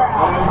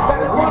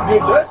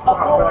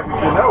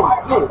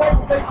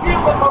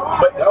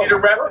 But you see the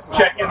reps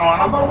checking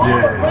on him.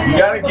 Yeah. You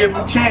gotta give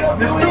him a chance.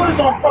 This dude is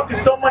on fucking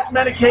so much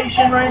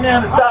medication right now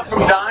to stop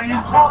from dying.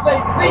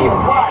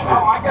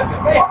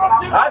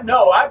 I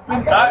know.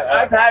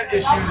 I've had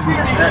issues,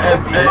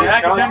 as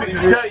academics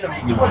will tell you.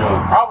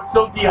 I was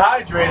so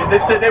dehydrated. They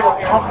said they were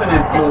pumping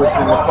in fluids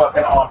in the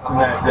fucking Austin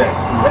that day.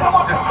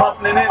 Just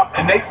pumping it in,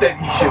 and they said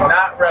he should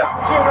not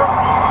wrestle.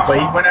 But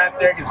he went out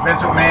there because Vince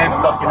McMahon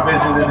fucking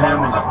visited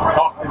him and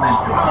talked him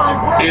into it.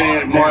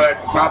 And more or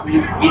less probably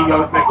his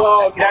ego. It's like,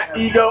 oh, that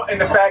ego and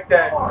the fact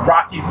that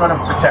Rocky's going to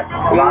protect him.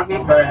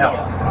 Rocky's going to help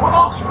him.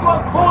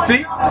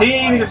 See, he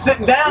ain't even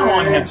sitting down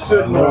on him.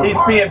 He's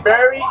being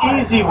very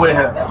easy with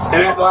him.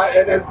 And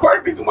that's part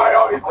of the reason why I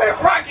always say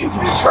Rocky's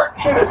short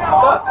shit is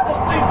tough.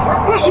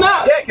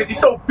 Yeah, because he's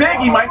so big,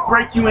 he might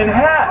break you in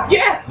half.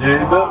 Yeah.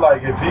 Yeah, it looked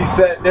like if he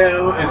sat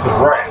down, it's a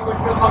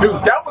wrap.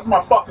 Dude, that was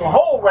my fucking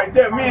hole right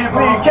there. Me and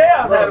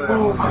Chaos had to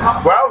move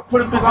where I would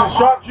put a bitch in the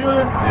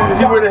sharpshooter,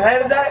 see where the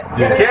head is at.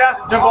 Yeah. Chaos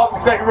would jump off the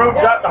second rope,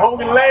 drop the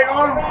Hogan leg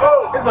on him.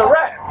 Oh, it's a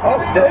wrap. Oh,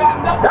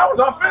 damn. That was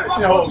our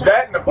finishing hold.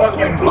 That and the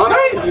fucking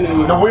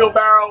the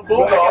wheelbarrow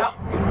bulldog.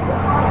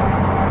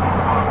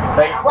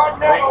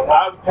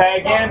 I would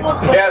tag in.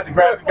 Chaos would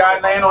grab the guy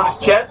laying on his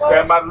chest,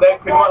 grab my leg,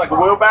 pick him up like a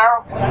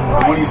wheelbarrow.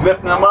 And when he's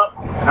lifting him up,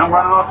 and I'm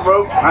running off the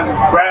rope, I just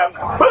grab,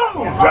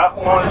 boom, drop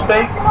him on his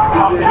face.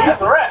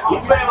 That's a wrap.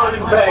 He's laying on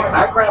his back.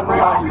 I grab him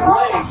by his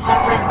legs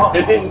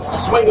and then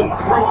swing him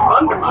through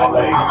under my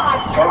legs.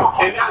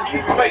 And now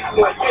he's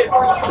facing like this.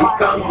 He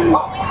comes and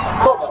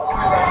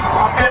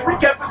and we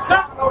kept it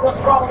simple. But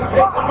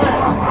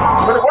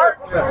it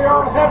worked.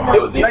 It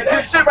was like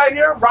this shit right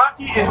here,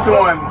 Rocky is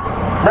doing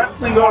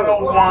Wrestling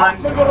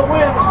 101,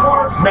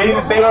 main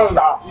event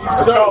stop.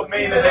 It's called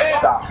main event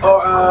stop. Or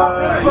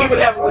he would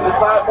have him in the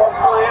sidewalk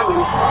slam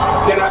and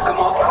then I come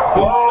off.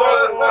 Oh,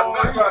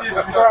 he's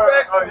disrespectful.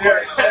 Oh,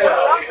 yeah.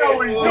 I know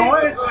what he's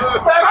doing. It's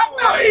disrespectful.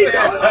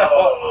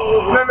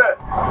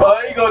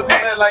 Oh, he gonna do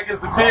that like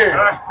it's a beer.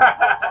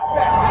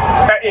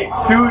 Hey,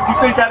 dude, you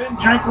think I didn't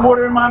drink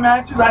water in my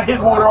matches? I hid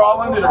water all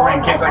under the ring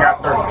in case I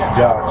got thirsty.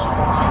 Gotcha.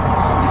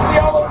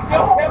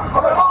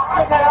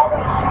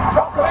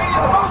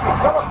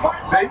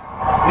 See?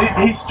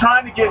 He's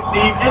trying to get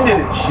Steve into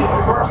this shit.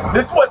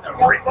 This wasn't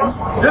written.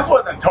 This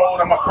wasn't told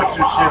I'm gonna put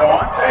your shit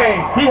on.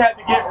 He had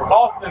to get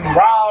Austin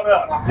riled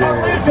up.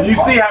 Yeah. And you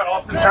see how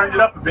Austin turned it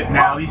up a bit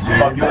now. He's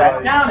fucking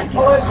back down again. He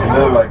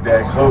looked like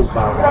that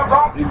clothesline.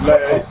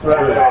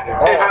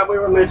 And how we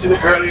were mentioning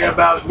earlier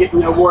about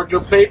getting your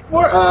wardrobe paid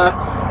for,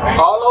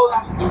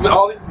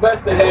 all these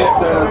vests that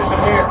had the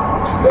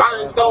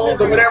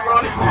rhinestones or whatever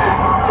on it,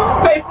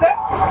 pay for that.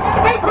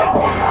 Pay for that.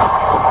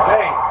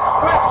 Hey.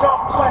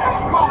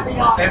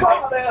 So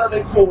how the hell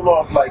they pull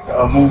off like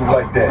a move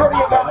like that?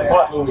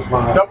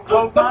 Double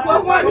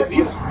clothesline?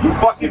 You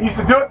fucking used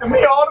to do it to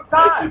me all the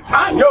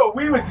time. Yo,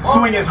 we would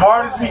swing as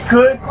hard as we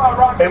could,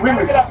 and we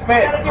would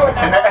spin.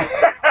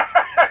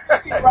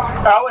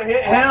 I would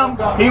hit him,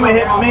 he would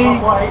hit me,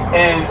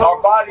 and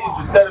our bodies,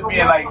 instead of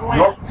being like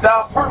north to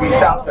south, would be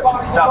south to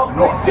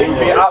north. They'd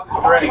be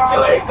opposite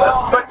direction.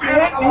 But you're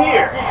hitting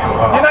here.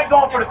 You're not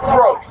going for the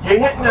throat. You're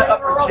hitting the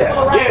upper chest.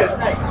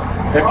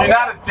 Yeah. If you're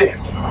not a dick.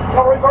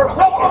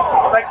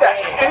 Like that.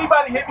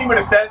 Anybody hit me with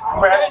a desk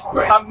press,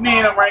 I'm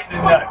kneeing them right in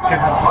the nuts,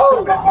 because it's the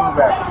stupidest move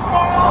ever.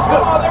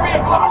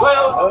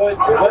 Well,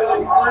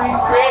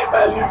 created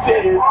by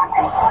Lieutenant.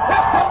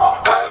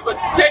 But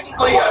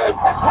technically,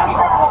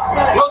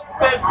 most of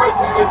the best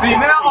person. See,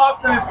 now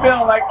Austin is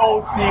feeling like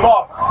old Steve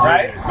Austin,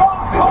 right?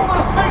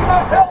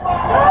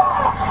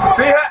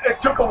 See how it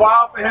took a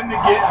while for him to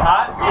get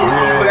hot?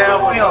 So now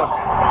I'm feeling.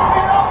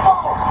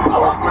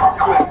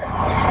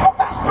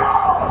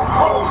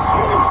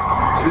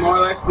 It's more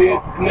or less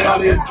now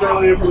the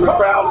adrenaline from the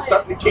crowd is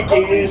starting to kick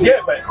in.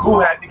 Yeah, but who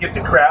had to get the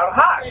crowd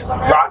hot?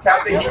 Rock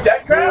had to heat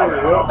that crowd.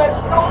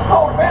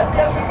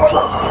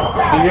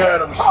 He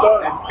had him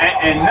stunned.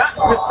 And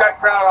nothing pissed that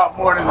crowd off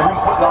more than him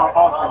putting on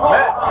Austin's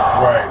vest.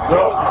 Right.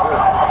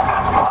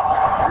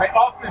 Like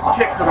Austin's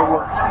kicks are the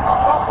worst.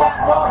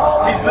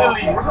 He's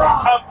literally,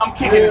 I'm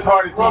kicking as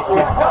hard as he's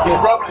kicking. He's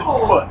rubbing his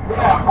foot.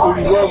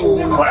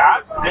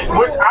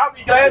 Which I'll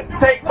be glad to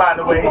take, by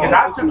the way, because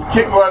I took a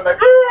kick where I was like,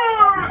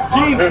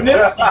 Gene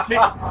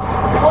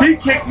Snitsky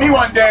kicked me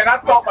one day, and I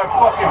thought my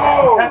fucking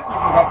intestines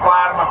were gonna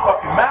fly out of my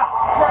fucking mouth.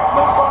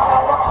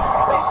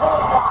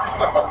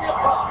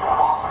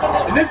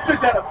 And this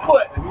bitch had a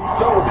foot.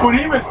 When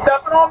he was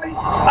stepping on me,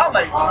 I'm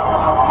like,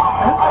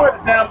 his foot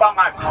is down by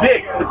my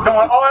dick,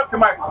 going all up to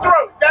my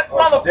throat. That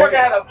motherfucker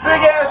had a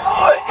big ass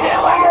foot.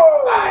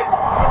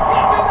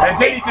 And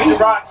then he did the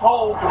Rock's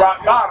hole, the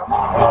Rock bottom.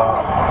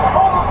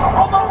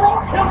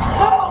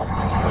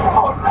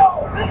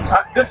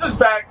 This is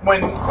back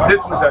when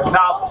this was a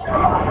novelty,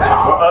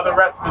 where other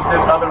wrestlers did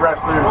other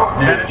wrestlers'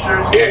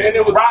 finishers. Yeah, and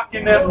it was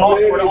Rocking them.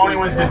 Also, were the only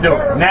ones to do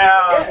it.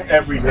 Now it's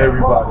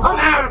everybody. Oh,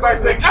 now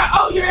everybody's like,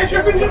 oh yeah, that's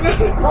your finisher.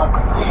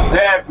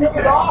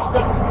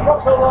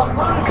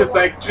 Because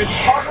like just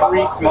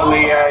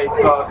recently, I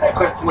saw a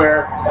clip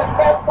where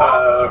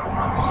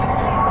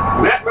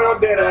Matt Riddle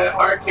did a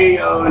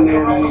RKO, and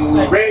then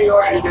Randy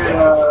Orton did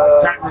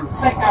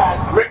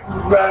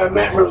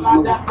Matt Riddle's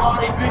move.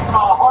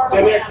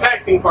 And they're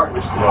tag team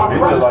partners.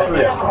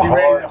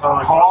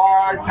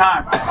 Hard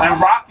time. And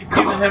Rock is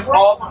giving him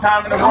all the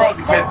time in the world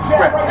to catch his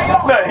breath.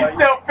 Look, he's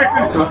still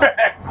fixing his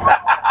legs.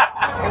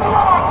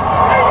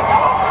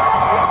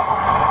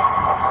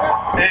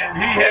 And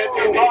he hit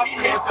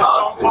Austin with the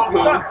Stone Cold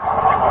Stunner.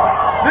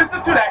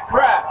 Listen to that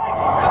crowd.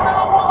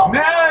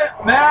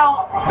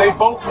 Now they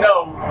both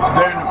know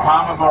they're in the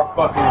palm of our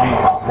fucking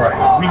hand. Right.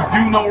 We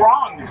do no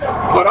wrong to them.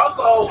 But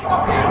also,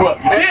 well,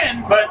 you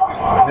can, but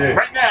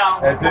right now,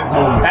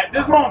 at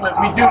this moment,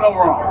 we do no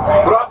wrong.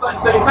 But also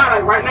at the same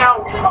time, right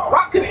now,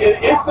 Rock could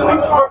instantly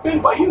work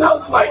in, but he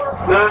knows it's like,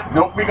 nah.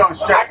 Nope, we're gonna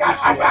stretch this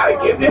shit. I gotta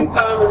give him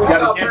time to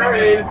gotta give him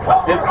his,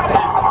 it's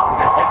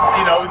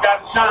you know, we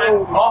gotta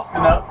shine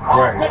Austin up.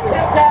 Right.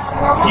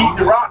 Heat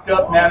the Rock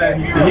up now that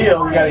he's the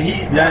heel. We gotta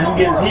heat, then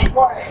he gets heat.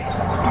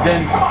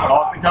 Then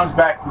Austin comes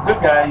back as the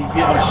good guy, he's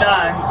getting the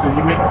shine, so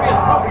you make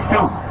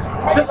dude.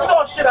 This is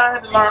all shit I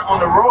had to learn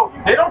on the road.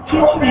 They don't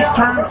teach you these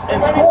terms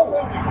in school.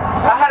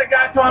 I had a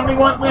guy telling me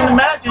one in the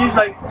match, and he's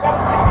like,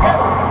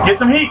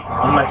 get some heat.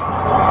 I'm like,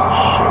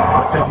 shit,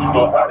 what does he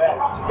mean by that?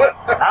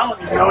 I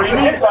don't even know what he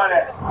means by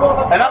that.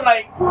 And I'm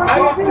like, I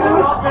didn't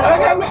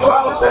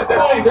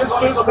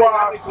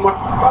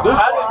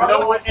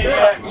know what any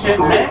of that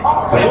shit meant.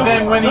 And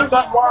then when he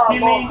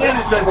leaned in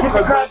and said, get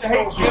the crowd to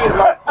hate you.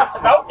 I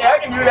said, okay, I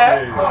can do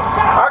that.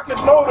 I can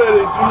know that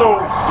is, you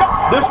know,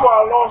 this is why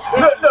I lost.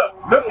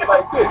 Look at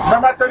like this.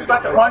 Remember I told you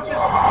about the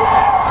punches?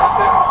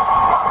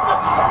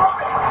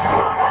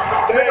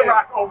 The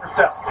Rock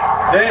oversells.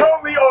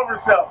 Totally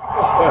oversells.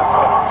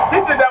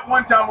 He did that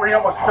one time where he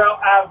almost fell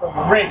out of the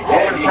ring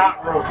over the top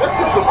rope. That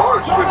took some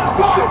hard shit to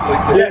push up like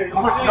that. Yeah, he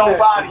pushed his own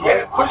body.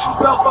 Yeah, push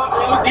himself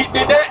up. He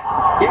did that.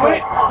 He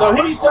went. So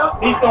he's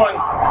doing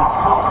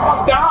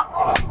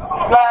stop,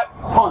 slap,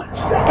 punch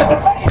at the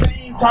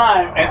same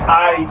time, and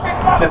I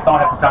just don't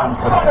have the time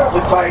for that.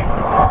 It's like.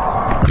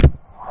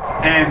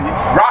 And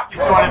Rock is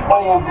doing it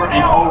over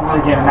and over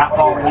again, not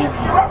falling into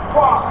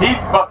it. He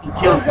fucking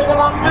kills it.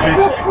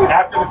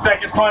 After the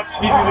second punch,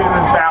 he's losing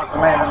his balance and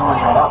landing on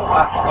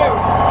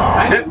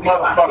it. This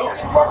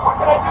motherfucker.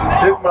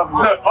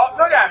 Look,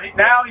 look at him.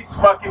 Now he's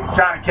fucking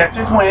trying to catch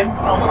his wind.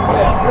 How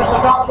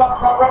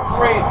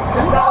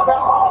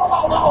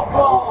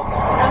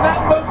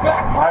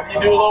do you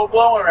do a low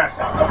blow in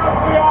wrestling?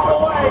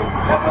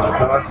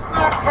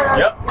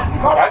 Yep.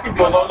 I can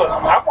do a low blow.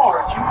 I won't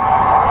hurt you.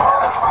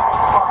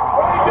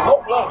 The low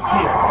blow's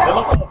here. The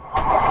low blow's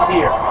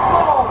here.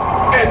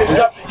 And it's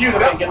up to you to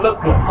make it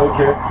look good.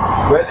 Okay.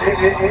 But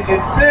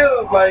it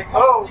feels like,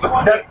 oh.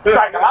 That's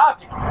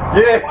psychological.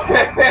 Yeah.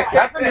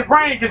 That's in your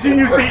brain because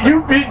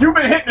you've been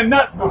hitting the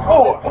nuts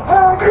before. But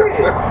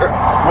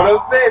I'm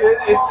saying,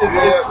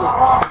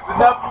 it's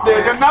enough.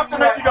 There's enough to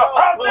make you go,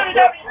 oh shit, he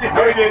got me.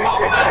 No, he didn't.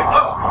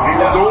 He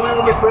was only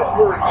on the front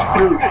porch.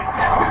 Dude. He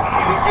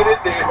didn't get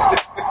it there.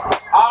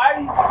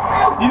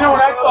 You know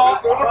what I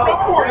thought?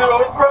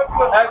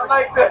 I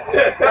like that.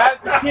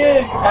 As a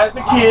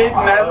kid,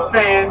 and as a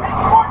fan,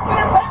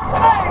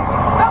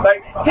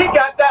 like he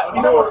got that.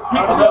 You know where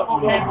People's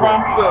Elbow came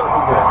from?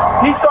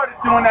 He started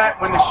doing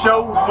that when the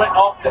shows went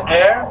off the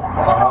air.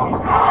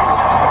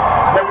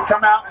 They would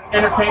come out and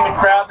entertain the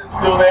crowd that's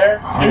still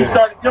there. And he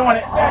started doing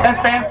it, and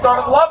fans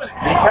started loving it.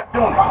 And he kept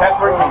doing it. That's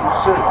where it came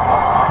from.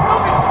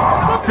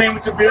 Same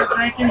with the beer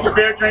drinking. The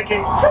beer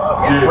drinking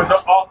was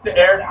an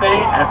off-the-air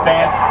thing, and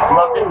fans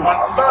loved it.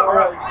 Once I'm not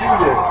really do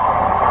that.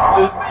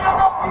 You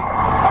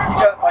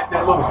got like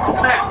that little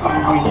snap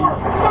when you.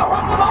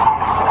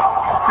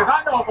 Because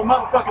I know if a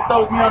motherfucker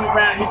throws me on the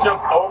ground and he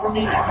jumps over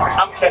me,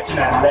 I'm catching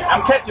that.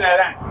 I'm catching that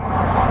angle.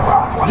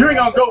 You ain't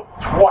gonna go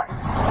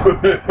twice.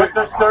 But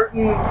there's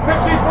certain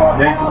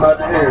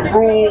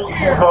rules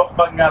you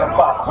fucking gotta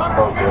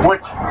follow.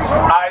 Which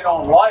I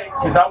don't like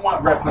because I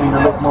want wrestling to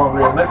look more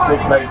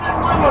realistic. Like,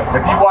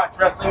 if you watch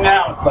wrestling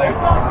now, it's like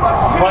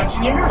I'm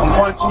punching you,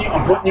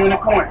 I'm putting you in the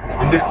corner.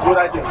 And this is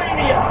what I do.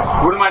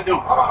 What am I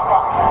doing?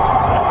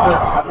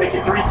 I make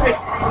it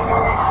 360.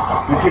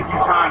 And give you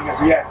time to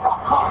react.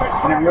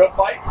 And in real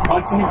fight,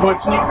 punching you,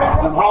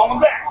 I'm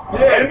hauling back.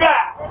 And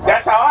back.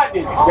 That's how I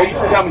did it. They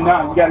used to tell me,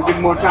 no, you gotta give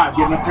him more time.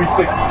 Give him a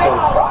 360. So,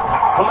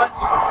 punch.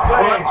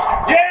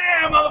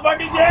 Yeah,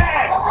 motherfucker,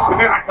 yeah. But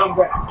then I come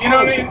back. You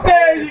know what I mean?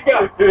 There you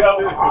go. So,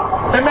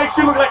 it makes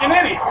you look like an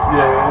idiot.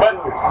 Yeah.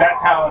 But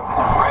that's how it's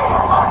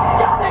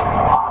done.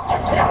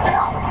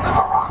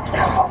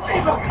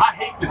 I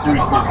hate the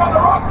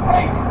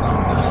 360.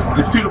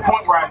 It's to the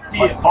point where I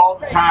see it all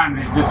the time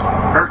and it just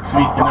hurts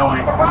me to know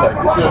it.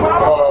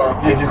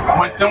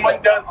 When someone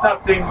does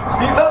something,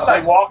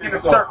 they walk in a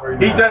circle.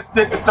 He just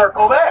did the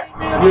circle there.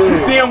 You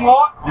see him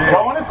walk,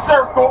 go in a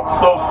circle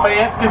so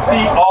fans can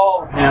see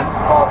all of him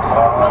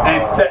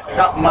and set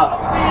something up.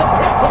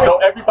 So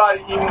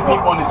everybody, even the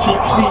people in the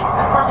cheap seats,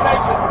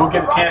 will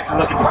get a chance to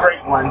look at the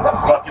great one.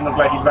 Fucking look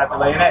like he's about to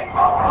lay an egg.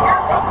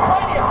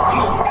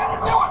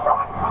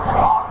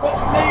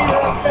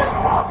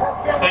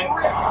 And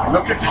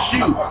look at the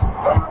shoes.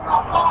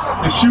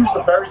 The shoes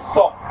are very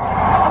soft.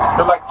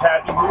 They're like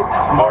tabby boots,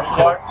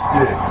 martial arts.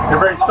 They're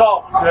very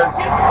soft because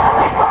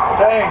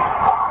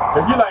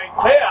if you like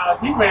Chaos,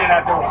 he ran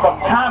out there with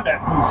fucking combat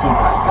boots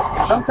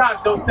on.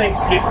 Sometimes those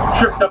things get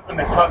tripped up in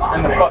the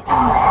fucking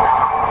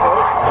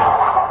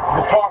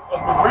the tarp of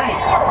the ring,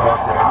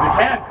 the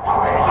canvas,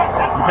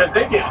 because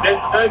they get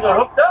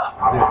hooked up.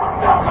 They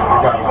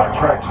got a lot of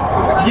traction to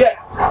it.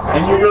 Yes,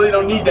 and you really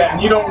don't need that,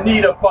 and you don't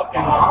need a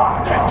fucking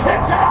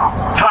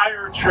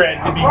tire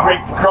tread to be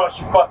raked across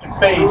your fucking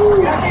face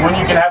when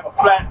you can have a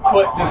flat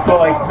foot just go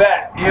like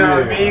that. You know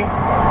what I mean?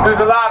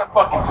 There's a lot of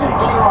fucking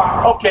things.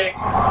 Okay,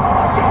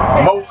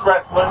 most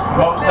wrestlers,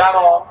 most not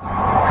all,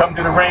 come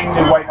to the ring,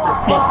 they wipe their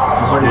feet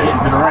before they get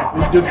into the ring.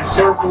 You do the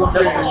circle.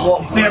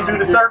 You see them do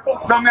the circle?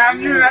 Somehow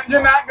you're not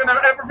going to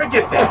ever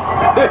forget that.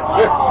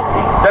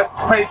 That's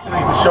basically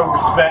to show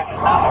respect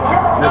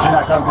that you're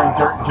not going to bring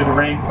dirt into the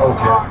ring.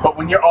 Okay. But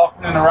when you're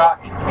Austin and The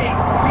Rock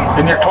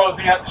and you're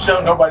closing out the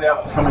show, nobody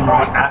else is coming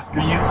on after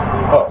you.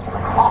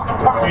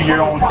 Do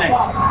your own thing.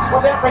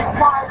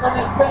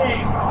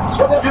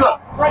 See, look,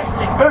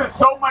 there's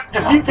so much.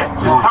 If you can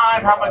just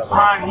time how much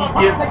time he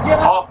gives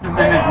Austin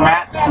in his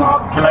match to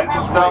collect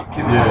himself,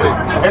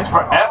 it's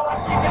forever.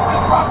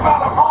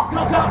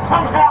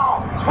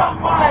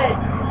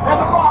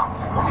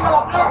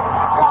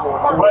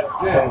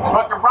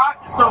 But The Rock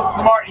is so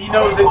smart, he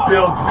knows it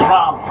builds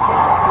drama.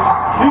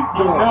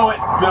 You know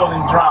it's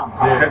building drama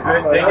because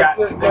they got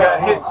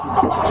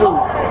history too.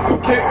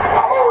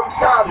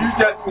 You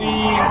just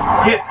see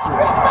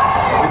history.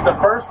 It's the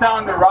first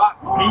time The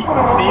Rock beat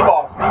Steve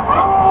Austin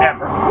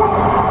ever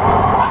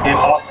in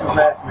Austin's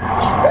last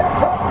match.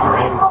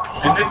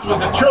 And this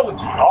was a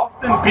trilogy.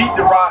 Austin beat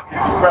The Rock in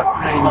 2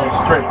 WrestleMania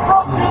straight.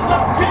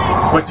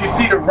 But you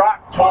see The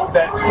Rock told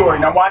that story.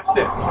 Now watch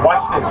this.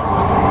 Watch this.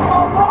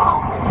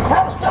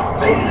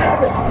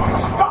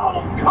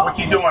 What's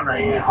he doing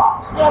right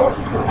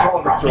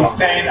now? He's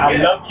saying, I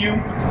love you,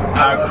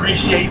 I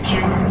appreciate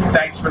you,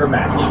 thanks for the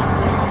match.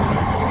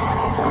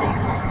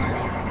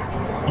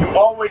 You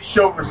always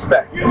show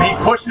respect. And he's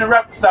pushing the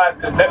rep aside and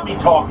said, let me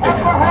talk to him.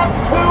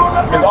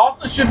 Because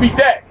Austin should be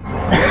dead.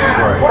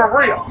 For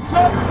real.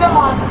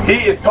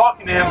 He is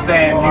talking to him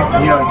saying,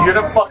 you know, you're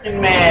the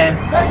fucking man.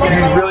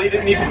 You really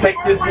didn't need to take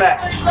this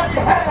match.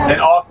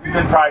 And Austin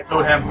then probably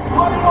told him, do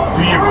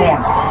your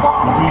corners.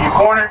 You do your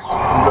corners, you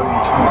go to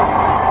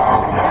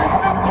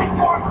each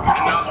corner.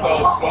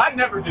 I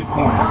never did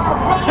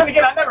corners. Then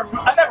again, I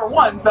never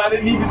won, so I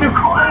didn't need to do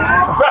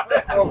corners. So I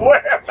didn't worry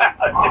about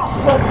it.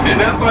 And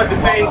that's why at the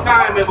same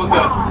time it was a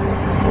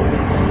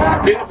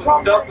bit of a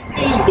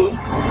self-esteem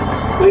boost.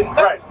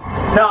 Right.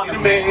 Tell me,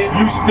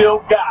 you still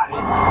got it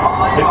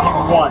if you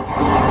won.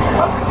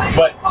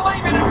 But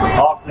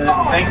Austin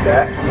didn't think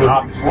that,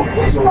 obviously.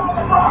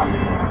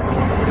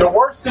 The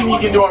worst thing you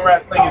can do in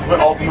wrestling is what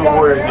Ultimate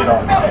Warrior did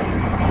all the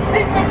time.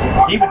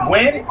 He would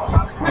win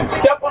and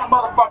step on a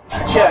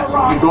motherfucker's chest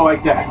and go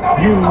like that.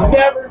 You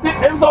never did.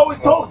 It was always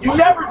told, you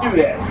never do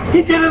that.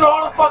 He did it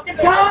all the fucking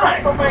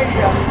time.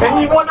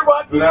 And you wonder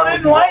why people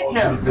didn't like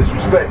him.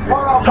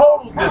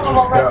 Total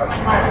disrespect.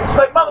 It's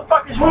like,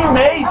 motherfuckers, we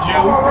made you.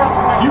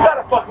 You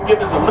gotta fucking give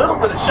us a little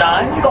bit of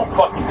shine. You don't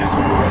fucking just.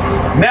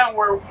 Now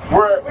we're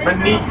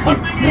beneath you.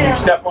 When you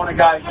step on a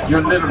guy,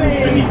 you're literally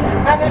beneath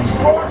him.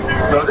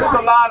 So there's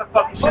a lot of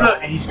fucking shit. Look,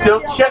 and he's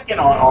still checking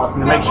on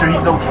Austin to make sure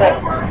he's okay.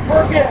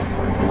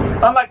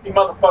 Unlike the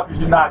motherfuckers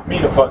who knocked me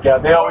the fuck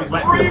out, they always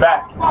went to the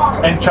back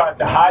and tried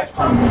to hide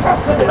from me.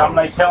 Because I'm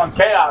like telling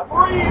Chaos,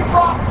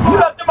 you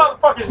let the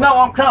motherfuckers know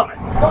I'm coming.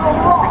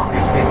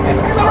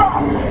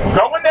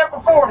 Go in there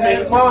before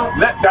me.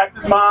 That's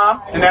his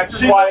mom, and that's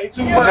his wife,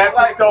 and that's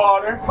his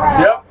daughter.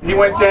 Yep, he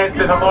went there and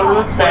said hello to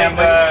his family.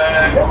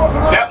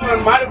 That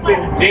one might have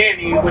been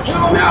Danny, which is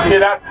now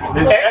that's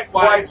his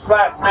ex-wife /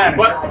 manager.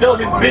 But still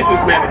his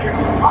business manager.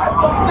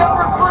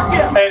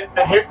 And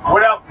here,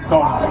 what else is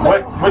going on?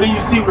 What do you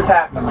see what's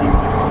happening?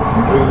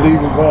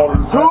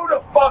 Who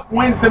the fuck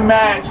wins the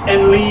match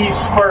and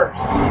leaves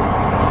first?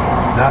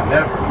 Not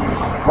never.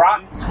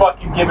 Rock's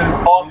fucking giving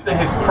Austin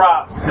his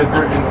props because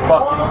they're in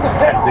fucking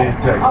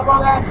Texas.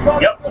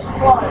 Yep.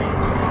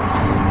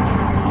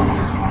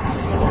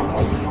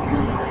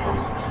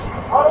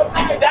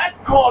 That's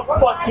called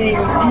fucking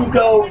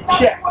ego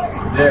check.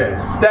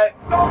 Yeah. That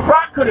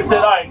Rock could have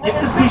said, alright, get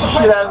this piece of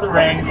shit out of the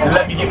ring and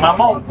let me get my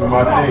moment.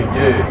 My thing,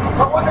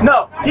 yeah.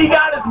 No, he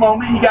got his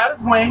moment, he got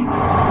his wing.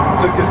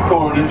 Took his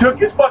corners. He took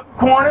his fucking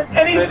corners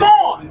and he's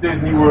gone.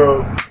 Disney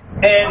World.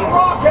 And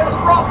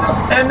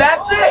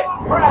that's it.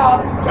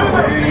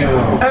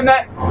 And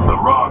that The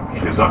Rock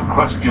is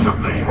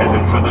unquestionably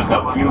headed for the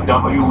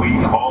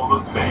WWE Hall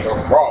of Fame.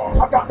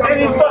 and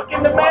he's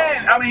fucking the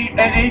man. I mean,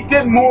 and he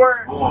did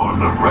more.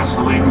 Born of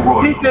wrestling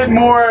royalty. He did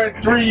more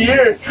in 3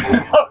 years than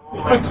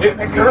in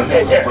a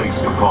career.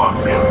 Placed upon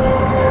him.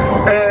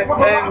 And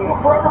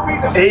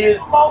he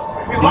is,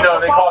 you know,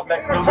 they call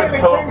Lex Luger the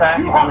total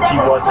package, which he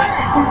wasn't.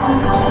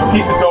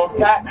 He's a total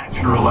package.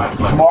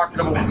 He's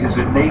marketable.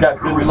 He's got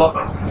good look.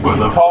 He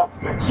can talk,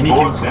 and he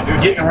can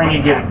get in the ring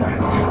and get it done.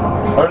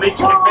 Or at least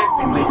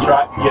convincingly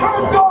try to get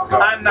it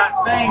done. I'm not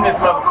saying this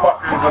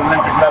motherfucker is an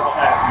Olympic level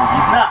athlete.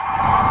 He's not.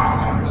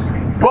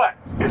 But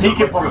he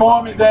can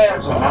perform his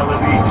ass off.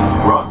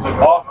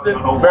 Austin,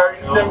 very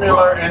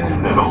similar in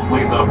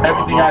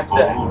everything I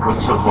said.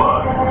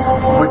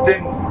 But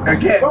then,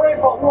 again, if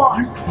you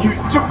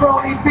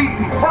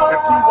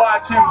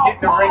watch him get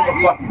in the ring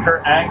with fucking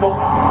Kurt Angle,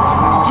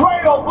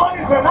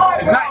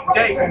 it's night and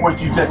day from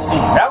what you just seen.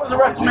 That was a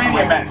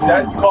WrestleMania match.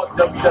 That's called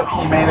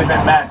WWE main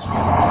event matches,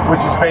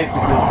 which is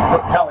basically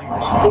telling the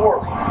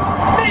story.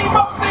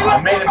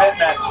 A main event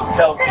match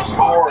tells the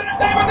story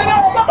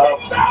of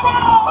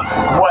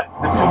what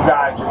the two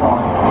guys are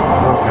going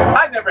through.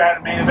 I never had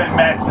a main event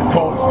match that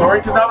told the story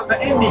because I was an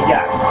indie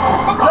guy.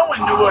 No one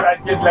knew what I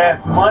did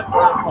last month.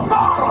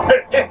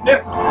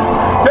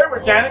 They were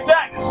Janet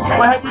Jackson.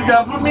 What have you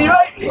done for me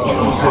lately?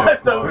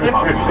 So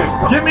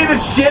give me the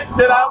shit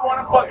that I want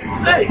to fucking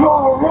see. The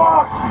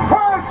Rock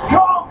has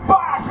come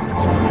back.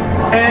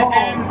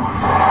 And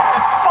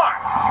it's smart.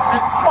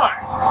 It's smart.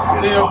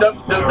 You know,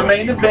 the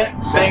main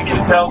event thing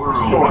tells the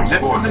story.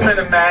 This has been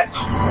a match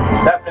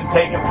that's been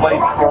taking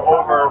place for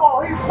over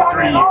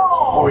 3 years,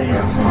 4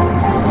 years.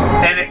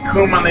 And it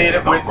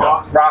culminated with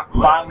Rock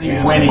finally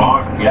winning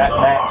that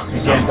match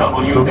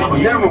against. So they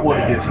never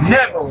won against him.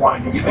 Never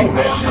won against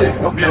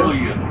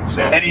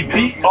him. And he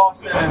beat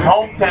Austin in his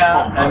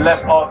hometown and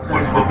left Austin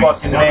as the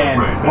fucking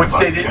man, which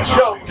they didn't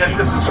show because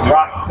this is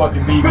Rock's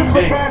fucking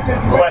DVD.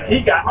 But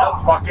he got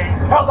a fucking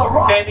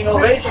standing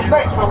ovation.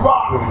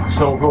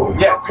 So good.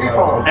 Yes.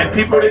 And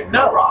people didn't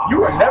know.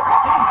 You are never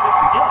seeing this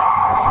again.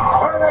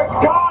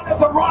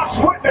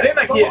 It ain't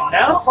like he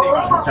announced he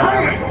was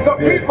retiring.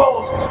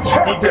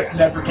 He just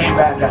never came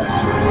back out.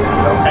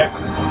 Ever.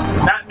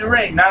 Not in the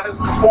ring, not as a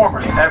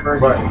performer, ever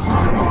again.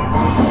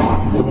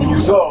 Right. So when you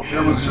saw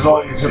him, it was just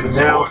always him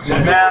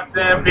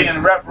announcing, being a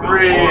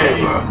referee,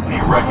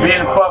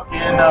 being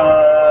fucking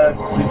the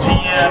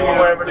GM or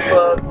whatever the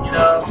fuck, you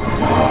know.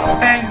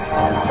 And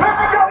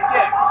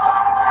again,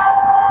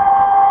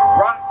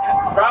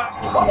 Rock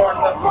was smart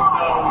enough to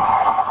know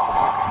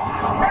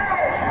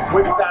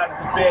which side of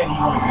the bed he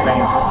wanted to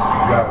lay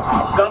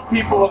on. Some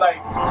people were like,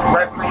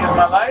 wrestling is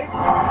my life,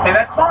 and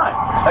that's fine.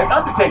 Like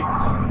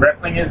Undertaker,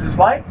 wrestling is his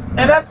life,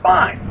 and that's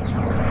fine.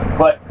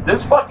 But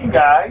this fucking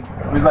guy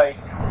was like,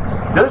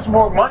 there's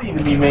more money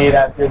to be made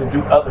out there to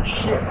do other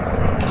shit.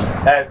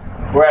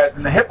 Whereas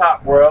in the hip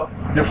hop world,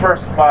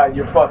 diversify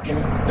your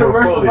portfolio.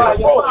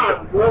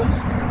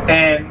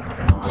 And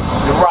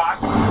The Rock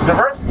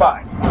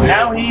diversified.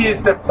 Now he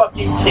is the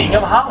fucking king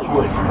of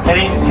Hollywood. And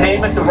he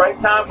came at the right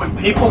time when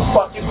people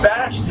fucking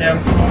bashed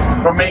him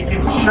for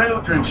making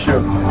children's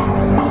shows.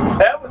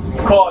 That was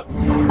called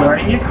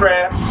learning your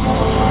craft,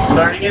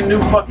 learning a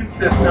new fucking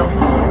system,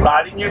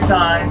 biding your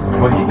time.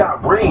 But he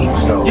got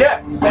range though. Yeah,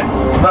 and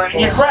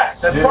learning your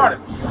craft. That's part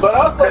of it. But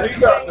also at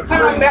the same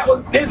time, that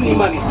was Disney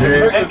money.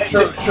 And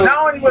not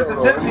only was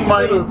it Disney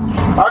money,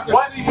 I can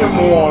see him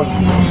on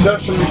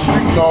Sesame Street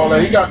and all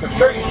that. He got the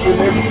face and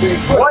everything.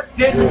 What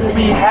didn't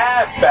we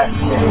have back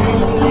then?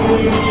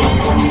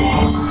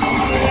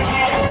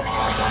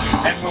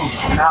 And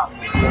movies. Now,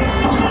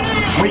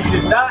 we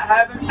did not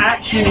have an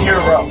action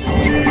hero.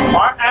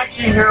 Our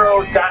action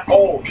heroes got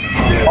old.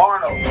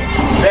 Arnold,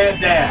 Van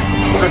Damme,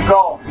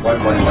 Seagal.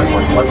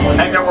 White.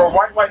 And there were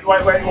white.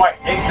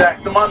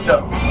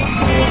 Exactamundo.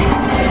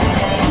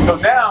 So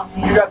now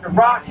you got The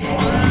Rock.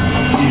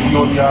 Easy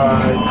on the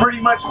eyes. Pretty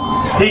much,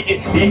 he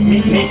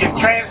can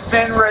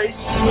transcend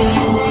race.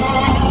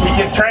 He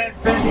can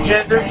transcend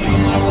gender.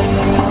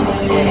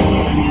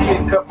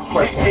 A couple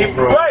questions. He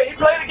played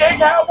a gay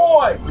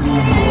cowboy.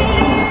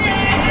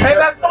 And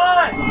that's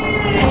fine.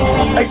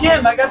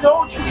 Again, like I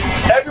told you,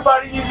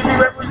 everybody needs to be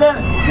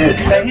represented.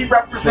 Yeah. And he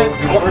represents,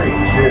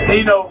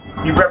 you know,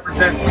 he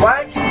represents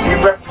black, he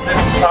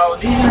represents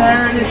Polynesian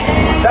heritage.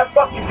 That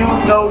fucking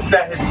dude knows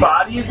that his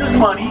body is his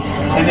money,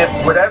 and if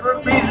whatever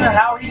reason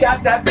how he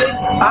got that big,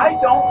 I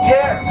don't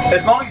care.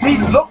 As long as he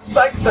looks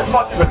like the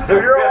fucking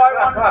superhero I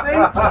want to see,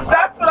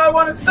 that's what I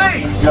want to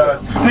see.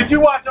 Yeah. Did you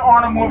watch an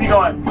Arnold movie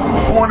going,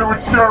 I wonder what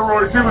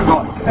steroids he was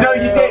on? No,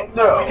 you didn't.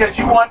 No. Because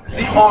you want to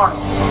see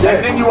Arnold. Yeah.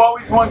 And then you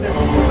always wonder,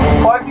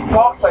 why does he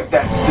talk like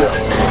that still?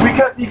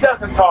 Because he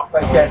doesn't talk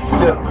like that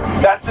still.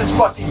 That's his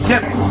fucking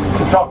gimmick,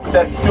 to talk with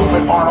that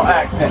stupid Arnold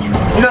accent.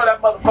 You know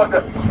that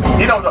motherfucker,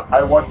 he don't know,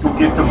 I want to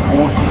get some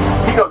pussy.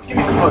 He goes, give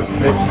me some pussy,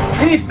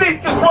 bitch. He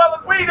speaks as well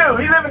as we do.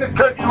 He live in this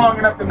country long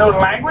enough to know the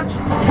language.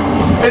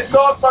 It's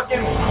called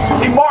fucking,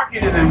 he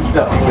marketed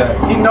himself.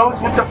 Exactly. He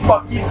knows what the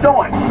fuck he's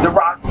doing. The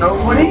Rock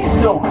knows what he's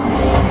doing.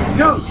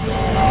 Dude,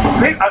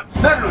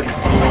 literally,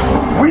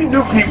 we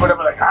knew people that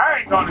were like, I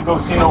ain't gonna go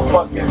see no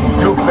fucking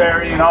Drew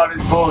Barry and all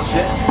this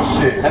bullshit.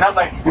 Shit. And I'm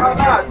like,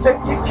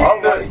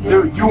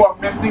 dude, you are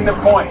missing the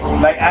point.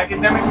 Like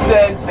Academic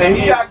said, And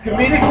he got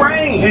comedic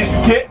range. he's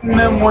getting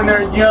them when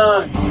they're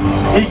young.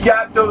 He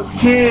got those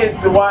kids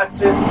to watch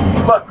his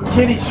fucking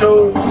kiddie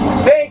shows.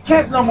 They ain't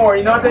kids no more,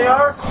 you know what they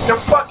are? They're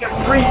fucking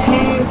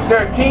preteens,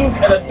 they're teens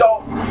and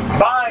adults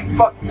buying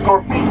fucking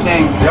Scorpion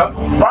King. Yep.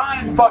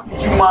 Brian fucking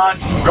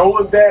Jumanji.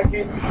 Going back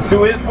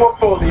into his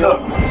portfolio,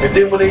 and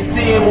then when they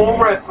see him on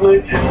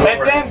wrestling, it's all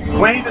And right. then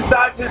when he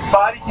decides his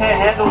body can't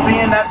handle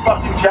being that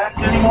fucking jacked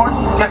anymore,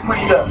 guess what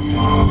he does?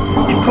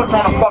 He puts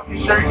on a fucking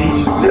shirt and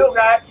he's still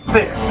got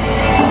this.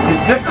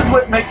 Because this is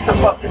what makes the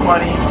fucking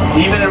money,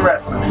 even in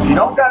wrestling. If you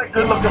don't got a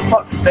good looking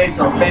fucking face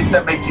or a face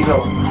that makes you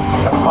go,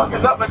 the fuck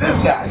is up with this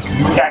guy?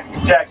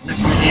 Cactus Jack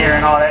missing the ear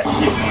and all that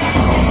shit.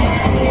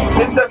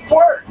 It just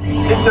works.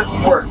 It just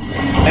works.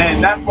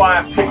 And that's why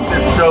I picked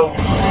this show,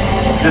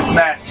 this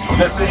match,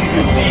 just so you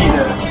can see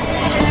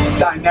the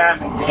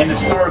dynamic and the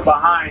story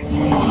behind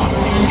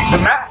the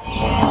match.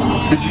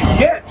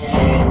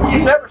 Because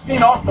you've never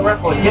seen Austin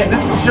wrestle again.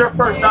 This is your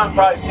first time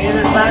probably seeing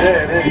this match.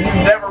 Yeah.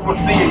 You never will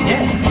see it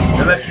again.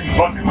 Unless you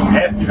fucking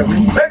ask me to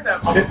replay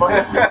that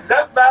motherfucker.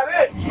 That's about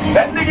it.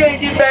 That nigga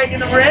ain't get back in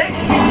the ring.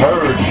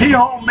 Heard. He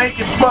home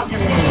making fucking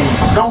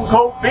Stone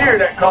Cold beer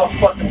that costs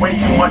fucking way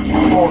too much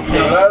for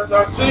 4K. As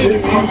I see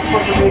this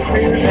motherfucker make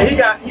beer.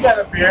 Yeah, he got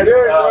a beard.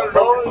 Yeah,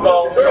 Broken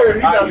Skull. he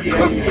got a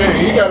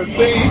thing. He got a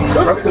thing.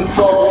 Broken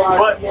Skull.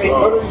 But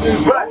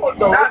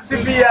not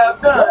to be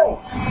outdone.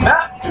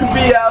 Not to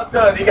be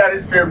outdone. He got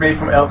his beer made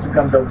from El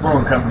Segundo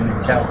Brewing Company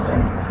in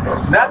California.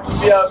 Not to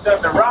be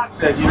outdone, The Rock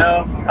said, you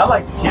know, I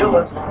like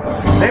tequila.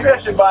 Maybe I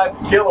should buy a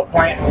tequila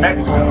plant in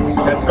Mexico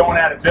that's going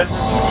out of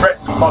business and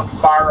threatening to fucking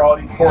fire all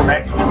these poor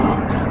Mexicans.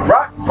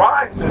 Rock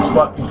buys this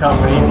fucking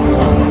company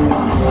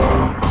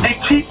and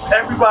keeps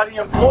everybody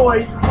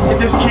employed. It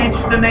just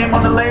changes the name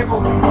on the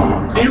label.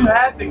 You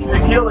had the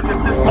tequila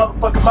because this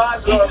motherfucker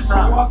buys it all the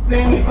time. Walks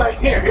in, he's like,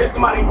 here's the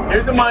money.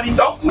 Here's the money.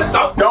 Don't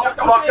fuck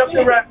up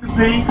the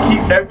recipe.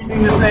 Keep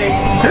everything the same.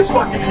 This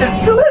fucking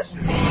is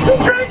delicious. You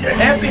drink it.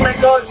 Anthony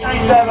McDonald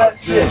drinks out of that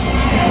shit.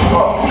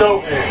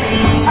 So,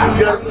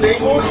 Got the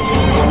name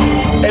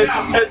on it?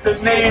 it's a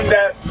name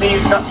that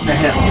means something to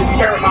him. It's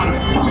Terramana.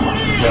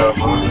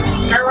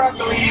 Terra, I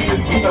believe,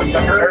 is because the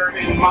herb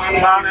in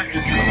Mana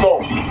is the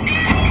soul.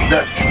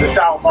 The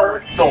sour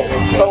bird soul.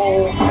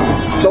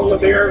 Soul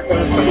of the earth.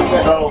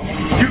 So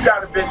you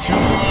got a bitch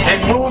who's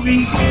in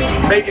movies,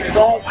 making his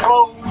own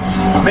clothes,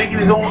 making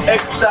his own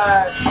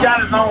exercise,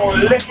 got his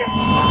own liquor,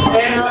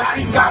 And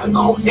he's got his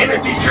own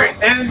energy drink.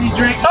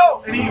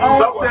 Oh,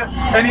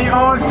 and he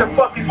owns the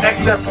fucking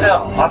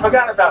XFL. I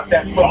forgot about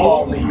that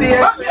football league.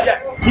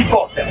 Yes, he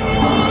bought that.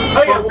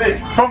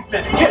 From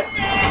Finnish.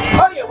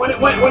 Oh yeah, when it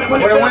went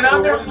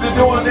under, what is it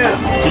doing now?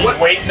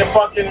 He's waiting to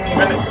fucking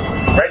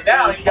right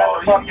now. He got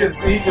the fucking.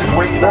 He just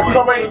waiting. He's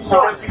waiting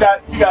for it. You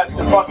got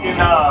the fucking.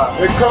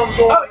 It comes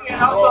on. Oh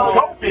yeah, also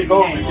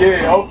COVID.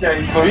 Yeah,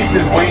 okay, so he's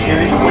just waiting.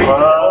 He's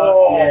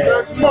waiting.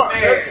 Next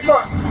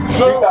month.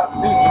 So we got to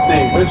do some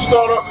things. It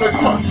start up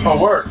next month.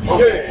 Oh, word.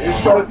 Okay. Yeah,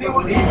 it starts. He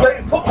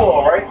played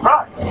football, right?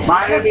 Right.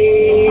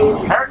 Miami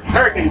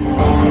Hurricanes.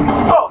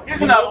 So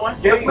here's another one.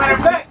 As a matter of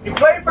fact, He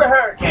played for the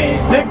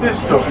Hurricanes. Dig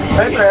this story.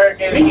 Played for the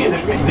Hurricanes. He is a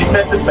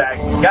defensive back.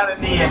 Got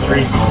a knee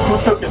injury. Who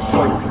took his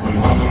place?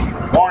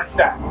 Warren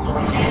Sapp.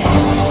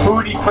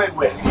 Who did he play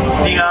with?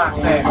 Deion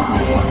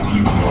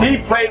Sanders. He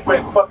played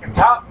with fucking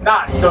top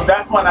notch. So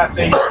that's when I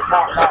say he's a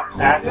top notch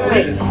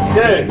athlete.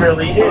 Yeah, He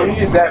really so is.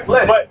 he is that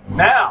athletic. But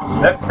now,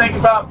 let's think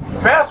about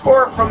fast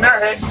forward from their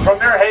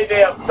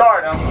heyday of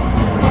stardom.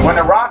 When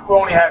The Rock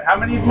only had how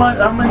many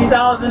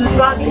dollars in his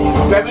pocket?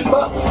 $7.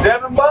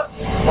 $7?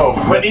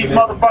 Oh, When these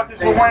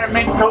motherfuckers were wearing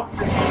mink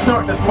coats and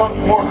snorting this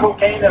more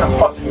cocaine than a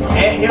fucking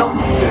anthill?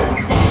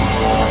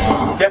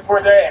 Guess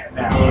where they're at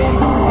now?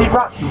 Hey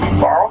Rock, can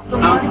we borrow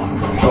some money?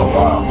 Oh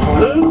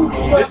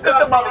wow. This is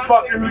the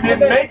motherfucker who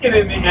didn't make it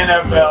in the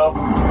NFL,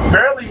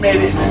 barely made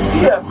it in the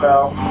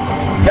CFL,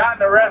 got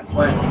into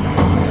wrestling,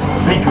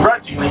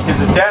 begrudgingly, because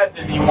his dad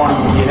didn't even want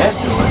him to get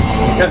into it.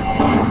 Because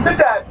the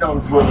dad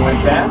knows what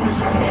went down. The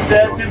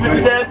dad did what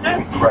the dad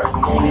did. Right.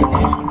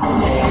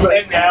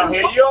 And now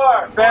here you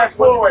are, fast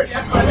forward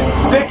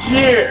 6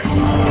 years.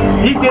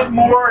 He did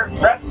more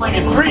wrestling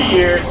in 3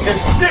 years. In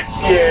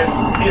 6 years,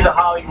 he's a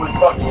Hollywood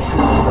fucking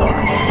superstar.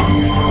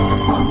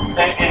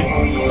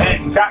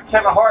 And got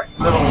Kevin Hart's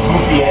little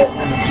goofy ass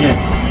in the gym.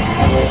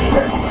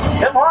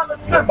 Kevin Hart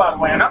looks good, by the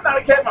way, and I'm not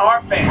a Kevin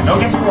Hart fan, don't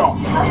get me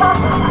wrong.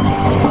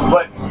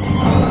 But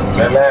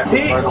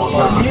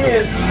he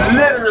is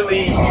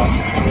literally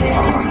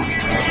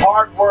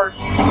hard work.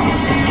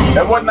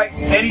 It wasn't like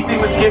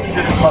anything was given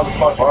to this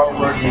motherfucker. Hard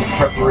work means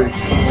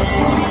preparation.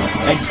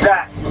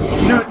 Exactly.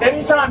 Dude,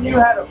 anytime you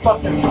had a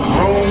fucking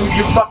room,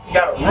 you fucking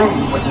got a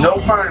room with no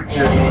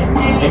furniture,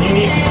 and you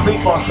need to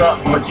sleep on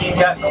something, but you ain't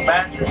got no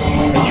mattress,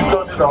 and you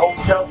go to the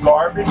hotel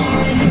garbage,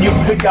 and you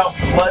pick out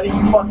bloody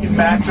fucking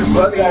mattresses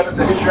out of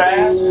the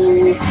trash,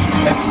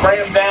 and spray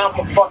them down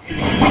for fucking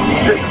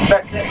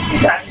disinfectant,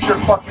 that's your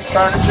fucking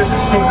furniture,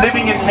 to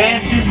living in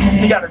mansions.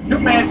 You got a new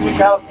mansion in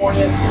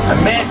California, a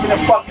mansion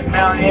in fucking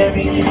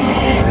Miami.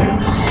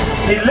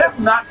 He lived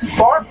not too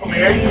far from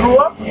here. He grew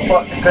up in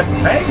fucking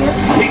Pennsylvania.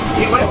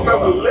 He went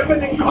from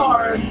living in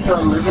cars to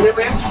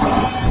living in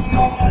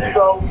mansions.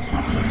 So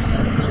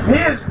he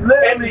is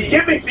literally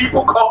giving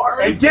people cars.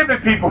 And giving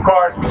people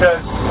cars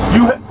because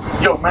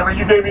yo, remember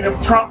you gave me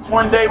them trunks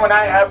one day when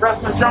I had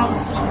wrestling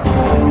trunks?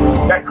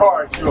 That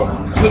car is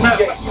yours. He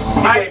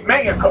gave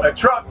May a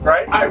truck,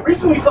 right? I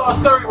recently saw a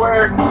story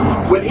where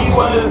when he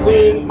was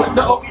in with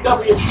the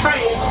OPW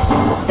training,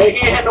 and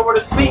he had nowhere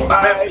to sleep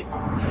by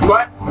Memphis.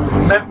 What? It was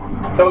in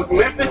Memphis. It was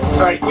Memphis?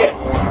 Alright, yeah.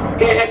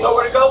 He had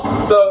nowhere to go,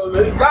 so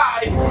this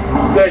guy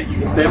said, you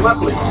can stay in my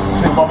place.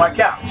 Sleep on my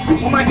couch.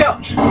 Sleep on my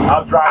couch.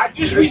 I'll drive. I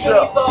just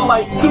recently saw,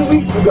 like 2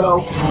 weeks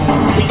ago,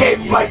 he gave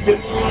me like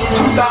this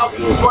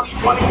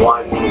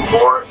 2020-21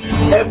 Ford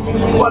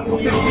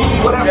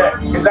F-150, whatever. Yeah,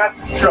 because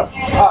that's his truck.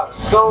 I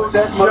sold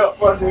that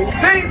motherfucker.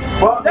 See?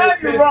 Now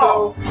you're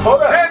wrong.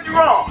 Hold on. Now you're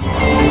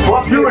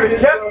wrong. You would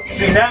have kept.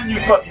 See, now you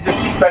fucking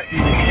disrespecting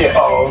the kid.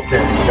 Oh,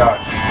 okay.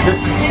 Gotcha.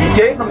 He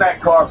gave him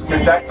that car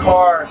because that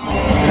car in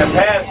the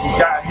past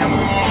got him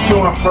to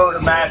and fro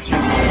to matches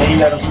and he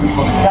let him sleep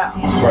on the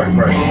couch.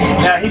 Right.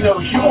 Now he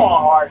knows you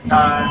on hard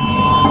times.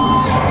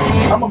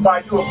 I'm gonna buy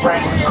you a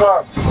brand new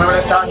car. Remember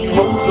that time you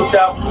looked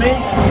out for me?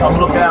 I'm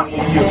looking out for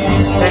you.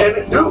 And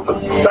the dude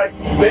was like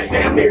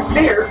damn near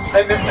tears.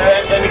 And the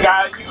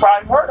guy you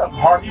probably heard of,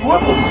 Harvey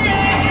Woodward.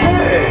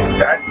 Yeah,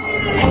 that's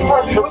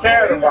Harvey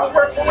prepared him.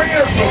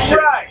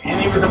 Right, and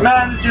he was a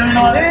manager and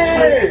all that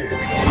shit.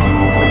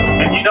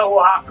 And you know who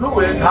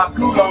Haku is?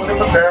 Haku loaned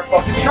him a pair of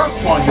fucking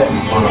trunks one day.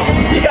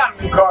 He got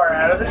a new car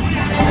out of it.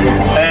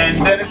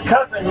 And then his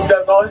cousin, who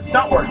does all his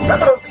stunt work.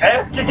 Remember those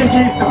ass kickings he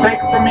used to take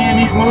from me in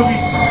these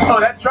movies? Oh,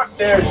 that truck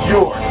there is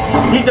yours.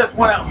 He just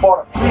went out and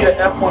bought a fleet of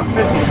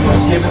F-150s and was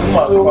giving the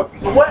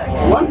motherfuckers away.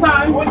 One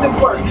time, What the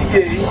fuck he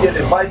get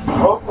advice from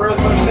Oprah or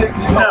some shit?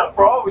 You know, No,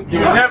 Oprah always you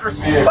give me never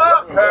see it.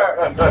 Fuck her.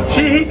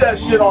 He does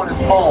shit on his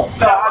phone.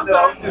 No, I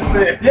know. I'm just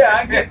saying. Yeah,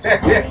 I get you.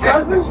 his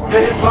cousin and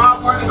his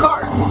mom were in the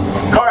car.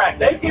 Car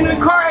accident. They get in a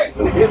car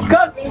accident. His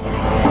cousin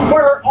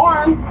put her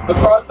arm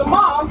across the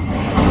mom.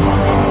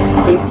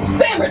 And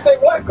damn it, say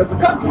what? Because the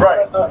cousin's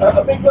Right.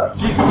 a big girl.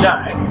 She's a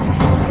giant.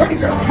 Pretty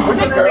girl.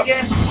 What's her name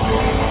again?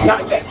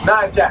 Not yet.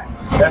 Nia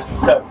Jax. That's his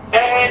cousin.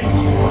 And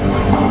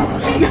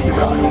she gets a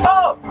car.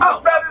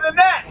 Oh, better than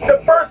that. The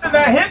person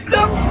that hit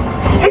them,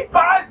 he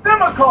buys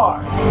them a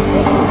car.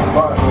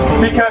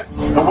 Because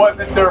it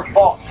wasn't their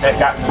fault that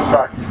got in this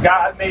car.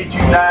 God made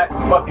you not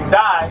fucking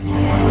die.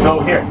 So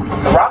here,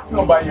 the Rock's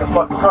gonna buy you a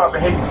fucking car,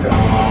 behave yourself.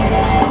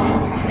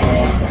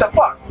 What the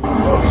fuck?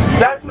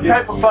 That's what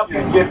type of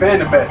fucking Give in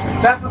the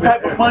message. That's what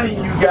type of money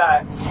you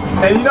got.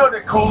 And you know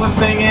the coolest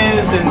thing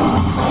is, and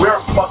we're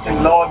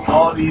fucking logging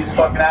all these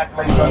fucking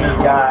accolades on this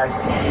guy,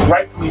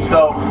 rightfully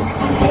so.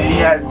 And he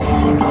has 3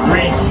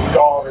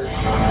 daughters,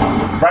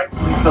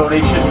 rightfully so.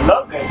 They should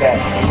love their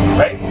dad,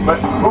 right?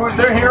 But who is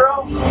their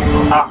hero?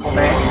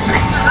 Aquaman.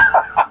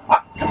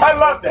 I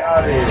love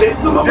that.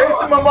 Jason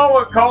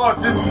Momoa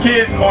calls his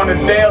kids on a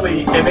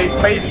daily and they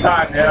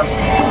FaceTime him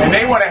and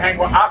they want to hang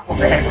with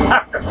Aquaman.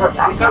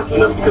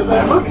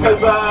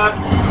 Because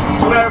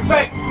as a matter of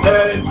fact,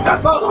 I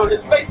saw it on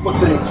his Facebook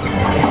thing.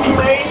 He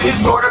made his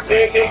daughter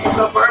pancakes and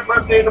stuff for her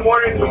birthday in the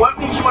morning, and the one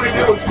thing she wanted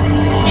to do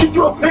was she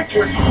drew a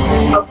picture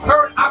of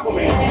her and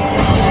Aquaman.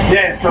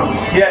 Yeah, so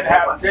he had to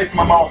have Jason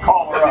Momoa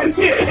call her up.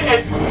 Yeah,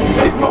 and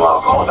Jason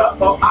Momoa called up,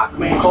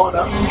 Aquaman called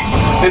up,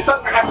 and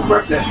sung her happy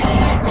birthday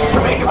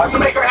to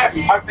make her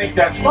happy. I think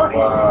that's funny.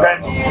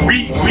 Then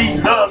we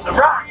love The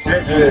Rock.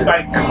 It's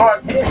like, if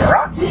I'm here, The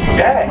Rock,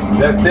 dad.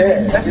 That's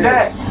dad. That's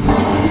dad.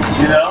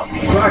 You know?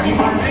 Rocky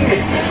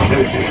Mountain.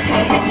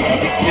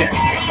 Yeah.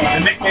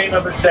 The nickname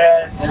of his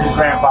dad and his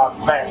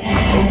grandfather's last name.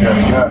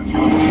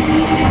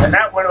 And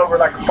that went over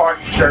like a fart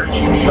in church.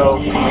 So,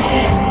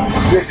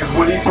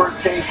 When he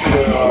first came to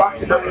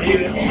the he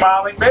was a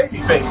smiling baby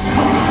face.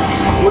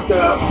 With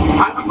the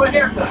high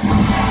haircut.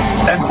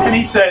 And then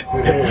he said,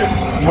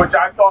 which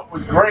I thought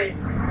was great,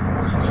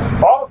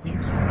 ballsy,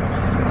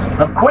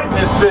 I'm quitting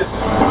this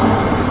business.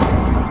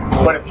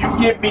 But if you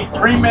give me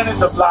 3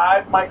 minutes of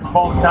live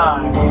microphone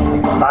time,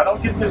 if I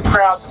don't get this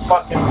crowd to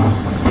fucking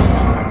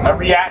a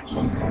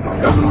reaction,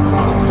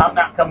 I'm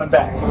not coming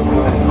back.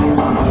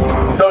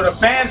 So the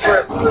fans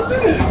were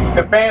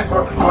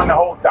doing the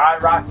whole Die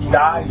Rocky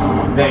Dies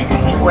thing.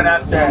 And he went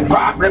out there and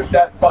ripped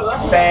that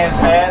fucking fan's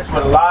ass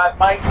with a live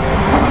mic.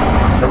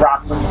 The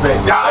Rock was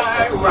big.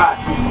 Die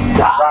Rocky.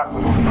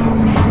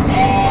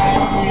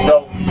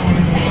 So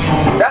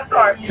that's all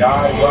right.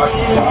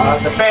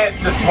 The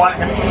fans just wanted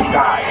him to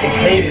die. They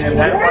hated him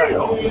that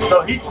much.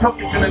 So he took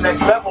it to the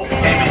next level,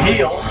 became a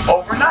heel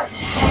overnight.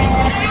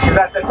 Because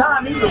at the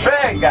time he was a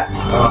bad guy.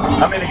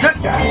 I mean a good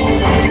guy.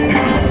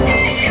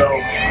 So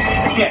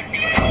again,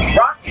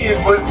 Rocky is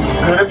what's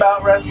good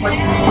about wrestling.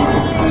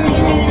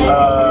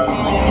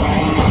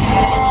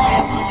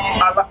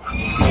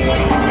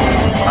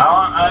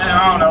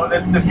 I don't know.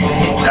 That's just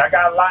I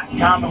got a lot in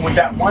common with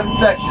that one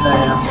section of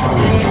him.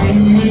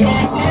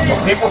 When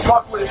people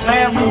fuck with his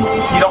family,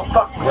 he don't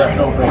fuck with you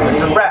no more.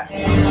 It's a wrap.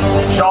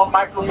 Shawn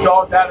Michaels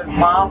dogged out his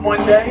mom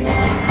one day,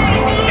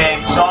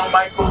 and Shawn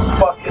Michaels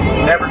fucking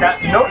never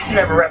got. You notice he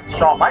never wrestled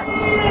Shawn Michaels.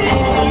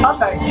 I'm not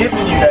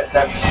giving you that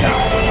type of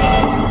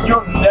shot.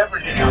 You'll never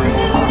get it.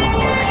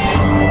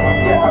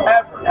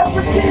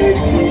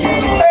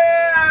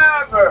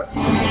 Ever.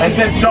 And And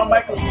then Shawn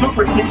Michaels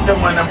super kicked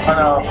him on a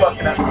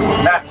fucking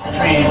match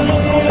between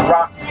The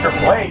Rock and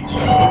Triple H.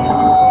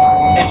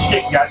 And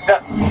shit got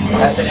dusty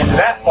at the end of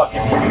that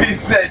fucking match. He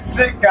said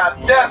shit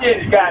got dusty.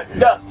 Shit got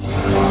dusty.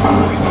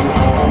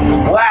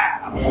 Wow.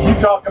 You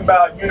talking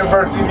about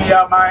University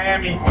of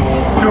Miami,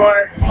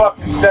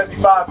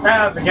 275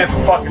 pounds against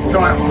a fucking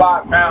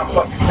 205-pound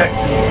fucking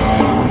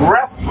Texas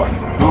wrestler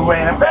who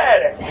ain't a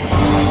badass.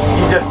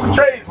 He just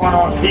portrays one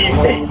on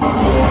TV.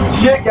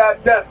 Shit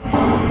got dusty.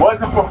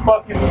 Wasn't for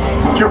fucking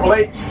Triple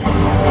H.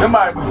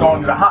 Somebody was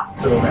going to the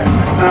hospital, man.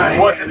 It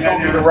wasn't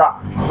going to be The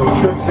Rock. So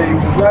Triple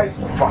saved his life.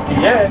 Fucking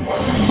yeah.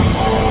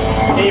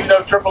 Even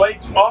though Triple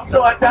H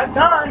also at that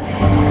time,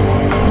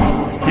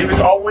 he was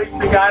always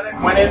the guy that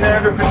went in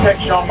there to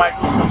protect Shawn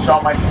Michaels when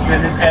Shawn Michaels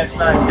did his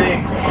asinine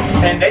things.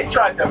 And they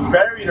tried to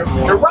bury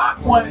The Rock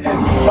won in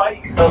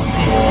spite of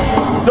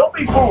people. Don't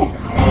be fooled.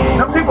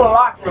 Them people in the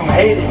locker room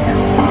hated him.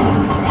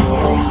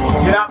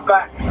 You're not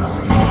black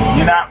enough.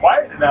 You're not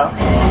white enough.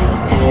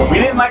 We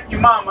didn't like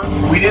your mama.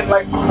 We didn't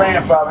like your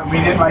grandfather. We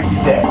didn't like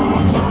your dad.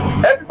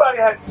 Everybody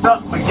had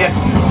something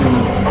against this dude.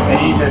 And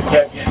he just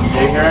kept getting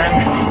bigger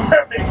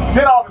and bigger.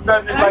 Then all of a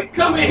sudden, it's like,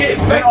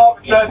 then all of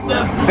a sudden,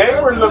 they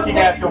were looking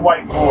at the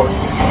whiteboard.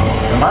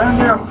 Am I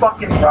under a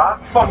fucking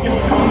rock? Fucking,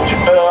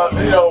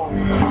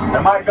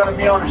 am I going to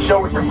be on a show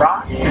with The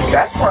Rock? Because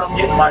that's where I'm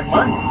getting my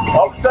money.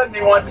 All of a sudden,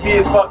 they wanted to be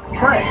his fucking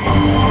friend.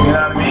 You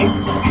know what I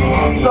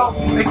mean? So,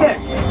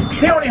 again,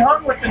 he only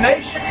hung with the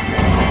Nation.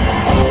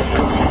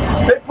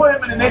 They put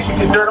him in the Nation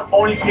because they're the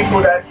only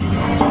people that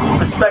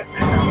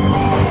respected him.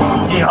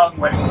 He hung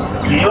with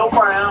D'Lo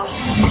Brown.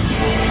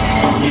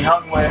 He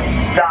hung with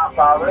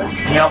Godfather.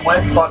 He hung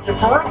with fucking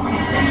Farouk.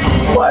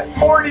 What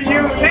more do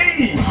you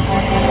need?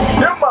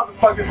 Them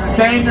motherfuckers is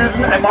dangerous.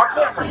 And Mark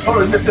Cameron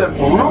told us this said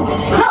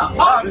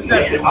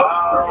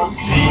Farouk.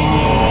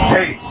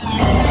 Hey.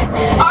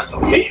 All you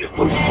needed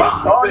was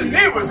Ron. All you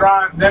needed was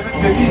Ron Simmons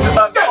because he's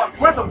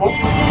unwithable.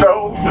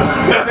 So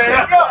there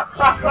you go.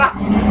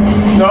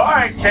 So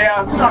alright,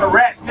 Chaos, we're gonna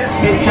wrap this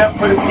bitch up,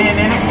 put a pin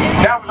in it.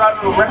 That was our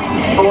little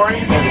wrestling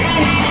story. A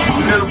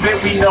little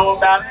bit we know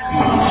about it.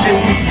 Shit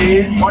we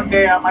did. One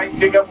day I might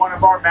dig up one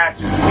of our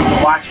matches and we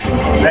can watch it,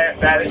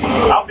 laugh at it.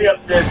 I'll be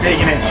upstairs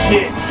taking that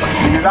shit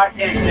because I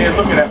can't stand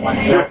looking at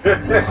myself.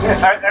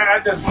 I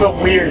just feel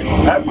weird.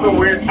 I feel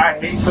weird. I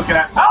hate looking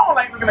at. I don't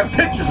like looking at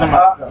pictures of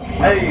myself.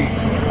 Hey,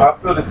 I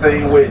feel the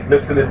same way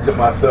listening to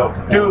myself.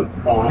 Dude,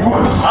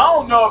 I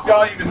don't know if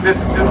y'all even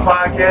listen to the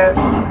podcast.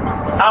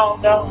 I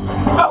don't know.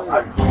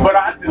 But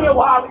I do.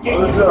 I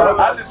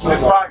listen to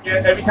the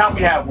podcast every time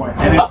we have one.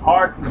 And it's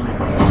hard for me.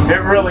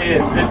 It really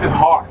is. It's just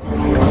hard.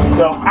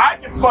 So I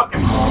can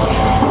fucking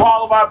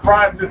swallow my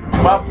pride and listen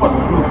to my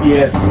fucking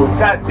goofy ass.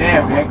 God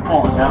damn, man. Come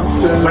on now.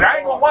 But I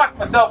ain't gonna watch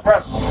myself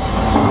wrestle.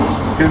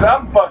 Because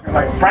I'm fucking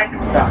like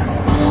Frankenstein.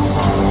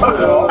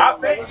 I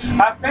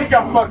think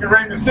I'm fucking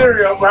Rey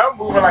Mysterio, but I'm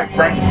moving like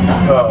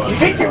Frankenstein. You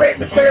think you're Rey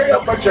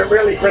Mysterio, but you're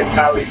really Great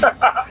Khali.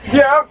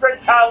 Yeah, I'm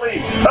Great Khali.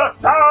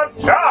 Hassan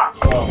Shah.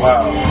 Oh,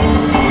 wow.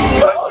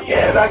 Oh,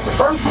 yeah, like the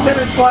first 10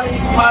 and 20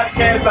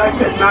 podcasts I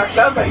did, I was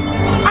like,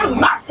 I do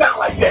not sound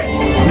like that.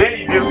 Yeah,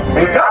 you do.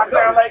 I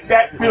sound like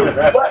that too.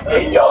 But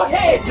in your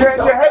head, in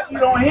your head, you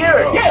don't hear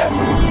it. Yeah.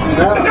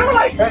 And they were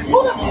like, and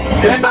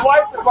the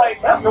wife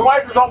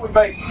is always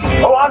like,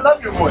 oh, I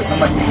love your voice. I'm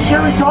like,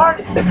 you're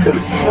retarded.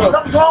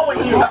 Something's wrong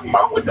with you. Something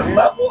wrong with the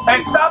levels.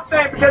 And stop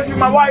saying because you're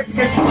my wife,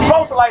 because you're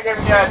supposed to like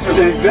everything I do.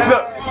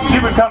 Look, she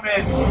would come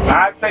in,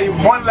 I'd tell you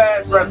one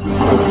last wrestling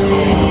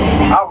story.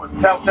 I would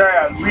tell Terry,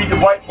 I'd read the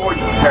whiteboard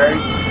to Terry.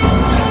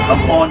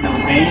 I'm on the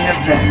main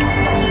event.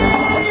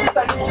 And she's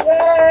like,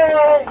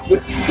 yay!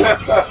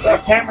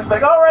 The camera's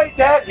like, all right,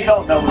 Dad. You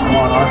don't know what's going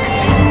on.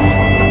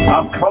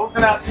 I'm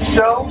closing out the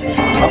show.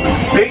 I'm in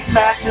a big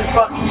match in the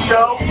fucking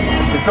show.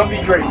 It's gonna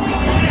be great.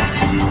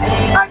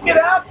 I get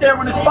out there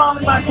when it's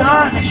finally my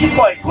time, and she's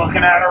like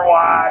looking at her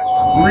watch,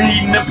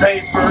 reading the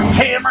paper.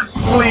 Cameron's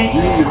asleep.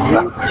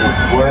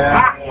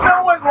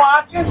 No one's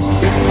watching.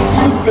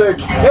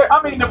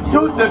 I mean,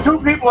 the two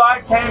people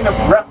I came to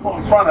wrestle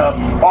in front of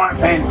aren't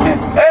paying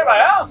attention.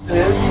 Everybody else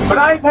is, but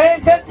I ain't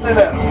paying attention to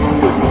them.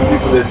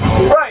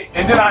 Right.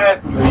 And then I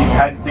asked them,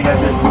 how do you think I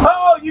did?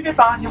 Oh, you did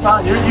fine. You're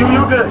fine. You're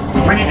good.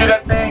 When you did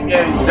that thing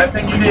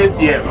you did,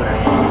 yeah,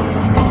 whatever.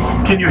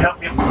 Can you help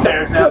me up the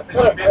stairs now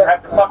since you didn't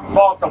have the fucking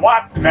balls to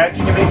watch the match?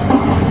 You can at least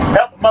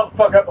help a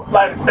motherfucker up a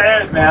flight of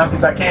stairs now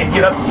because I can't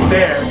get up the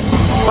stairs.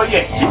 But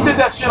yeah, she did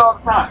that shit all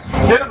the time.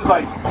 Then it was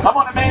like, I'm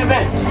on the main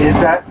event. Is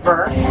that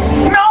first?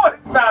 No,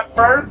 it's not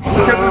first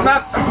because it's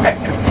not the main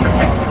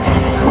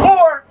event.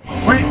 Or,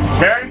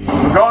 Barry,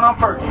 we're going on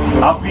first.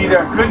 I'll be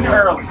there good and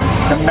early.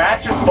 The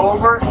match is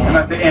over, and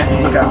I say,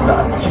 Anthony, look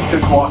outside. She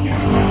says, walk in.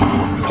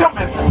 She'll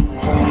miss it.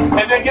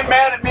 And they get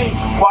mad at me.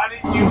 Why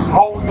didn't you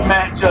hold the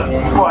match up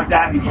before I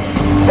got here?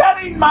 That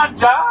ain't my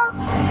job.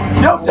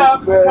 Your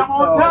job is to come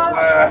on time.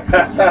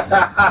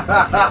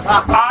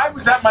 I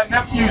was at my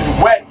nephew's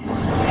wedding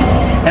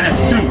in a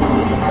suit.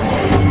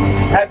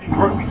 Had me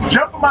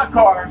jump in my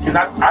car because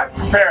I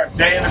prepare a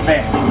day in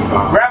advance.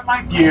 Grab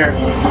my gear,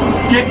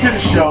 get to the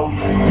show,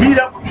 meet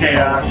up with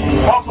Chaos,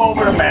 walk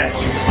over the match,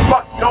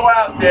 fuck, go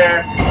out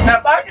there. Now,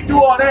 if I can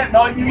do all that, and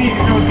all you need to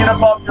do is get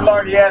up off your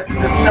lardy ass and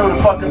just show the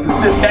fuck up and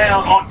sit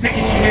down on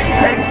tickets you didn't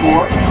pay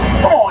for,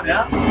 come on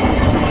now.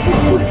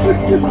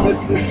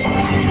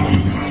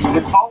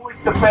 It's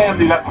always the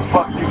family that will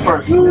fuck you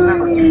first.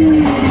 Remember.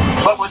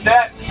 But with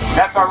that,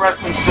 that's our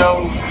wrestling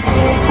show.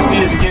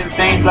 See us again,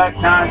 same black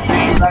time,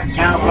 same black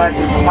channel,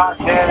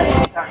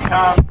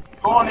 blacklistedpodcast.com.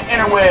 Go on the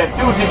interweb.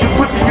 Dude, did you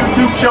put the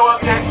YouTube show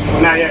up yet?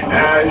 Not yet.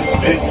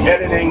 It's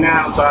editing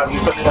now, so I'll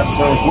just put it up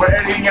soon. We're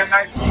editing a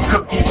nice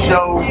cooking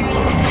show.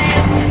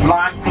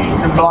 Blind Feast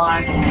and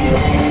Blind.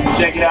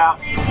 Check it out.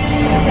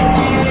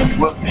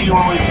 We'll see you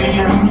when we see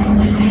you.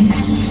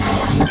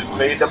 Just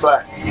fade to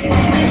black.